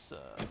awesome.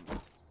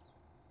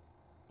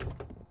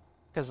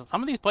 Because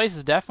some of these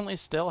places definitely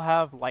still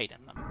have light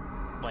in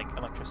them, like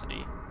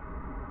electricity.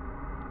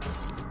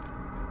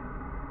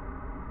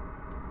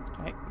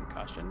 Okay,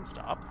 concussion,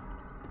 stop.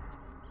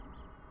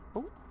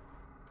 Ooh.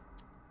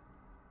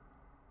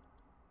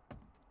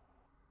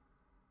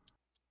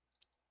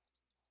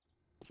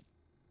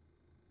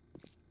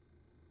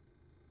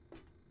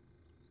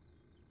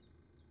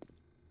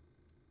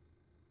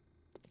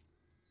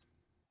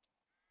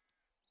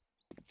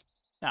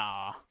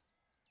 Aw,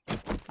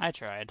 I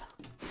tried.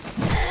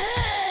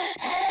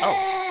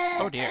 Oh,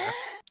 oh dear.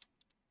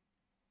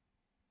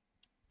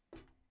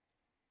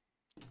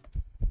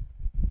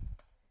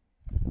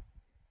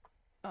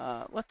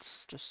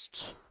 Let's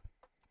just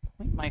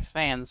point my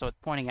fan so it's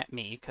pointing at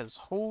me, because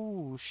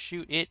oh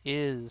shoot, it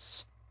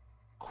is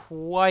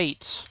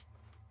quite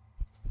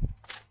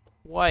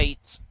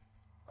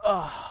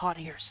hot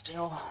here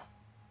still.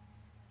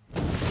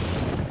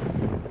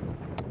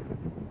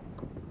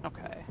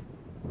 Okay.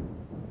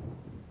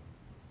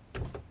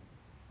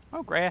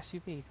 Oh, gray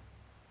SUV.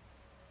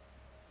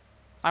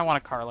 I want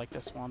a car like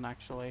this one,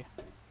 actually.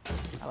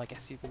 I like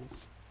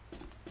SUVs.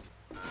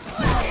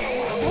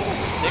 Level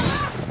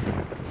 6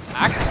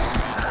 access.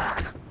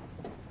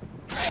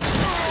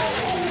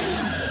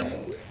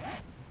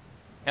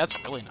 Yeah, that's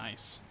really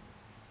nice.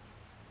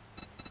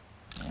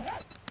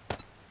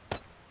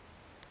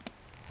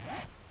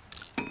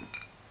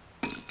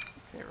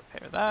 Okay,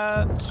 repair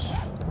that.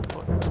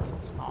 Put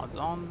these mods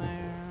on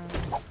there.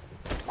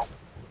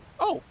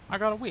 Oh, I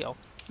got a wheel.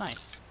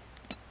 Nice.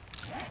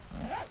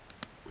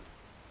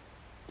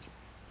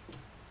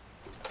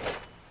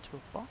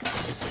 Toolbox.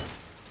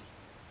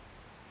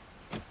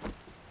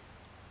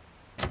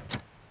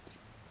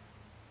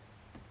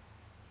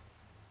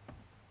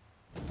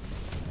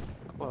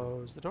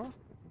 Close the door.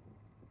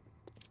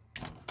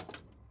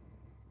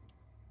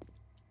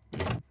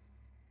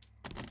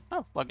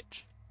 Oh,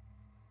 luggage.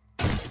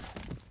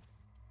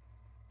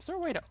 Is there a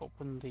way to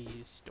open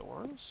these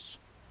doors?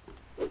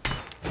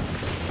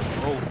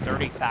 Oh,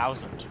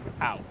 30,000.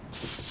 Ow.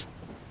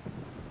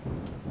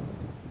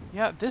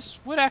 Yeah, this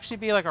would actually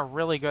be like a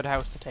really good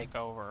house to take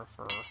over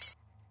for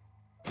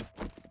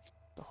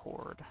the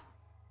horde.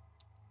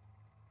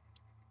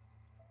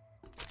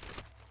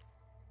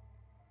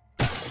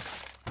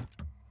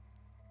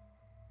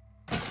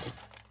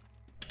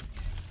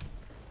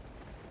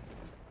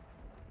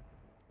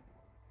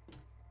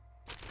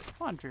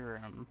 Laundry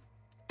room.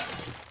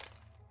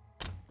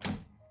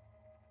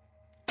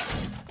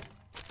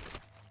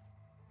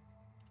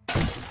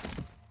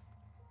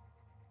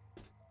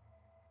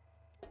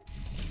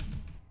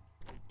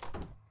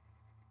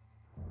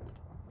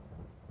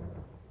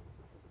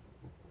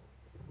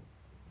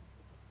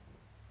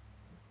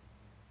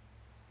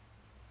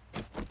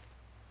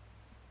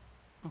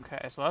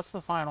 Okay, so that's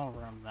the final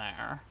room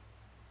there.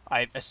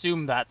 I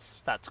assume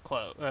that's that's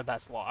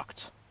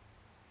locked.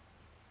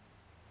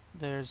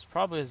 There's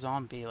probably a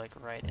zombie like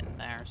right in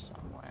there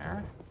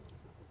somewhere.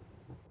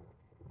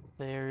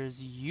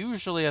 There's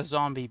usually a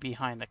zombie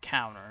behind the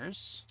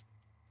counters.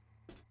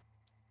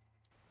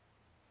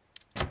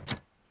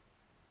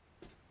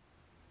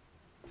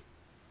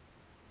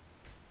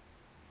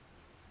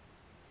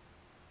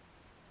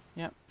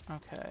 Yep,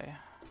 okay.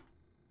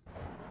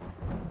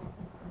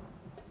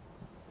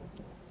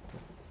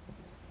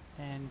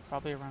 And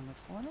probably around the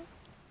corner?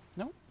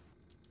 Nope.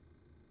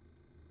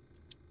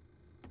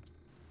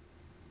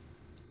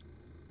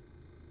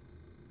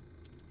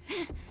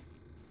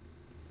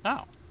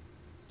 Oh.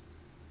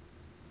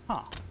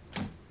 Huh.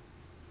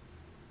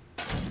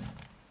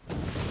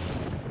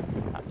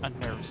 That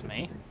unnerves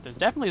me. There's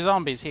definitely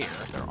zombies here.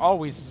 There are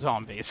always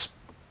zombies.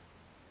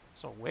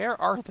 So where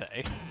are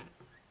they?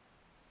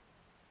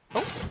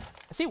 Oh,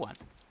 I see one.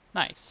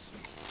 Nice.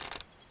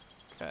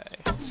 Okay.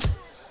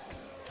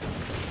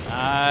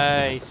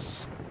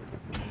 Nice.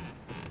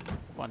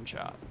 One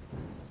shot.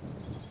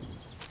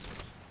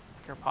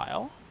 Your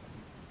pile.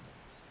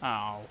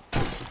 Oh.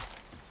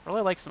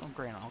 Really like some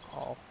grain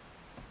alcohol.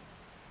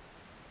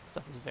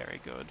 Stuff is very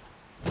good.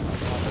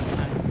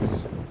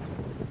 Thanks.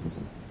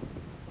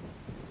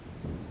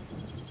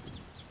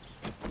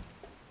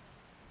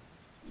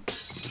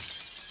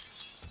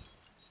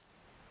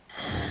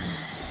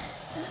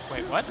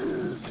 Wait, what?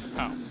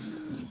 Oh.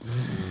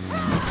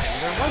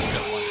 There was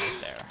no one right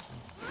there.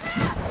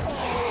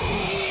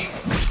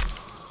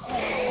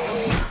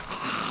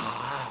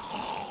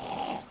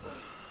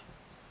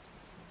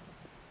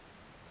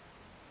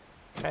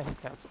 Okay, I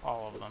think that's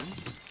all of them.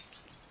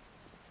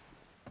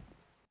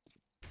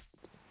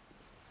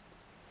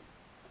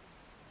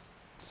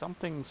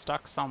 Something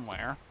stuck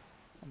somewhere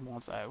and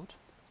wants out.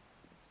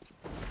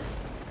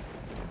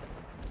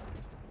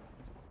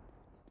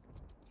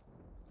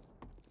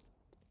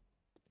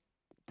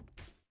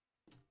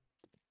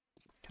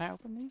 Can I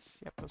open these?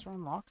 Yep, those are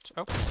unlocked.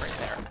 Oh, right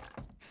there.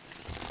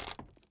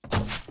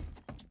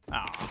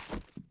 Ah.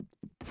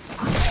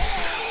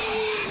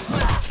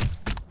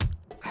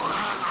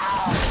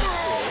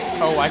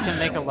 Oh, I can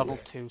make a level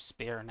 2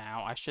 spear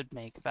now. I should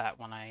make that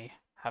when I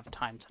have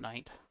time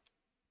tonight.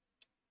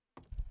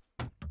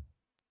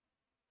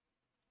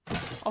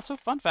 Also,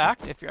 fun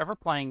fact, if you're ever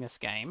playing this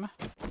game,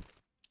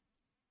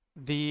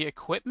 the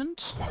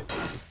equipment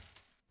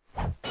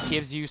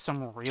gives you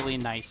some really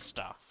nice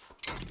stuff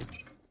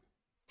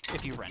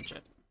if you wrench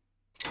it.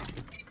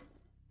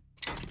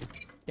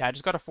 Yeah, I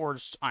just got a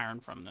forged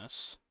iron from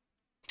this.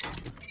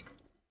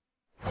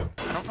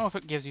 I don't know if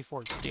it gives you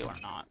forged steel or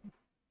not.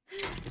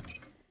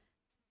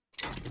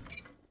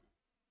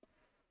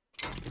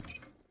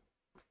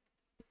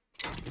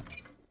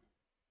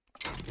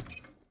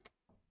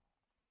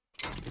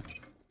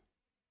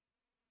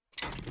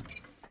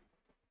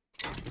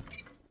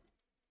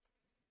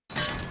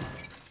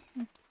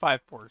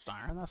 5 forged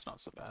iron, that's not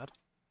so bad.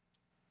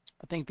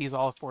 I think these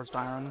all have forged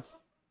iron.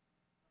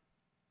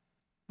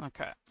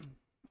 Okay.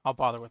 I'll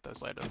bother with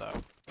those later, though.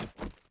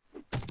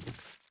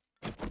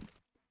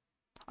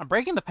 I'm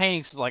breaking the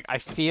paintings because, like, I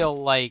feel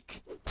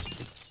like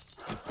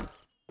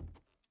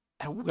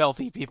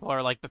wealthy people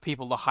are, like, the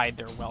people to hide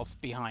their wealth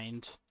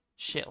behind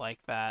shit like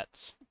that.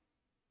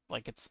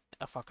 Like, it's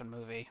a fucking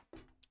movie.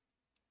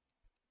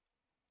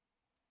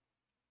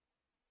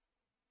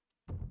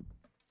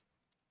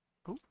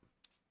 Ooh.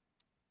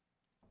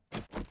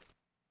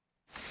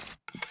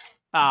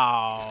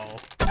 Oh.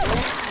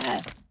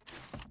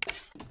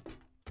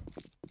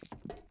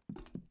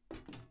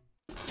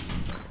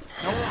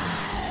 Nope.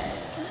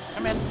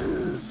 Come in.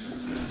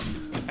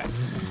 Okay.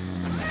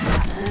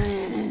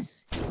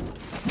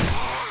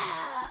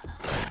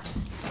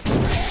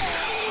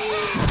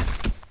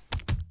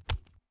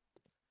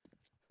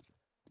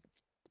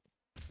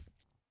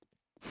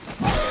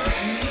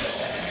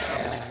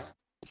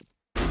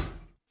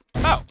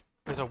 Oh,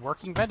 there's a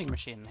working vending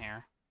machine in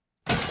here.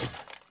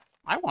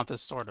 I want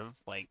this sort of,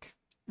 like,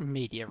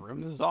 media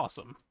room. This is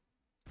awesome.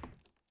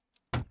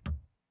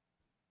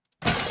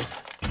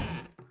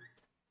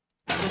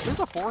 This is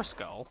a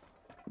 4-skull.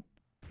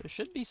 There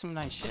should be some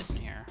nice shit in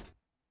here.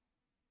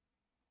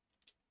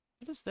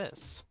 What is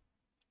this?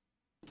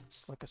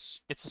 It's like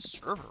it's a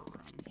server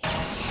room.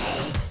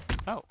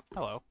 Oh,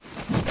 hello.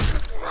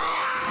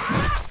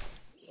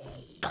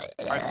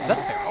 Alright, is that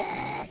a feral?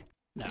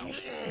 No.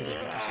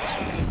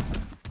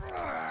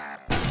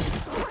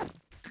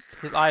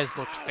 His eyes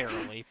looked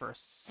ferally for a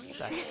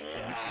second.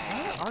 Where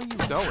are you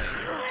going?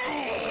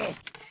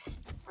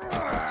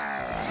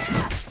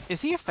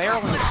 Is he a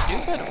feral and is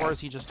stupid, or is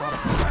he just not a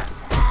feral?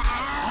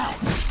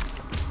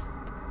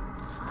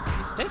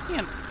 He's taking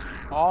an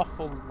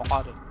awful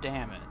lot of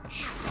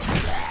damage.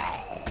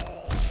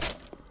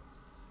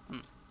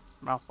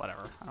 Well,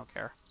 whatever. I don't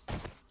care.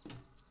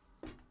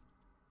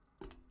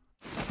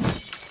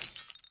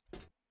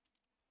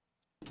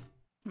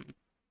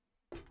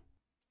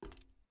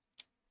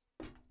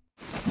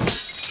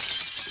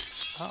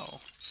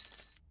 Oh.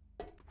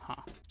 Huh.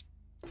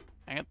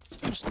 Dang it, let's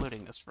finish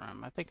looting this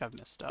room. I think I've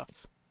missed stuff.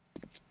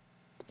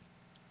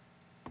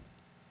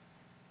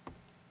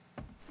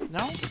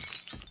 No?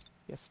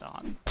 Guess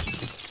not.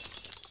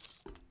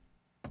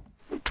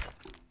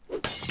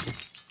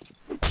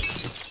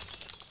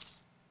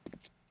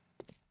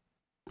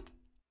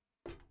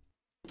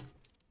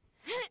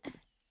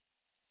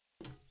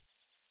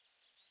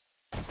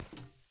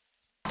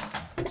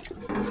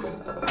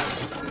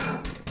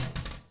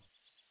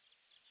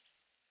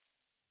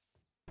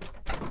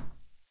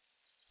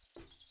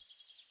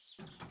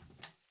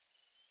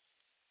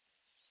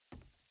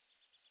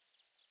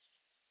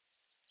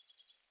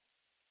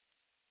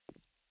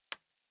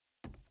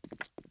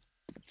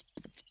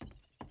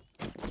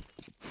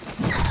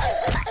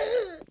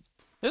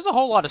 There's a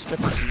whole lot of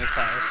strippers in this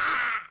house.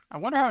 I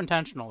wonder how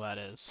intentional that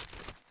is.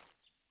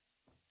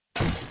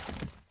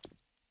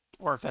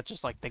 Or if that's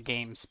just like the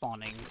game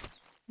spawning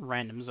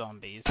random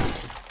zombies.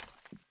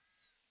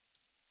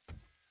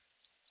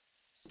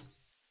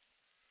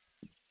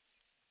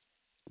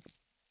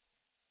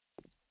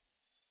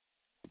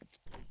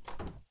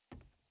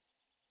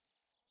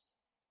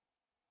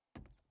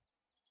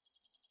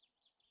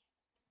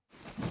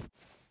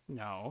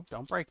 No,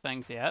 don't break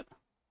things yet.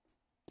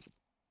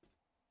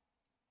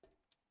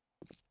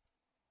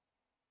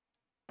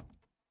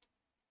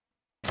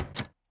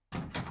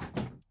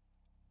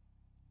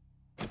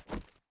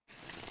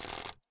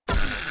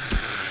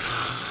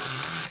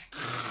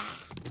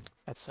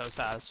 That's so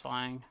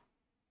satisfying.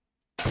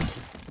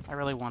 I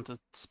really want to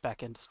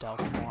spec into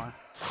stealth more.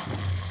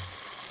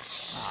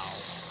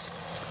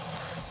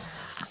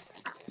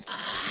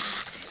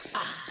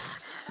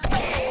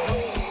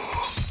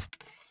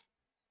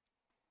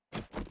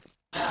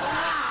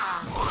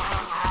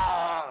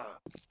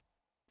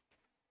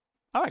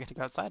 to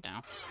go outside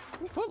now.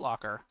 Ooh,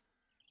 footlocker.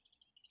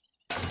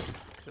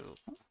 Cool.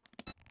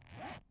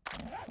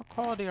 What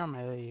quality are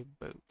my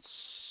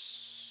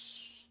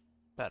boots?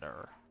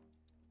 Better.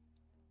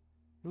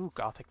 Ooh,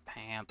 gothic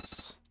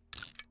pants.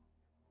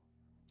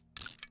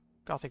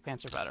 Gothic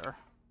pants are better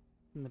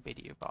than the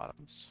BDU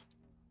bottoms.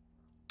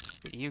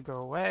 BDU go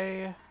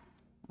away.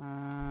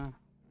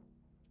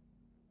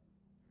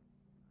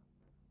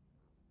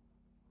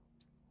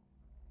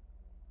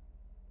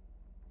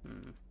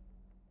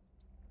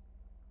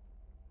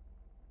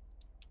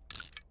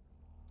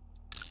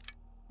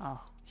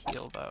 I'll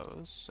heal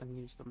those and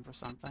use them for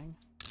something.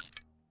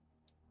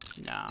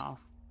 No.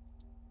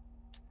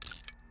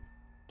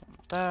 Don't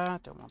want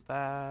that, don't want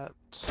that.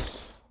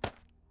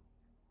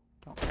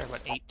 Don't care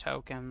about 8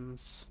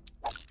 tokens.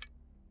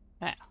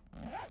 Yeah.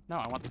 No,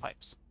 I want the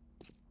pipes.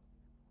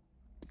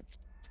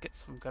 Let's get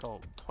some good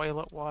old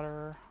toilet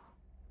water.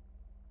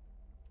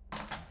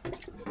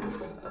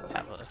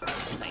 Have a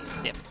nice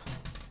sip.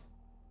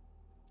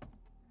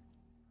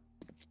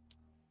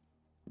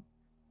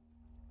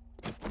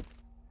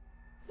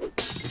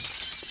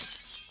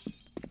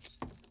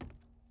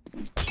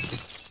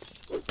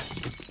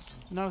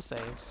 No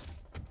saves.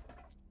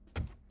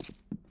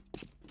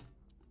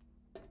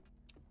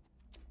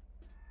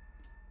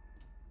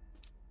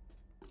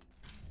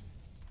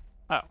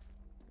 Oh.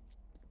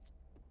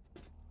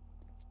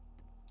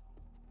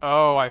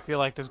 Oh, I feel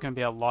like there's gonna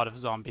be a lot of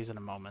zombies in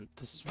a moment.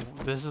 This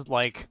is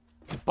like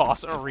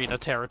boss arena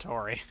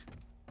territory.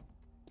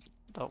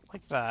 Don't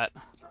like that.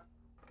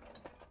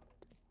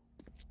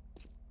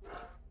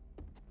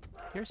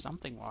 Here's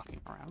something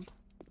walking around.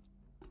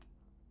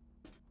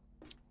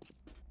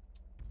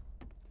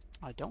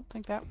 I don't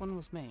think that one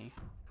was me.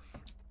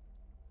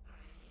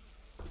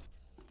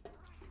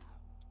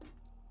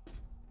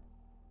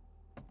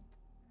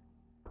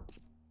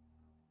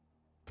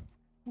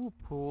 Ooh,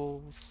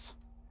 pools.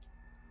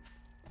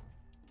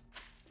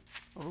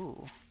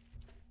 Ooh.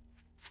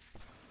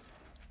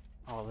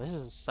 Oh, this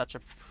is such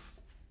a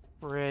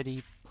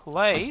pretty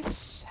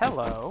place.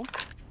 Hello.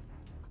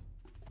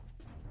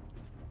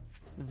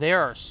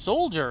 There are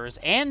soldiers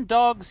and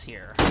dogs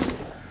here.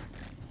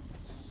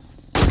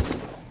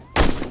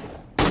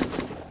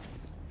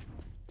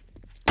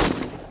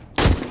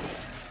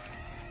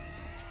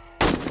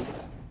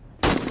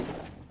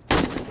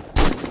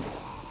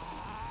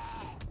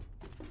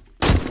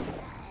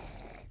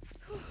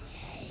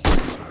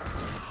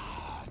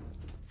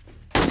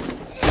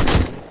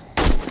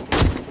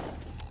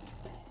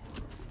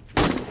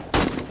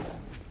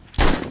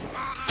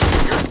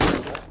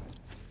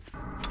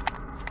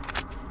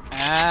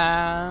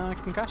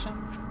 Concussion.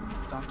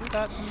 Don't do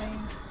that to me.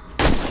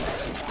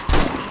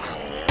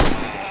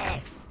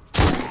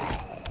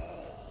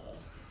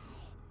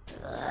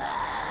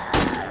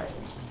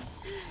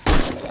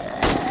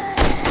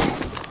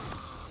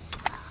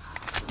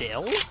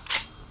 Still?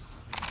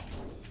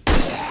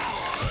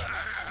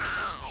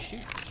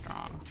 Shoot,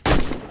 strong.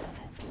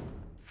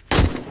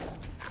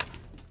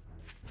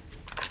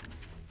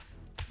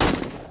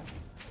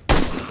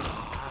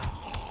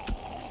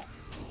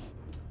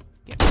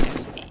 Get me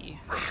XP.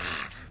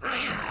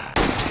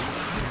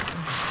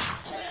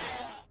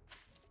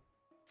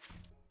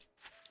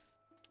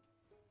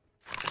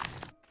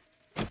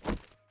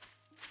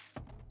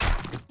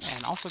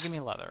 And also give me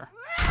leather.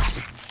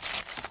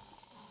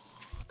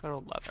 Good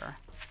old leather.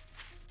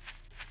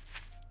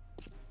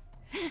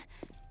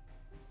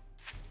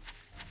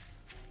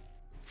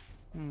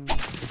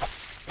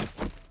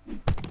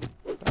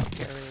 Dog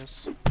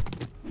carriers.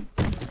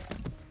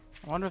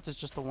 I wonder if there's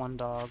just the one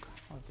dog,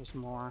 or if there's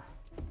more.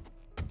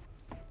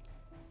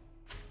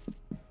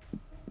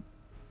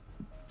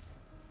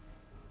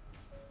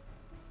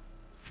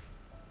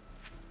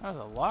 There's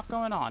a lot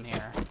going on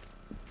here.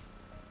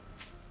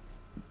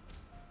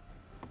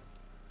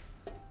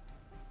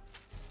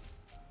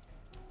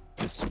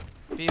 This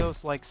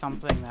feels like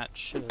something that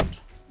should do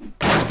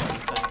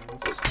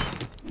things.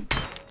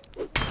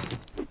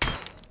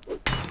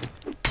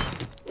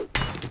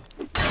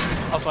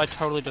 Also, I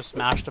totally just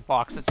smashed a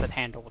box that said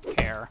handle with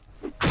care.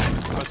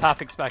 I was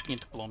half expecting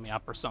it to blow me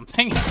up or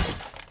something.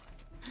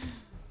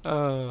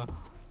 Lockers.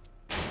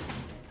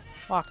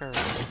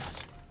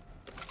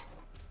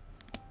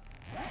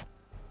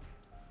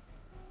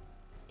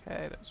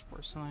 Okay, that's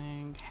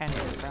worsening. Handle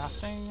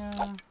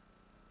crafting.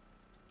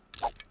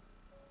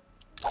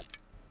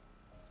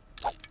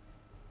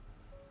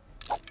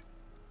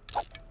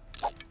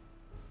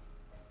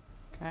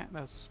 Okay,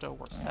 those are still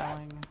worth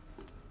selling.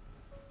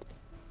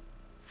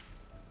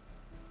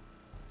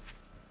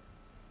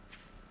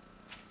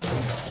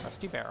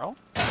 Rusty barrel.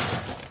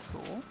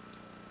 Cool.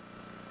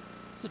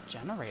 There's a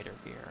generator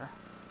here.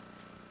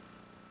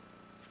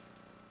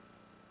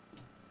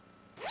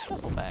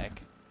 Duffel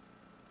bag.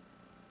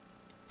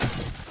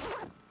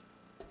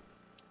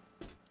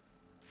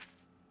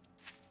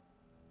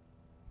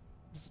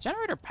 Is the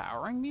generator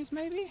powering these,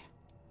 maybe?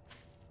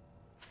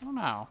 I don't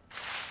know.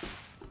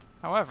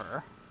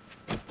 However,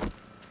 I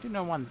do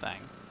know one thing.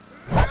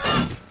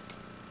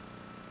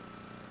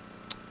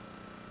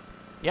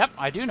 Yep,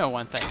 I do know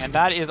one thing, and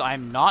that is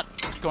I'm not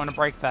going to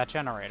break that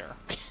generator.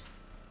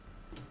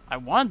 I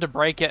wanted to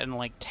break it and,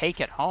 like,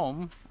 take it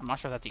home. I'm not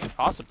sure that's even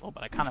possible,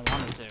 but I kind of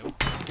wanted to.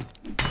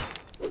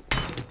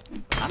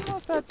 I don't know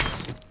if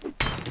that's...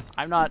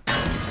 I'm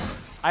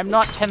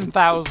not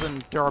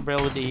 10,000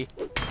 durability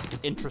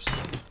interested.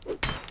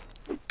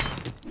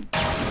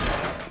 Not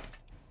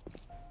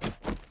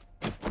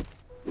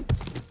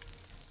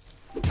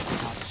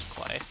just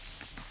clay.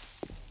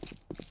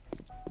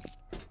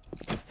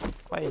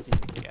 Clay is easy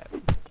to get.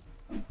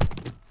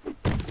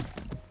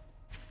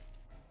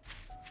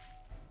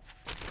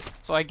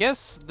 So I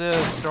guess the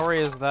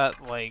story is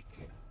that, like,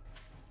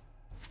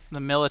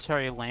 the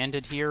military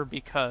landed here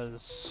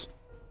because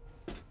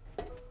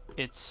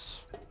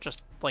it's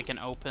just like an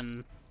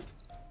open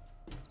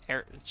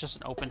air, it's just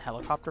an open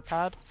helicopter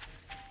pad.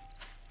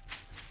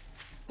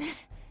 I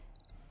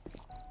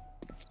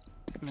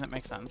mean, that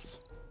makes sense.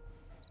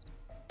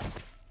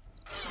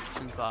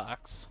 Some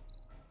box.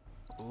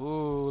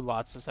 Ooh,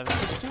 lots of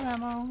 7.62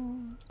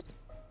 ammo.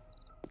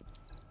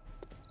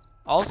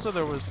 Also,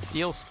 there was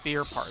steel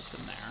spear parts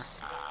in there,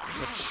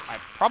 which I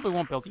probably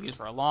won't be able to use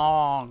for a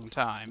long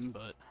time,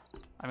 but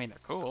I mean, they're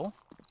cool.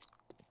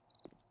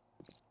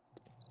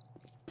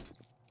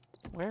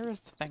 Where is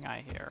the thing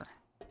I hear?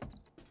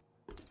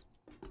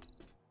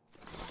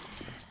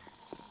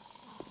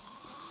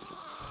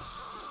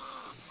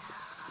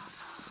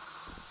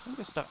 I think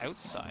there's stuff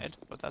outside,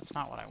 but that's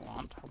not what I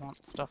want. I want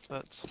stuff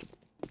that's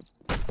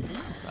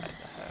inside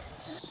the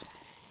house.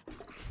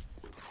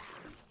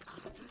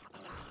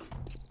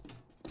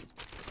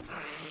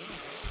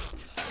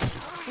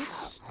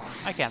 This?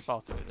 I can't fall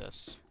through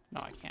this.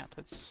 No, I can't.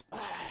 It's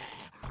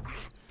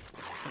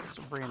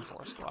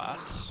reinforced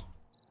glass.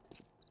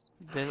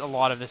 A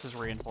lot of this is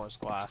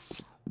reinforced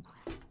glass.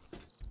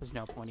 There's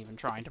no point even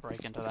trying to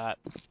break into that.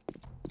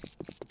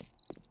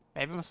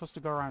 Maybe I'm supposed to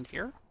go around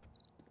here?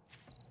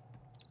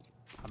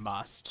 I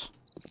must.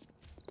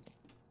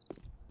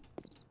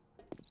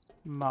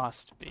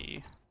 Must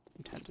be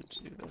intended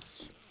to do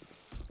this.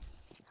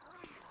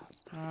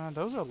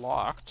 Those are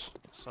locked,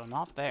 so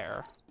not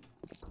there.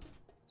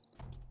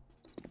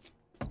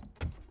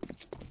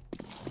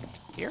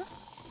 Here?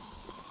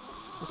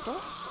 This door?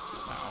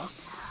 No.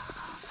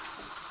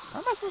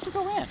 Where am I supposed to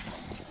go in?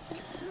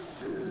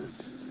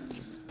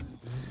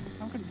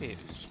 I'm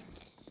confused.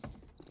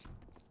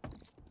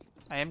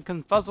 I am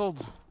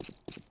confuzzled.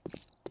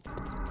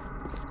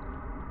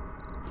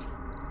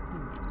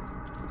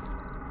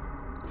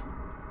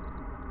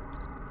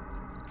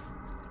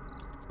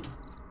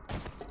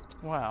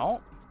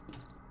 Well,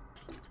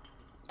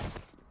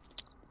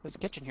 there's a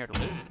kitchen here to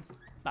loot.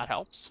 That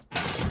helps.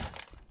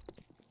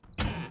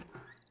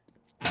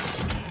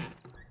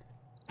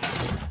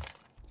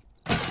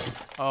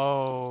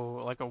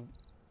 Oh, like a...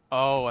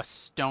 Oh, a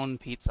stone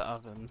pizza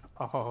oven.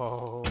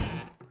 Oh.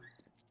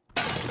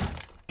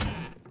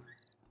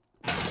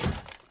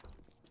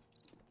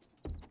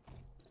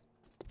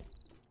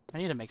 I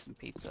need to make some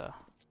pizza.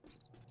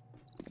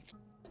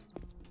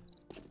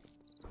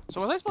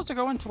 So was I supposed to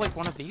go into, like,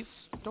 one of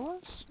these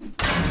doors?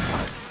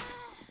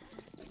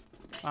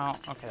 Well,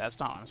 okay, that's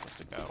not where I'm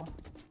supposed to go.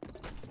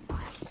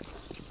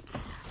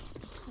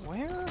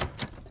 Where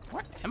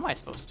am I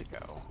supposed to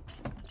go?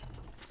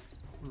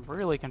 I'm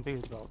really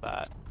confused about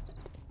that.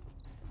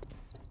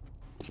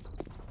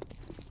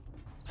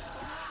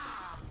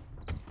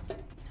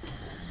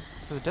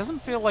 Because it doesn't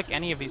feel like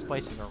any of these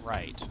places are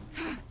right.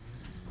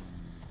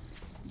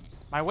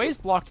 My way's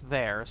blocked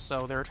there,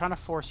 so they're trying to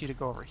force you to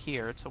go over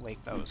here to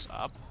wake those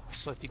up.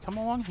 So if you come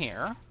along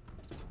here,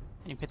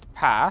 and you hit the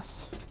path,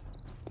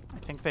 I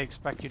think they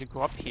expect you to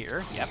go up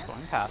here. Yep,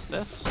 going past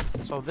this.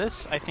 So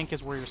this, I think,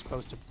 is where you're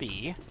supposed to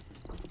be.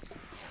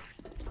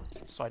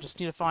 So I just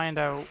need to find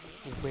out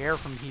where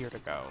from here to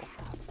go.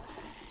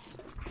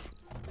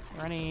 Are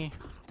there any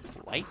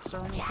lights or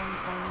anything going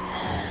on?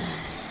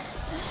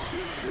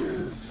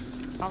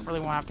 I don't really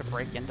want to have to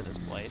break into this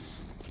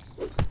place.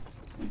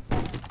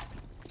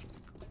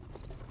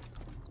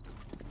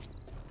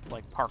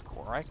 Like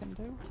parkour I can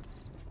do?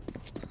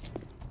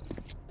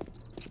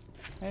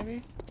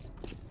 Maybe?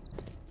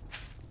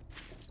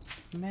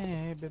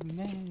 Maybe,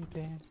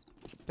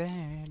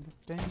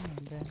 baby.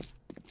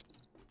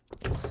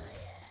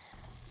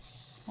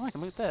 Well, I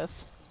can loot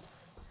this.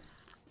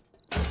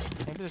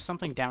 Maybe there's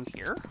something down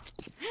here?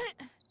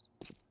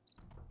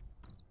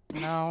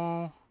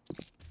 No.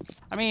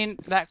 I mean,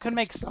 that could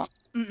make some...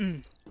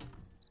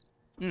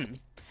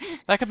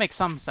 That could make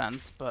some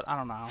sense, but I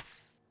don't know.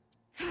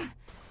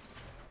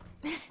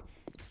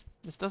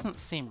 This doesn't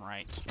seem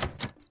right.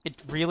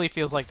 It really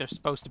feels like there's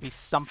supposed to be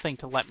something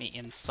to let me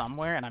in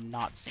somewhere, and I'm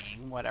not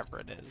seeing whatever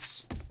it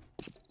is.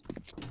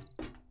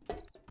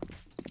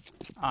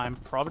 I'm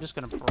probably just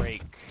gonna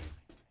break...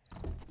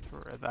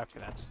 Okay,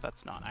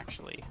 that's not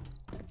actually...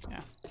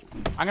 Yeah.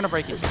 I'm gonna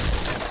break it here.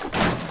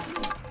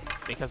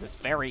 Because it's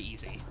very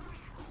easy.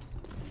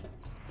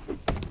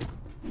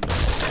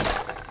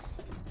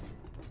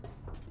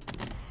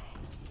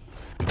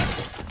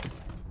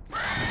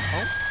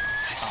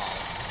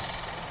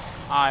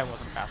 I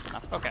wasn't fast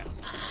enough. Okay,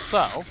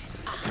 so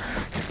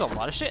there's a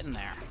lot of shit in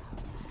there.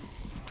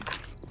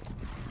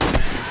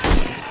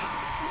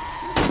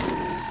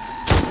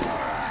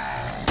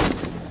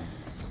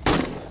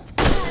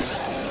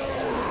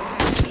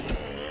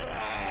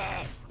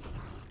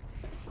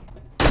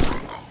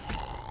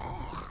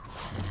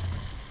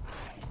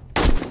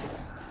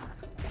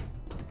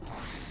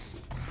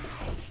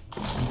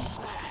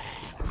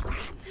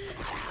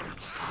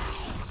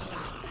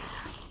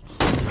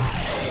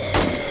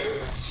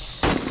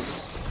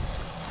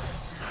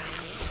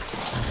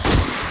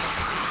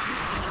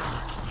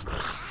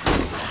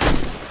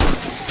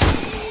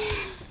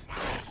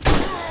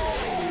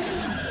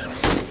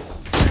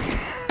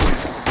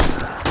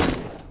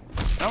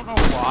 I don't know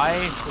why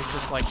there's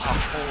just like a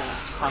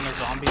whole ton of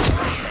zombies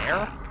right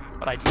there,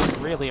 but I do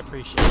really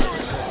appreciate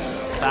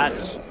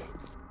it.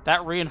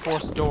 That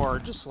reinforced door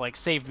just like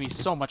saved me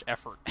so much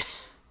effort.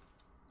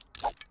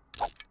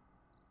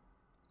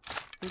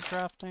 Food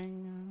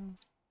crafting,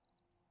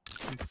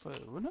 some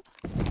food.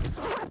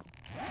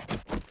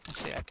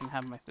 Actually, I can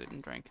have my food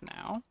and drink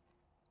now.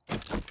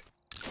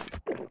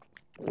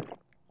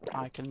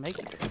 I can make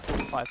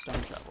 5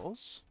 stone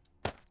shovels.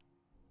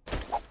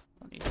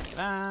 Don't need any of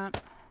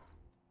that.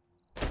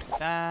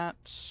 That.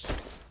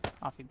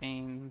 Coffee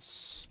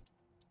beans.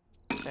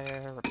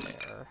 Repair,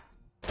 repair.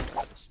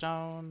 Repair the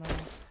stone.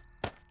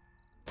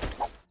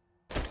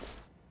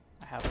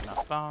 I have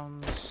enough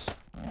bones.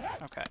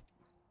 Okay.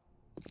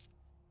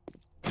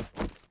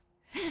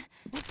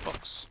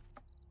 Books.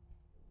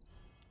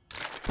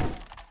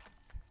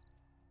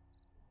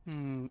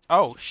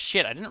 Oh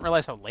shit, I didn't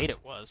realize how late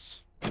it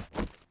was.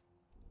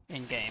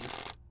 In-game.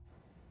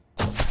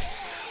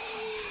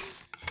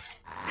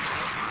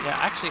 Yeah,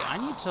 actually, I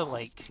need to,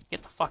 like,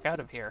 get the fuck out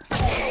of here.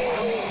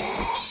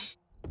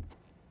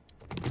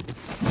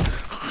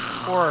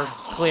 Or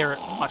clear it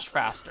much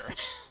faster.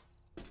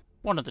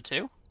 One of the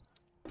two.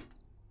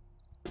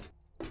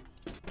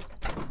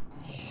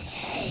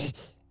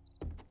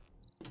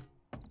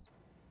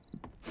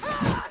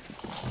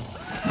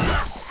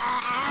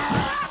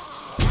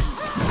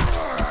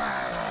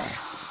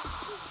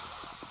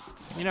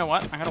 You know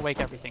what? I'm gonna wake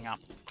everything up.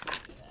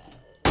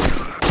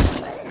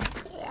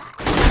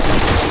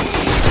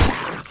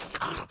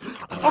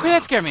 Okay,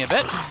 that scared me a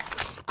bit.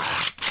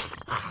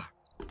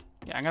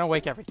 Yeah, I'm gonna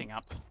wake everything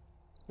up.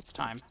 It's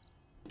time.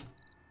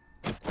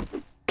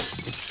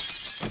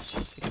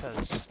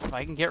 Because if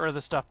I can get rid of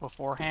the stuff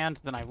beforehand,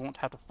 then I won't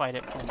have to fight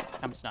it when it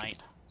becomes night.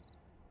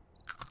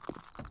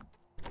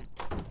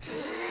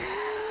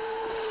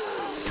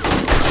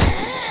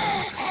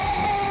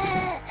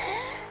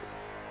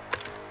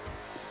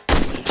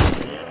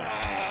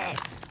 I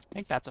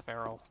think that's a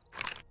feral.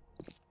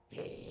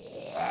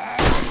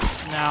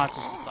 No, it's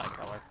just a side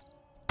color.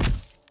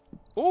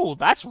 Ooh,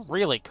 that's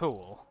really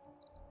cool.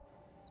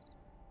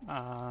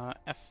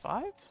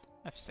 F5?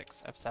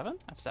 F6? F7?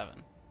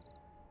 F7.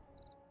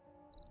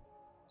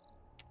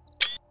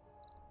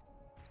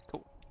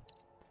 Cool.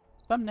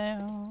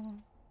 Thumbnail.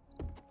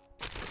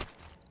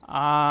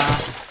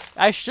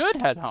 I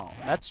should head home.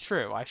 That's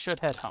true. I should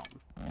head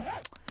home.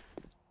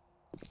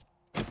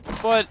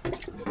 But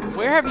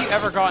where have you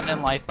ever gotten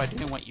in life by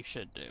doing what you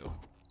should do?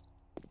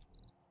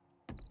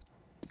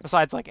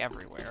 Besides, like,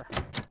 everywhere.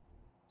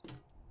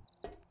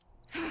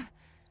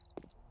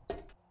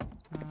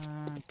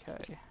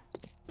 Okay.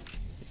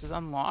 This is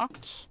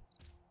unlocked.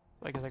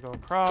 Like, as I go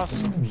across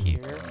here.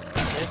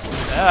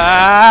 This.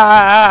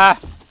 Ah!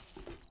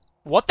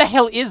 What the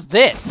hell is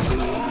this?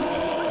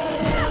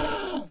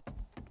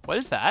 What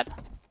is that?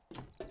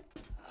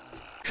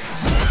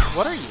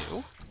 What are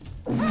you?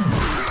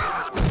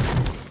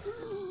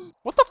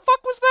 What the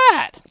fuck was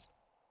that?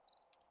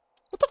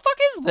 What the fuck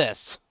is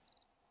this?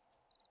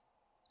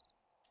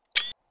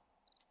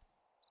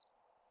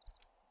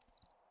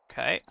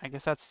 Okay, I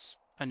guess that's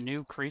a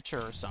new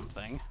creature or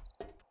something.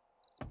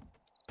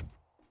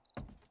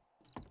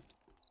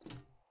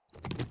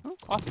 Oh,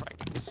 cloth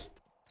fragments.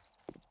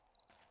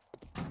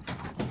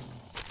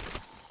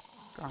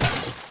 Garment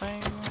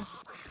thing.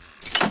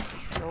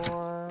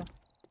 Door.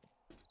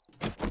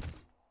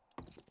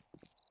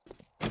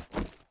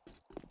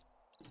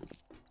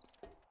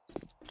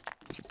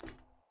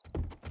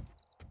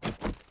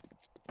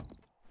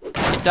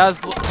 It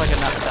does look like a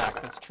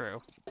nutsack, that's true.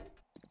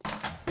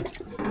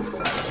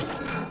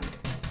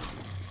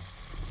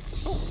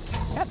 Oh,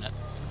 cabinet.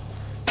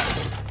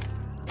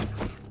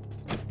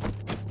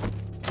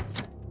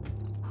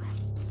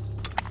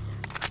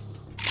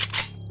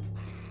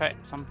 Okay,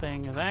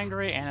 something is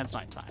angry and it's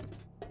nighttime.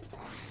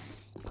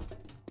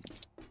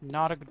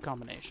 Not a good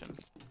combination.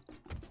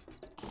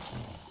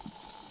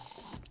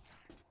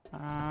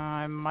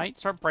 I might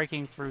start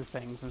breaking through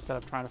things instead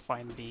of trying to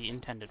find the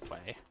intended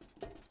way.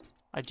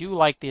 I do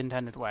like the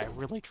intended way. I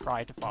really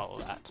try to follow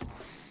that,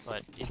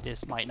 but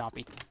this might not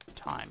be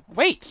time.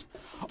 Wait!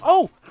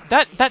 Oh,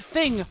 that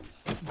thing,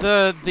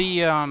 the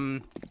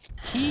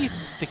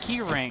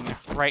key ring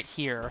right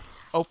here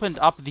opened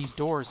up these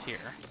doors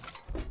here,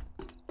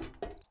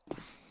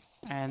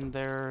 and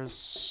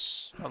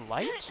there's a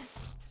light.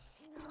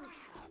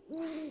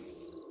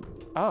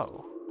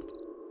 Oh.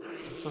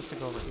 I'm supposed to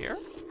go over here?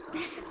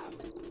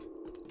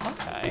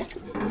 Okay.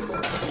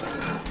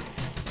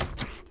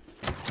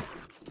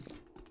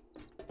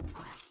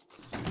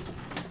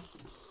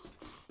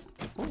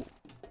 Ooh.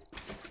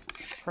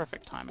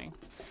 Perfect timing.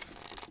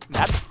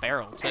 That's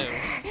feral, too.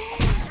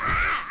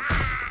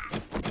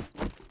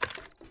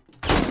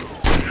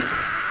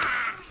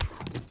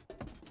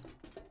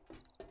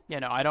 Yeah,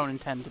 no, I don't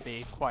intend to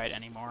be quiet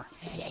anymore.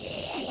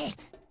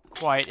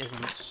 Quiet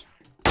isn't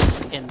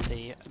in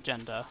the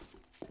agenda.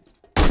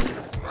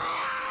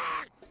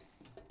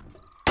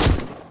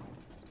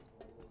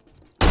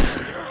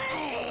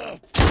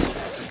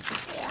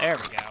 There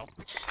we go.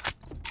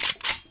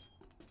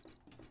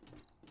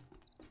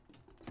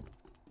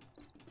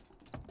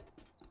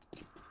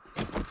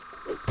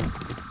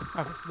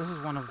 Okay, so this is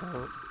one of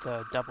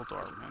the double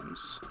door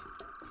rooms.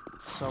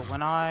 So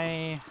when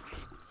I...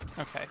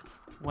 Okay.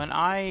 When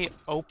I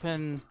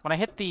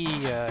hit the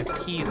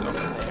keys over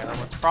there,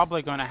 what's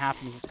probably going to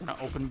happen is it's going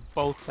to open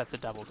both sets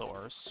of double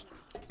doors.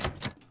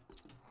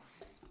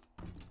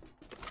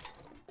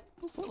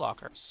 Ooh, foot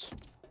lockers.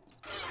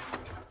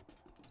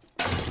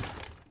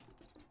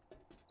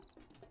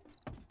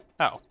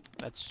 Oh,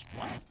 that's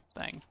one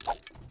thing.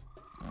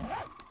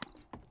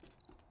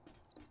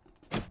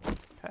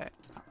 Okay,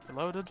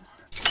 reloaded.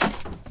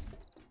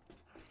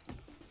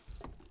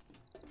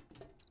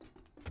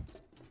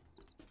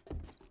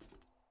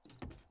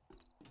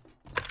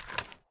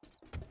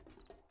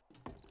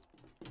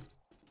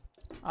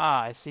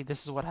 Ah, I see.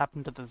 This is what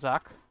happened to the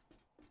Zuck.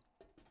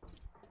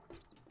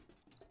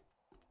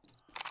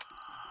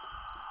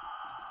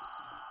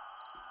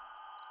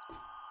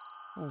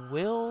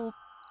 Will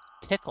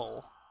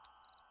Tickle.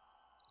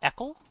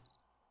 Eckel?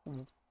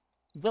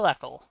 Will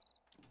Eckel.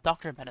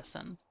 Doctor of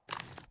Medicine.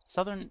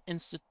 Southern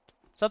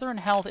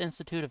Health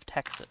Institute of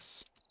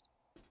Texas.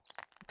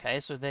 Okay,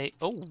 so they...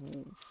 Oh,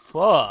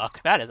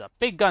 fuck. That is a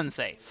big gun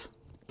safe.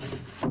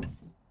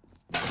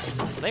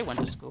 They went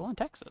to school in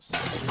Texas.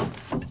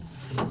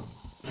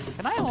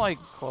 Can I, like,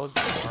 close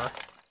the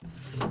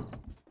door?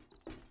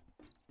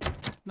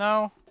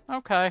 No?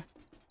 Okay.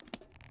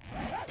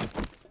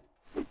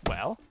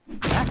 Well, in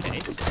that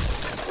case...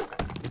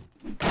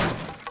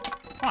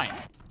 Fine.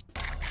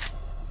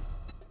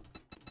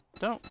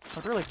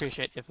 I'd really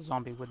appreciate if a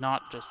zombie would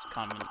not just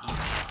come and eat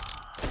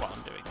me while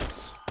I'm doing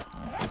this.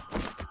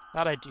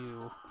 That I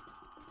do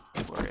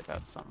worry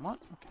about somewhat.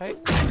 Okay,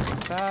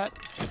 that.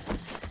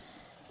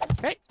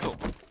 Okay, cool.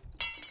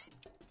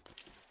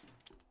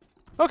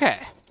 Okay,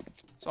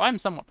 so I'm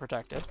somewhat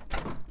protected.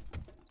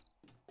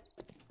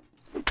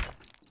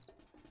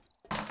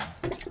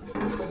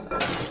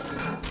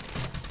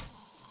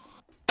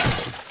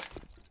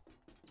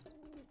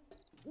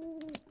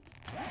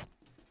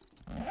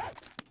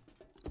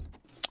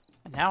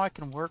 And now I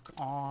can work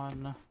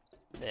on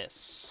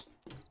this.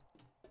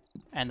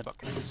 And the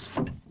bookcase.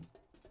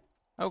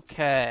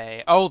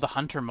 Okay. Oh, the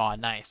hunter mod.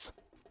 Nice.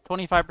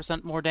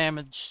 25% more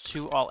damage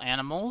to all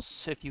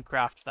animals if you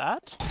craft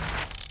that.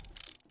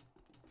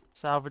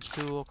 Salvage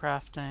tool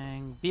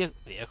crafting.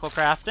 Vehicle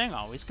crafting.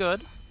 Always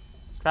good.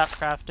 Trap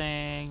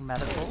crafting.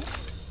 Medical.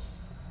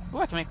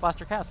 Ooh, I can make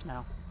plaster casts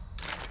now.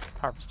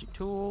 Harvesting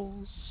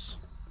tools.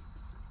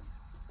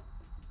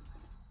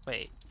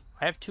 Wait.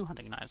 I have 2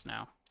 hunting knives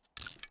now.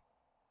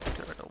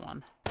 Get rid of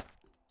one.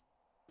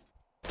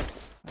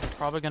 I'm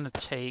probably gonna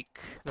take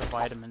the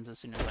vitamins as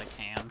soon as I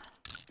can.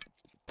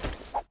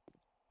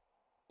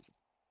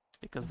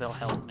 Because they'll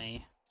help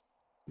me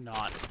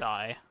not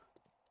die.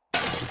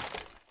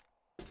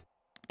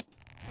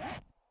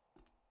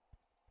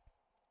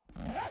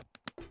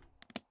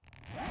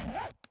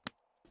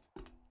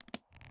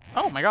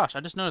 Oh my gosh, I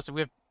just noticed that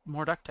we have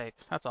more duct tape.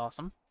 That's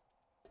awesome.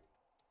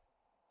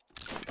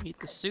 Eat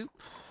the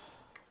soup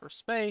for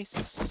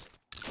space.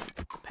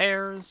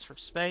 Pears for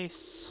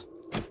space.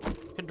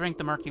 Could drink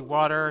the murky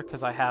water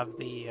because I have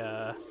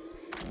the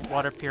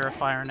water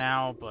purifier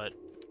now, but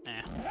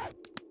eh.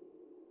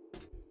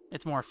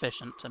 It's more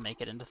efficient to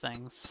make it into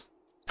things.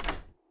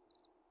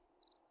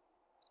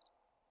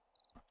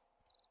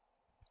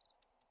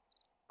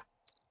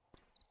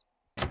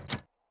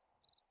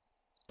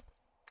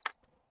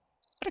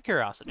 Out of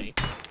curiosity,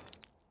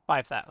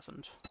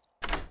 5,000.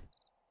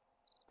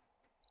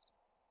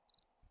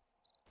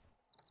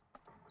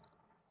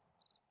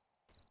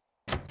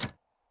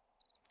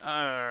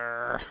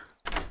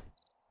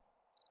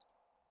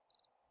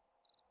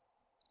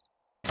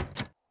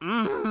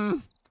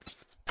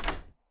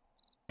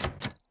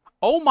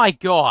 Oh my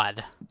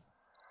god!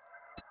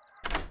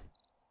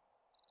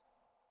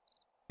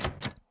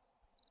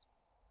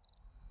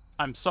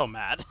 I'm so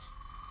mad.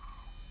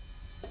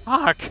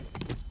 Fuck!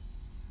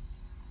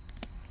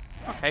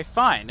 Okay,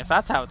 fine, if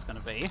that's how it's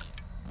gonna be.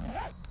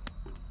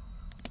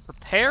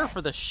 Prepare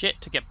for the shit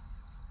to get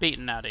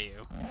beaten out of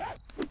you.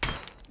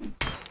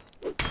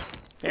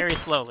 Very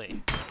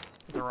slowly.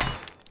 With a rock.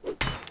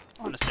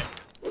 On a stick.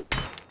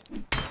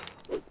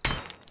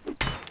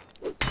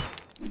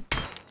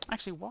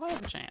 Actually, while I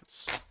have a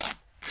chance,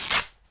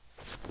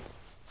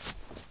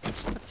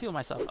 let's heal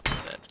myself up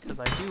a bit, because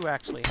I do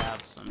actually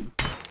have some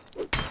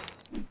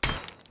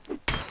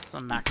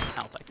maximum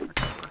health I can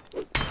recover.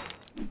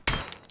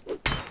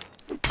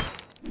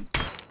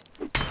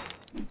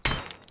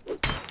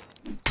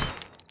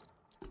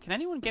 Can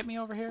anyone get me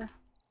over here?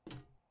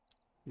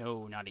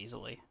 No, not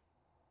easily.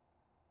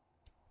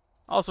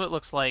 Also, it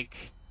looks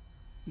like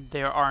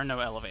there are no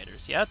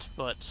elevators yet,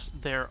 but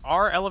there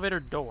are elevator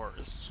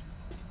doors,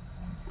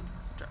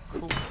 which are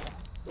cool.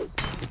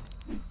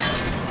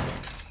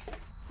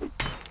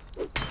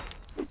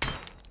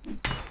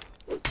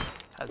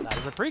 As that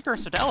is a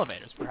precursor to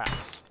elevators,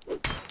 perhaps.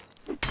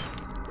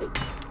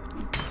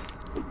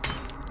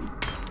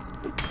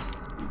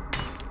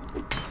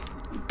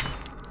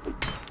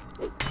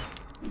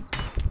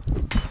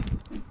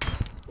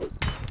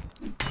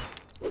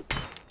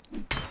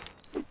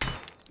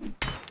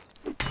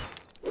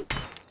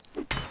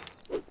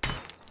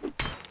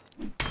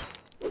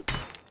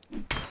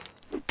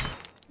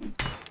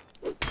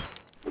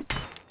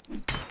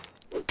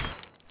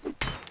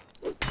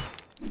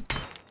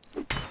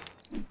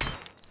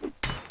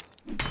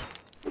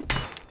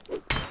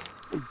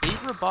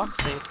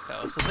 Box safe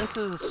go. So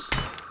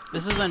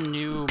this is a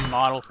new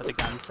model for the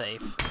gun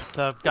safe.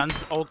 The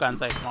old gun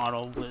safe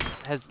model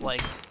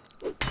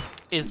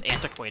is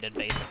antiquated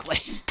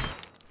basically.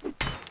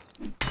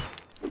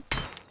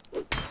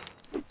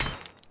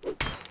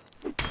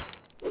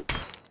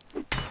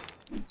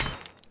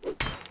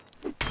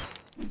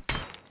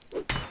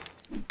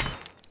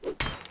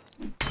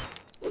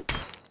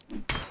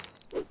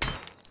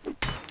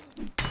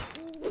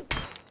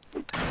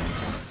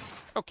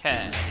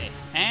 Okay,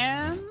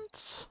 and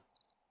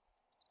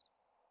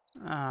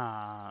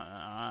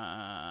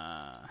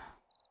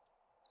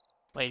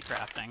blade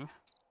crafting.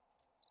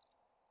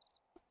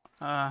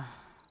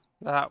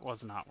 That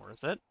was not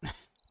worth it.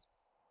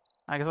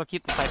 I guess I'll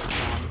keep the pipe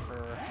on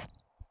for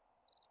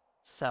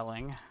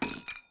selling.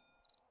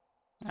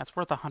 That's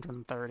worth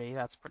 130.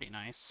 That's pretty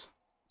nice.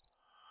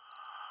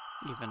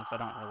 Even if I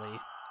don't really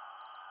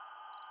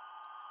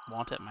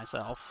want it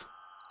myself.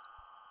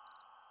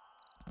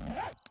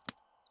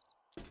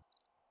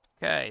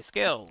 Okay,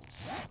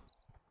 skills.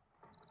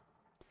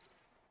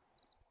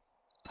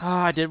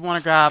 I did want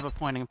to grab a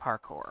pointing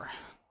parkour,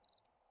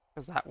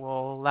 because that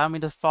will allow me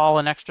to fall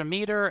an extra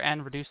meter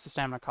and reduce the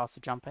stamina cost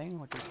of jumping,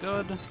 which is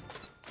good.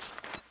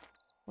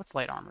 What's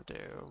light armor do?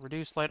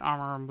 Reduce light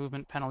armor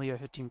movement penalty by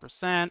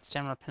 15%,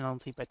 stamina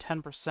penalty by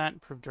 10%,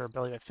 improve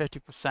durability by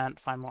 50%,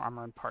 find more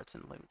armor and parts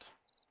in loot.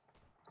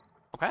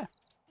 Okay.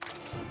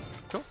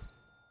 Cool.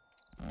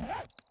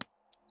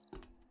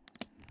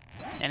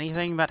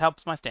 Anything that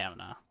helps my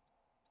stamina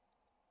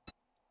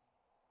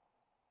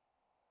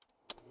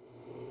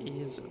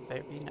is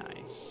very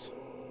nice.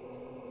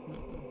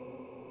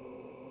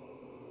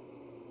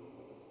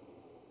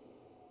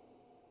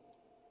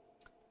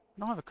 I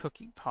don't have a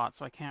cooking pot,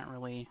 so I can't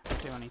really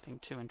do anything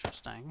too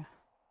interesting.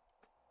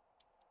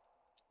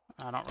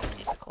 I don't really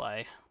need the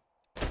clay.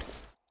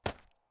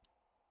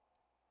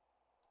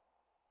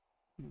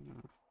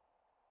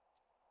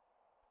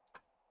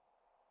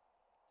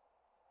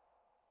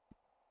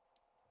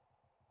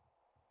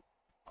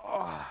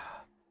 Oh.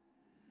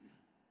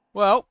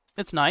 Well,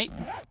 it's night,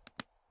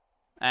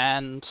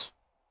 and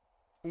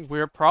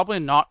we're probably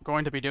not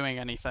going to be doing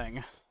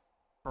anything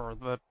for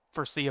the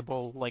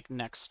foreseeable, like,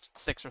 next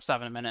 6 or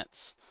 7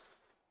 minutes.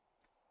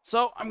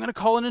 So I'm gonna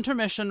call an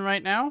intermission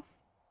right now,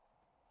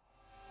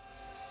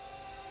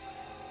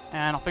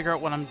 and I'll figure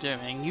out what I'm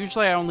doing.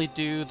 Usually I only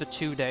do the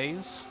 2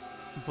 days,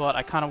 but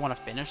I kind of want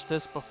to finish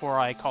this before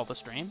I call the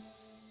stream.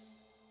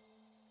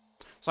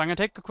 So I'm gonna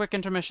take a quick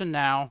intermission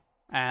now,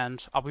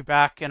 and I'll be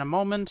back in a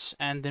moment,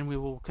 and then we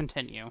will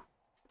continue.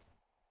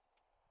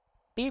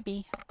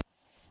 Baby.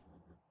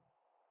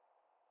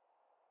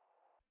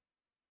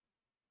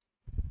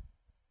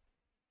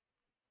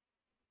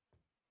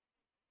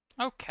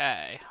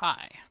 Okay,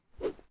 hi.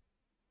 I'm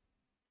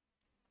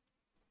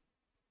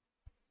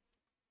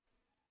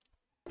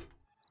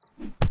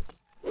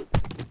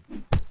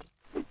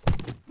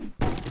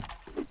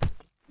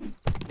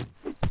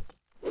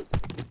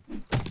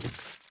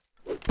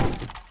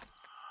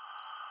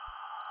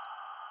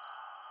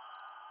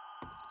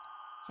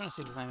trying to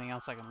see if there's anything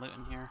else I can loot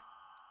in here.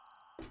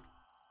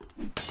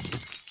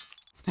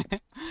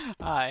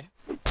 Hi.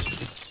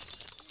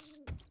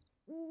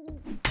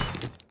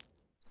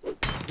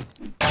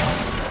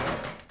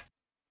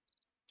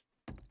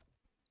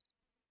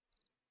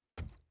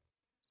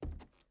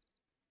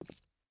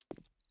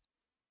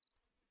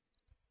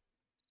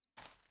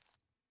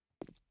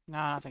 No,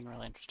 nothing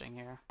really interesting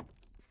here.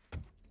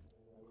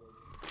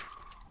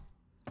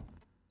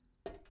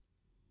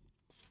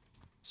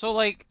 So,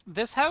 like,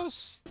 this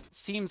house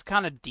seems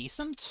kind of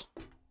decent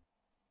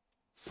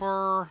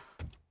for,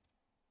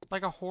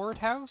 like, a horde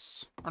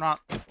house? Or not?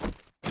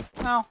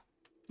 Well,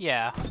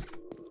 yeah.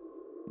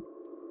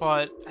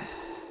 But,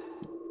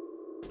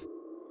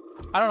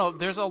 I don't know,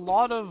 there's a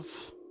lot of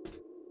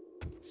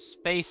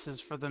spaces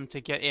for them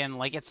to get in.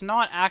 Like, it's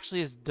not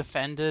actually as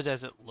defended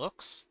as it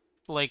looks.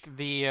 Like,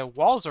 the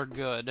walls are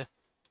good,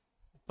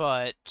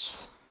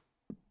 but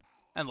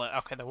And like,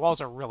 okay, the walls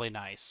are really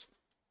nice,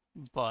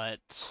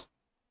 but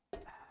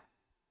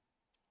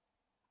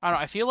I don't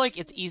know. I feel like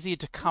it's easy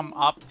to come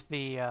up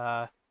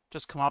the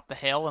just come up the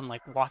hill and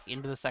like walk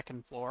into the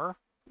second floor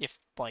if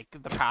like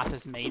the path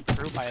is made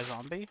through by a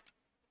zombie.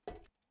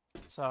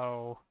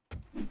 So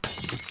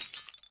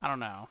I don't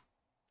know.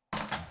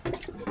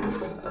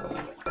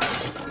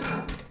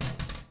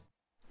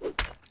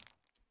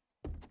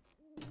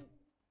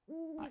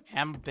 I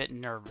am a bit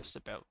nervous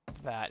about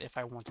that if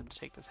I wanted to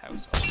take this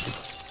house over.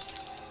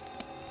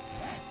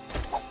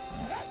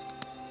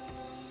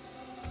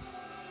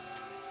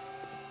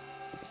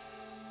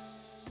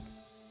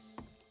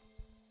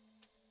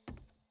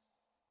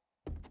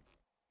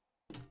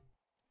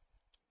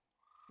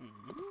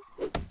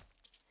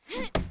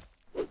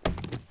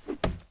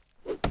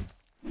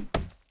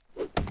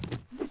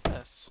 What's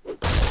this?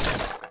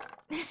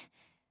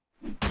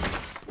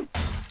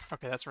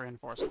 Okay, that's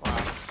reinforced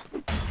glass.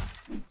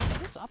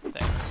 What is up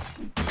there?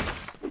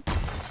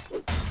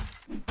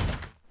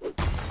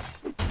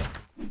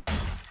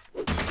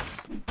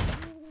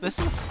 This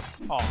is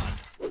odd.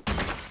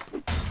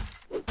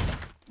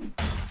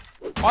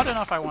 Odd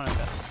enough I want to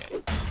investigate.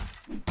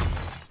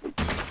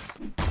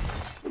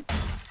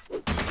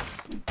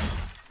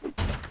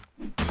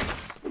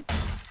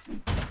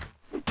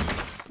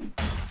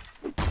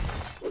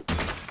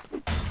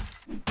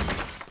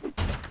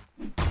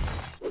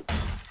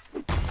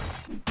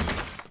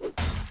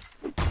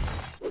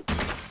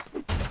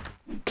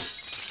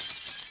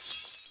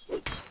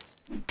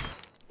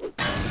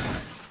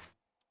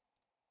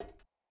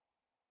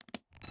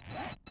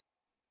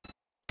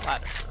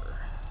 Ladder.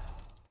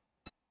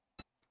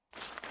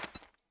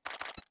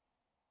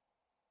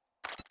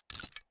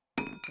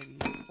 Maybe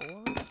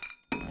 4?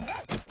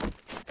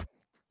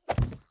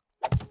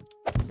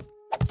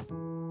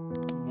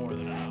 More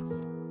than enough.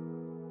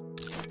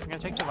 I'm gonna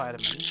take the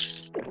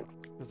vitamins,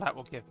 because that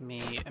will give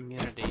me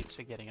immunity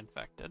to getting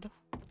infected.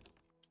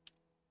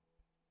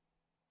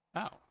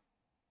 Oh.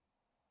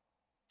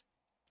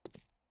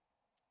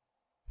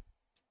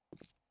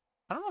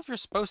 I don't know if you're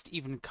supposed to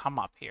even come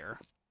up here.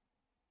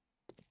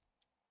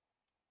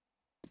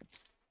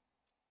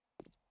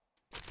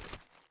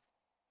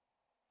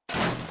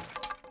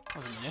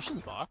 There's a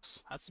munitions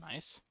box. That's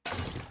nice.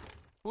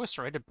 Ooh, a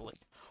serrated bullet.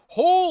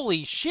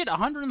 Holy shit,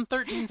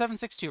 113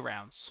 7.62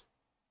 rounds.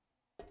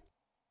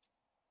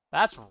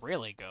 That's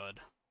really good.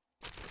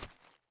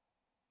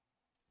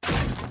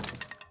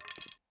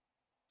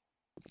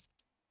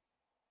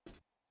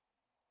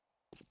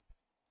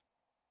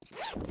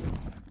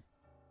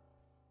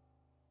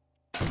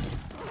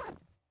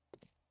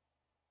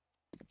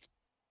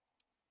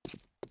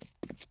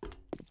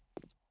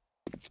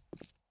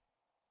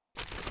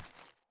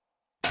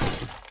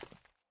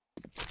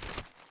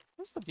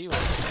 What's the view of it?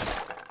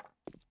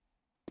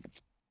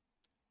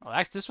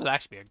 Oh, this would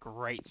actually be a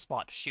great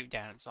spot to shoot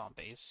down at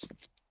zombies.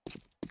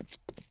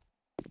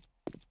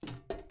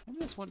 Maybe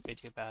this wouldn't be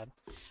too bad.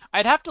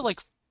 I'd have to,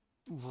 like,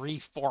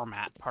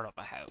 reformat part of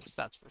the house,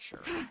 that's for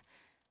sure.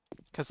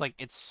 Because, like,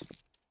 it's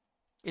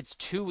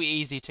too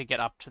easy to get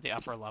up to the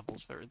upper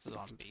levels for the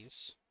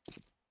zombies.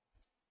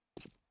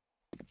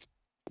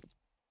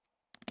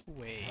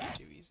 Way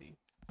too easy.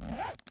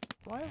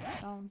 Do I have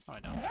stone? Oh, I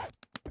don't.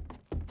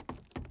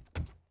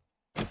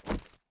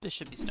 This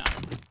should be stone.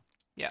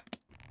 Yeah.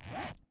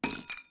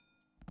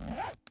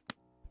 I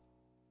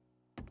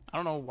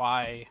don't know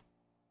why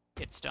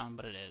it's stone,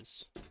 but it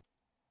is.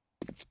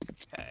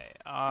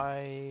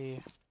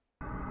 Okay,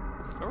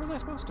 where was I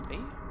supposed to be?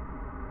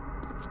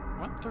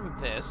 Went through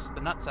this. The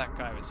nutsack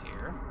guy was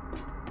here.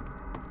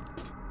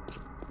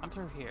 Went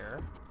through here.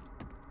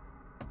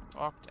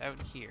 Walked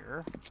out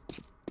here.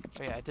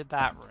 Oh yeah, I did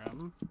that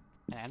room.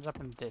 And I ended up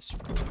in this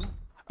room.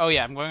 Oh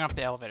yeah, I'm going up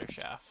the elevator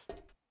shaft.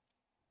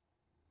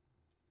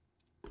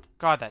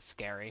 God, that's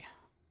scary.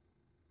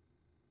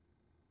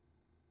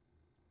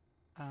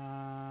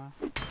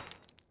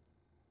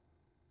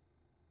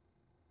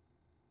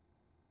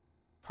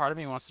 Part of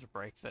me wants to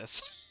break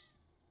this.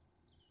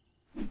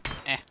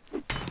 Eh.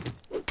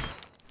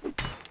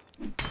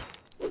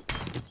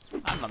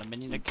 I'm not a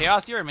minion of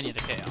chaos, you're a minion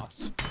of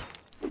chaos.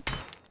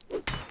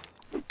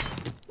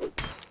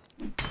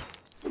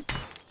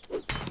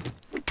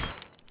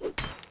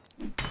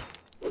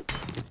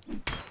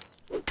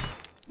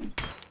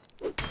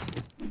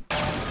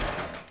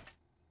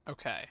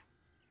 Okay.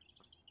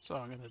 So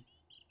I'm gonna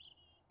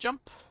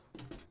jump.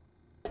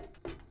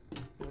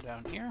 Go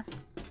down here.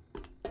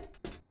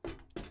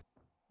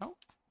 Oh,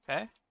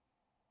 okay.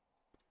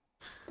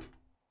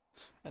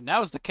 And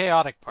now is the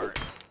chaotic part.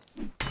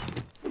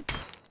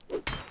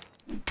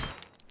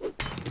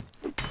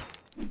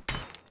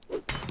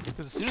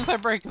 Because as soon as I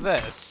break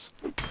this,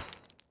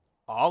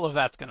 all of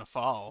that's gonna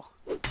fall.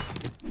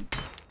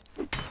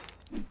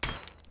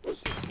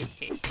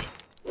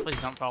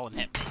 Please don't fall and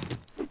hit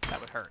me. That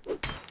would hurt.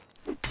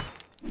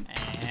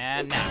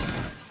 And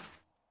now.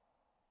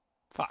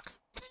 Fuck.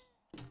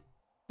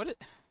 What it?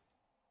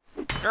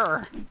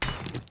 Grr.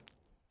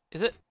 Is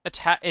Is it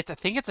attached? I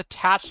think it's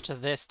attached to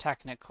this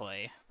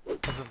technically,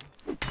 because of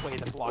the way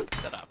the block is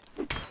set up.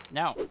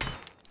 No,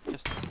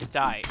 just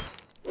die.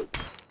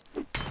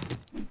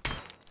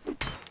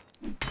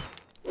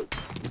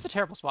 It's a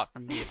terrible spot for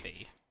me to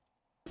be.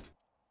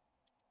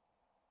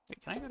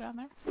 Wait, can I go down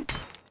there?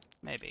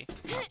 Maybe.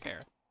 I don't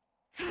care.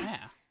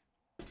 Yeah.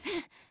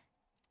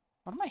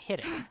 What am I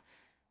hitting? I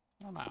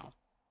don't know.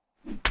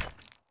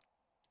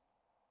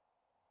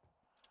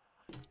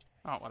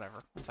 Oh,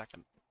 whatever. 1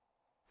 second.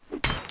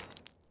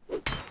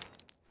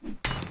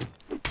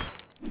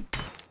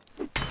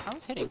 I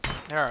was hitting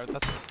something. There,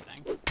 that's what I was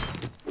hitting.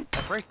 If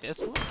I break this,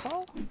 will it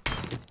fall?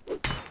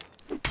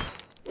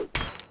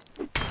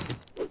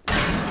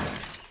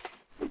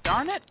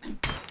 Darn it!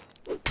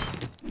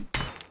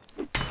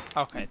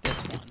 Okay, this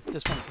one.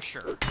 This one for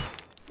sure.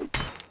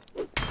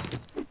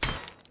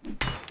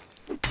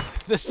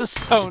 This is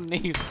so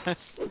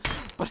needless,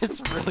 but it's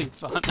really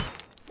fun.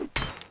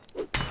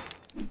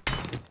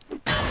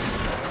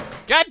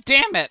 God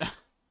damn it!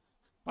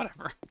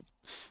 Whatever.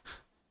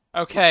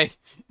 Okay,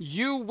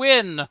 you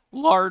win,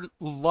 long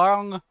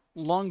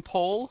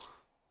pole.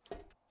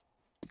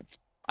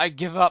 I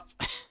give up.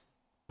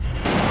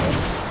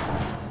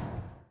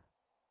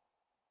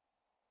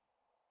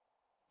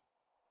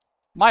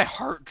 My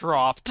heart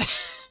dropped.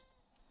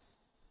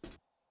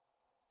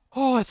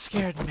 Oh, it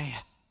scared me.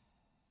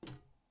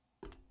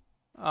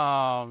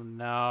 Oh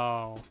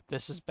no,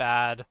 this is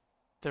bad.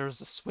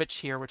 There's a switch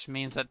here, which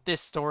means that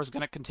this door is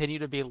going to continue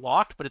to be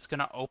locked, but it's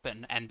going to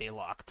open and be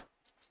locked.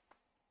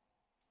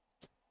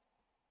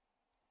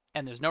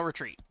 And there's no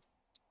retreat.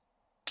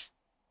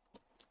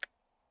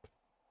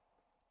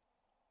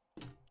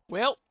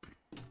 Well,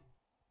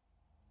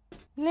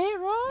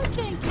 Leroy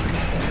Jenkins.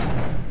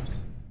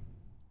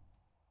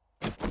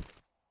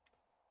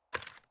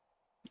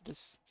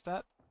 Is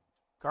that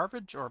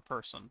garbage or a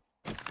person?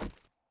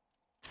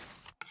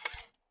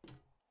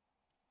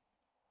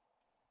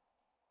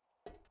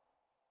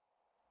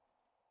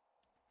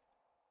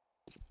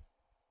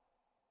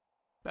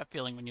 That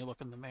feeling when you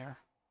look in the mirror.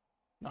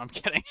 No, I'm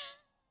kidding.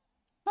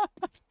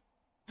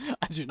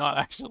 I do not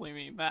actually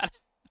mean that.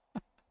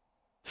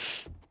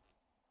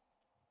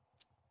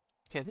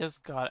 Okay, this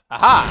got it.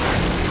 Aha!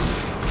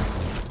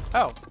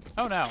 Oh.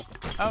 Oh no.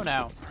 Oh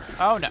no.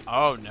 Oh no.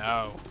 Oh no.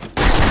 No.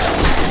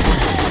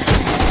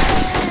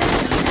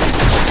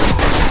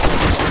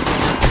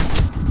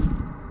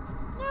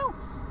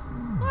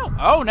 No.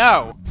 Oh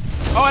no.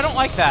 Oh, I don't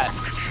like that.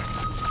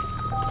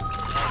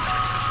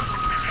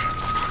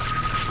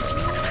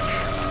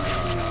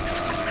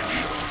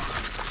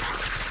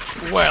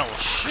 Well,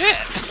 shit.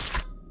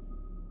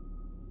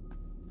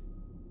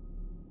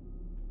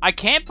 I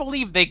can't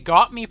believe they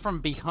got me from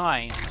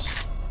behind,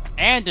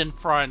 and in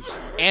front,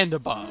 and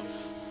above.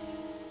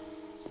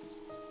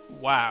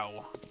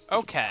 Wow.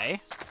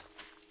 Okay.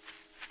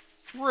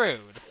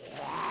 Rude.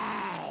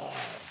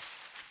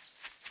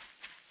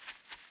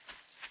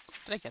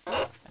 Did I get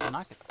this? I did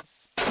not get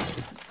this.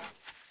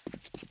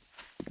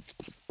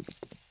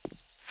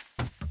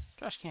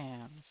 Trash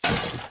cans.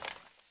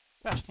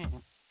 Trash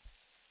cans.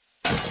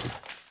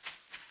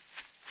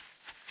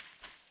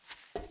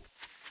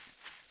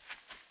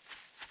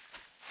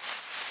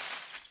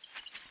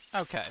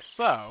 Okay,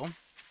 so...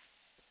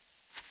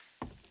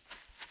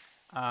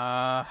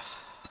 I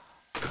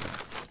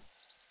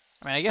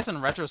mean, I guess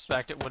in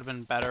retrospect it would have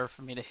been better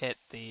for me to hit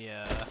the,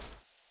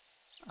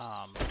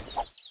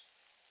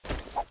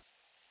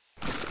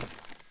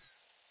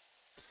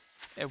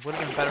 it would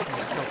have been better for me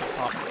to kill the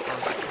top first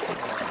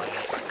before I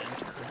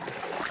entered.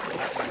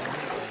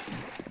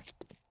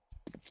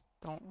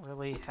 Don't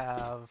really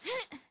have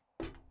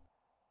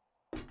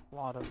a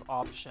lot of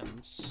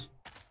options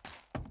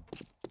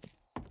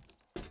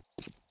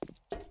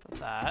for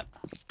that.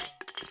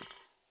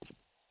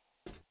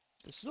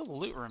 There's still a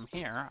loot room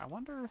here. I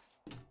wonder...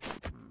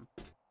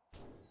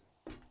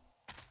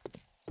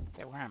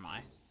 Okay, where am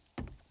I?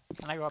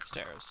 Can I go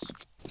upstairs?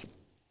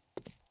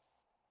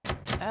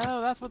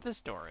 Oh, that's what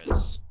this door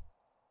is.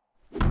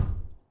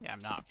 Yeah,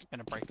 I'm not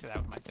gonna break through that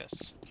with my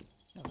fists.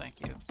 No, thank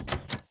you.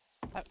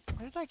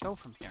 Where did I go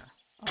from here?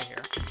 Oh,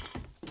 here.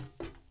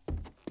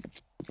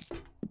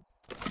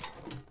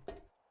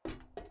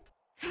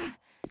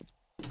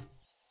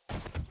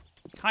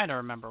 Kinda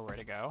remember where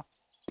to go.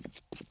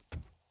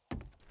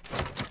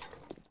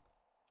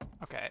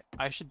 Okay,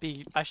 I should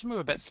move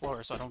a bit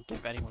slower so I don't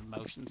give anyone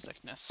motion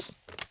sickness.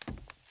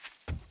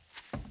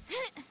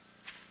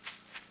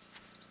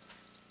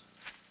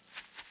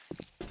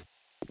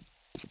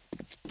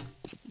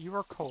 You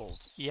are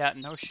cold. Yeah,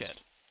 no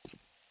shit.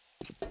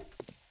 It's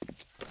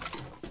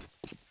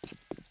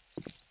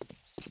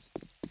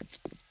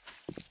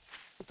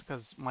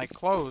because my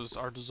clothes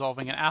are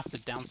dissolving in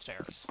acid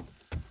downstairs.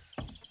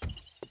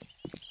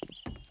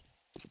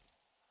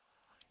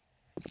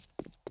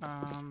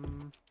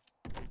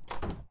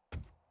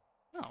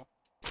 Oh.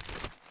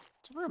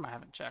 It's a room I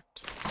haven't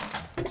checked.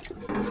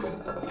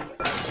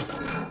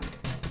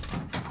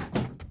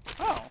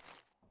 Oh.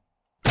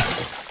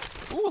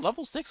 Ooh,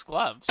 level 6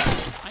 gloves.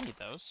 I need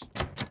those.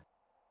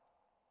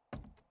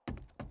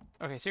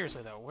 Okay,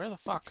 seriously though, where the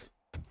fuck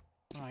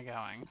am I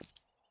going?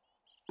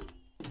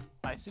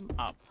 I assume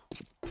up.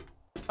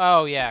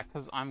 Oh yeah,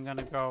 because I'm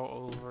gonna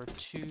go over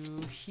to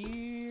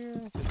here,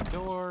 through the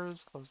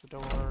doors, close the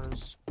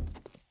doors,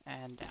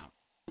 and down.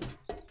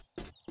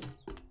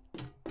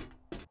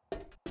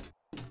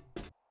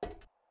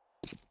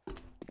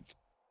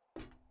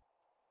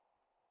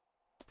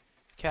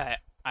 Okay,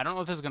 I don't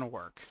know if this is gonna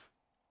work.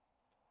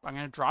 I'm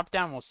gonna drop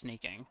down while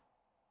sneaking.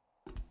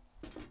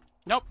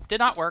 Nope, did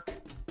not work.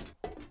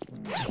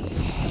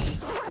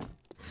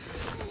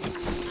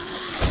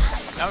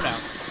 Oh no.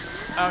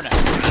 Oh no.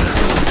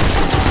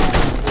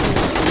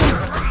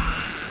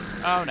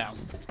 Oh no.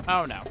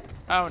 Oh no.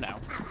 Oh no.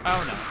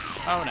 Oh no.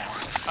 Oh no.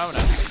 Oh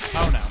no.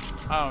 Oh no.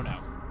 Oh no.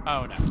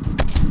 Oh no.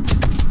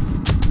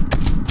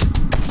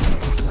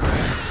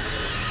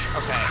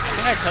 Okay, I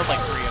think I killed like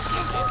 3 of them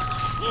at least.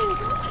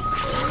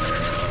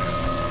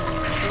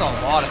 There's a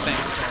lot of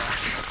things there.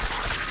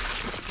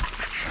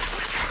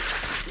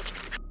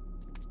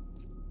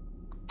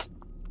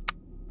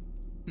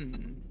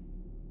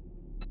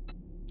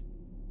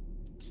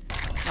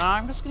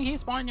 I'm just gonna keep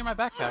spawning near my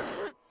backpack.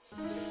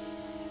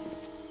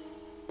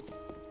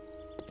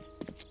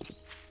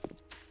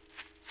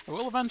 I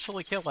will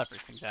eventually kill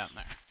everything down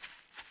there.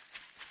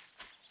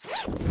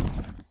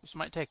 This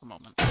might take a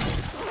moment.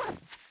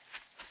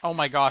 Oh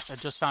my gosh, I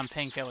just found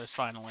painkillers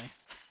finally.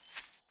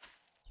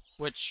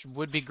 Which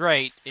would be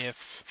great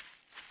if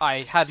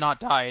I had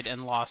not died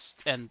and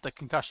lost and the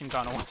concussion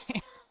gone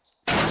away.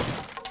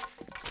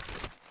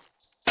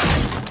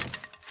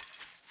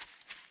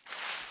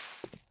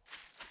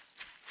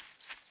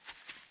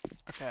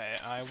 Okay,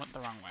 I went the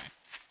wrong way.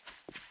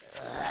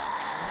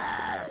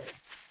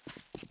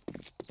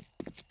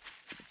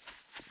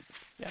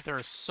 Yeah, there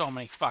are so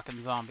many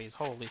fucking zombies,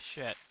 holy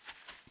shit.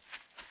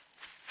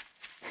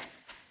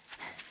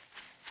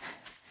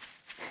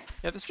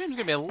 Yeah, the stream's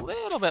gonna be a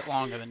little bit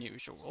longer than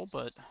usual,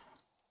 but...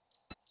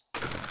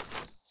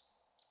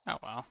 oh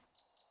well.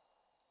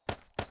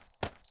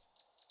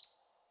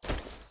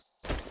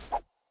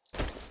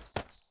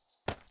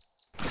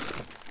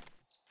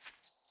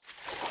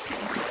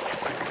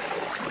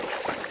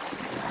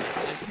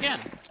 It's again.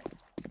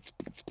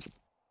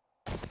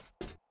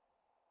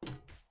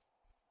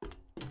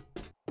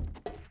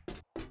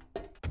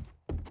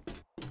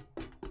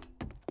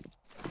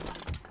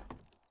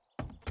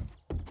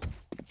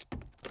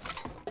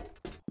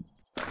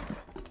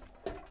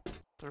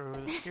 Through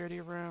the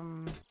security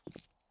room,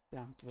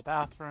 down to the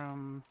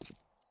bathroom,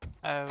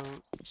 out,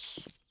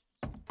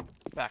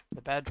 back to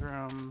the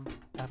bedroom,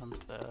 out onto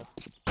the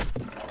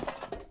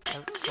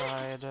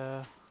outside,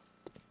 up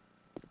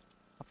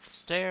the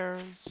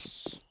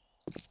stairs,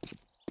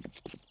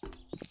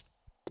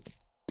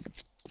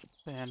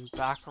 then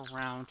back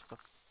around to the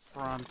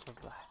front of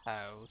the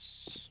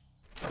house.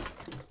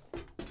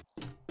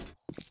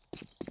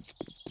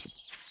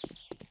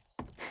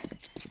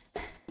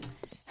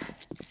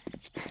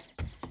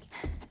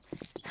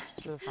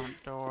 To the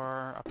front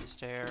door, up the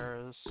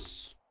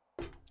stairs.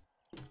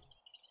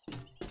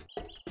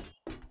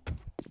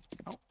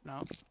 Oh,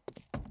 no.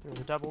 Through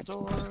the double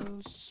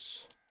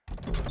doors.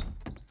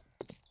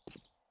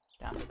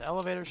 Down to the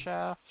elevator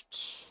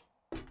shaft.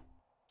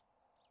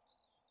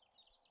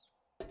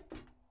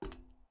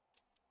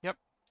 Yep.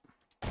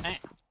 Eh.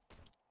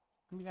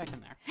 Let me back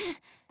in there.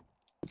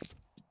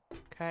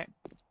 Okay.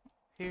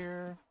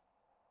 Here.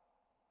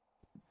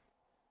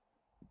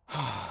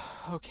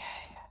 Okay.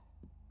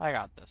 I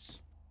got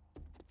this.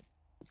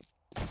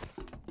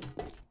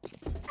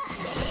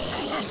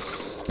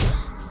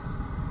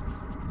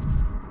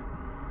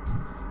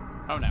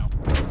 Oh no.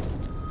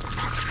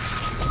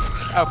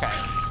 Okay.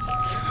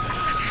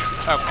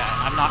 Okay,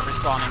 I'm not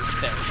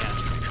respawning there again.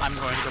 I'm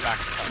going to go back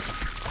to the home.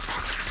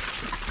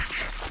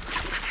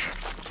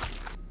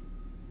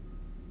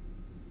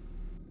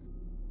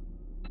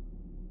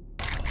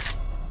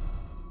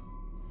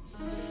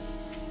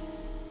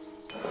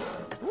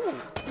 Ooh,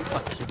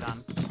 reflex are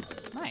done.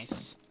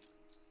 Nice.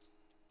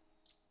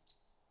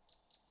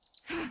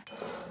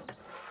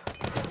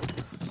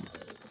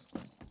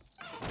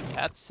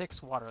 That's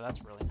 6 water,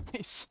 that's really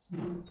nice.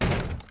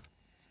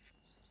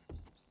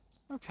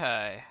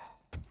 Okay.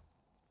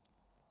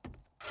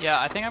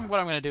 Yeah, I think what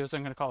I'm gonna do is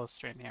I'm gonna call this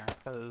stream here,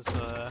 because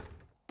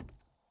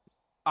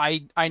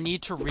I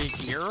need to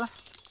re-gear.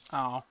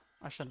 Oh,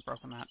 I shouldn't have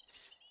broken that.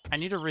 I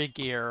need to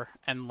re-gear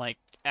and like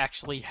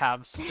actually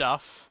have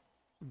stuff,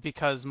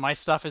 because my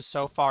stuff is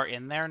so far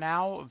in there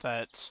now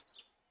that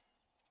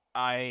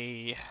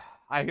I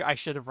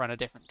should have run a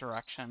different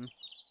direction.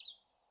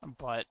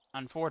 But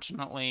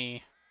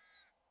unfortunately,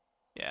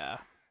 yeah.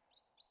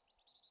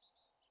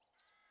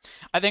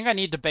 I think I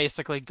need to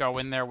basically go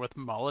in there with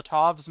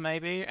Molotovs,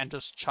 maybe, and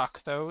just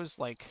chuck those.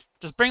 Like,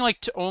 just bring,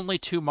 like, only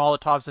 2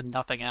 Molotovs and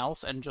nothing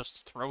else, and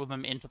just throw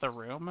them into the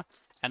room,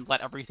 and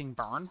let everything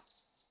burn.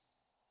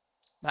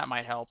 That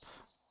might help.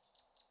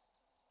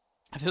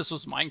 If this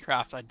was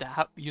Minecraft, I'd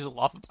use a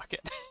lava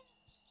bucket.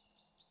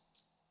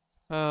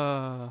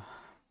 uh...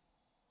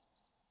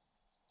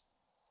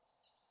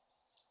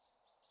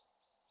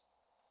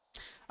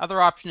 Other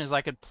option is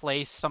I could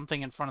place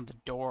something in front of the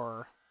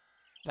door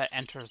that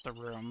enters the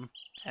room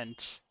and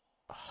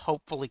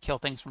hopefully kill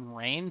things from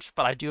range,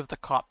 but I do have the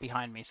cop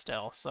behind me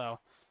still, so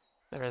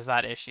there is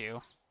that issue.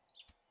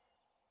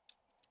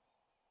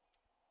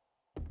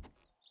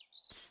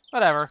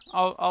 Whatever,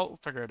 I'll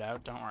figure it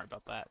out. Don't worry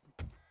about that.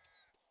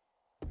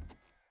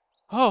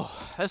 Oh,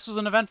 this was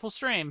an eventful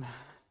stream.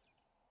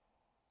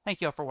 Thank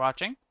you all for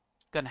watching.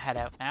 Gonna head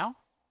out now.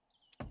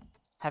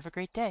 Have a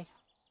great day.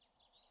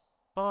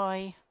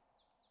 Bye.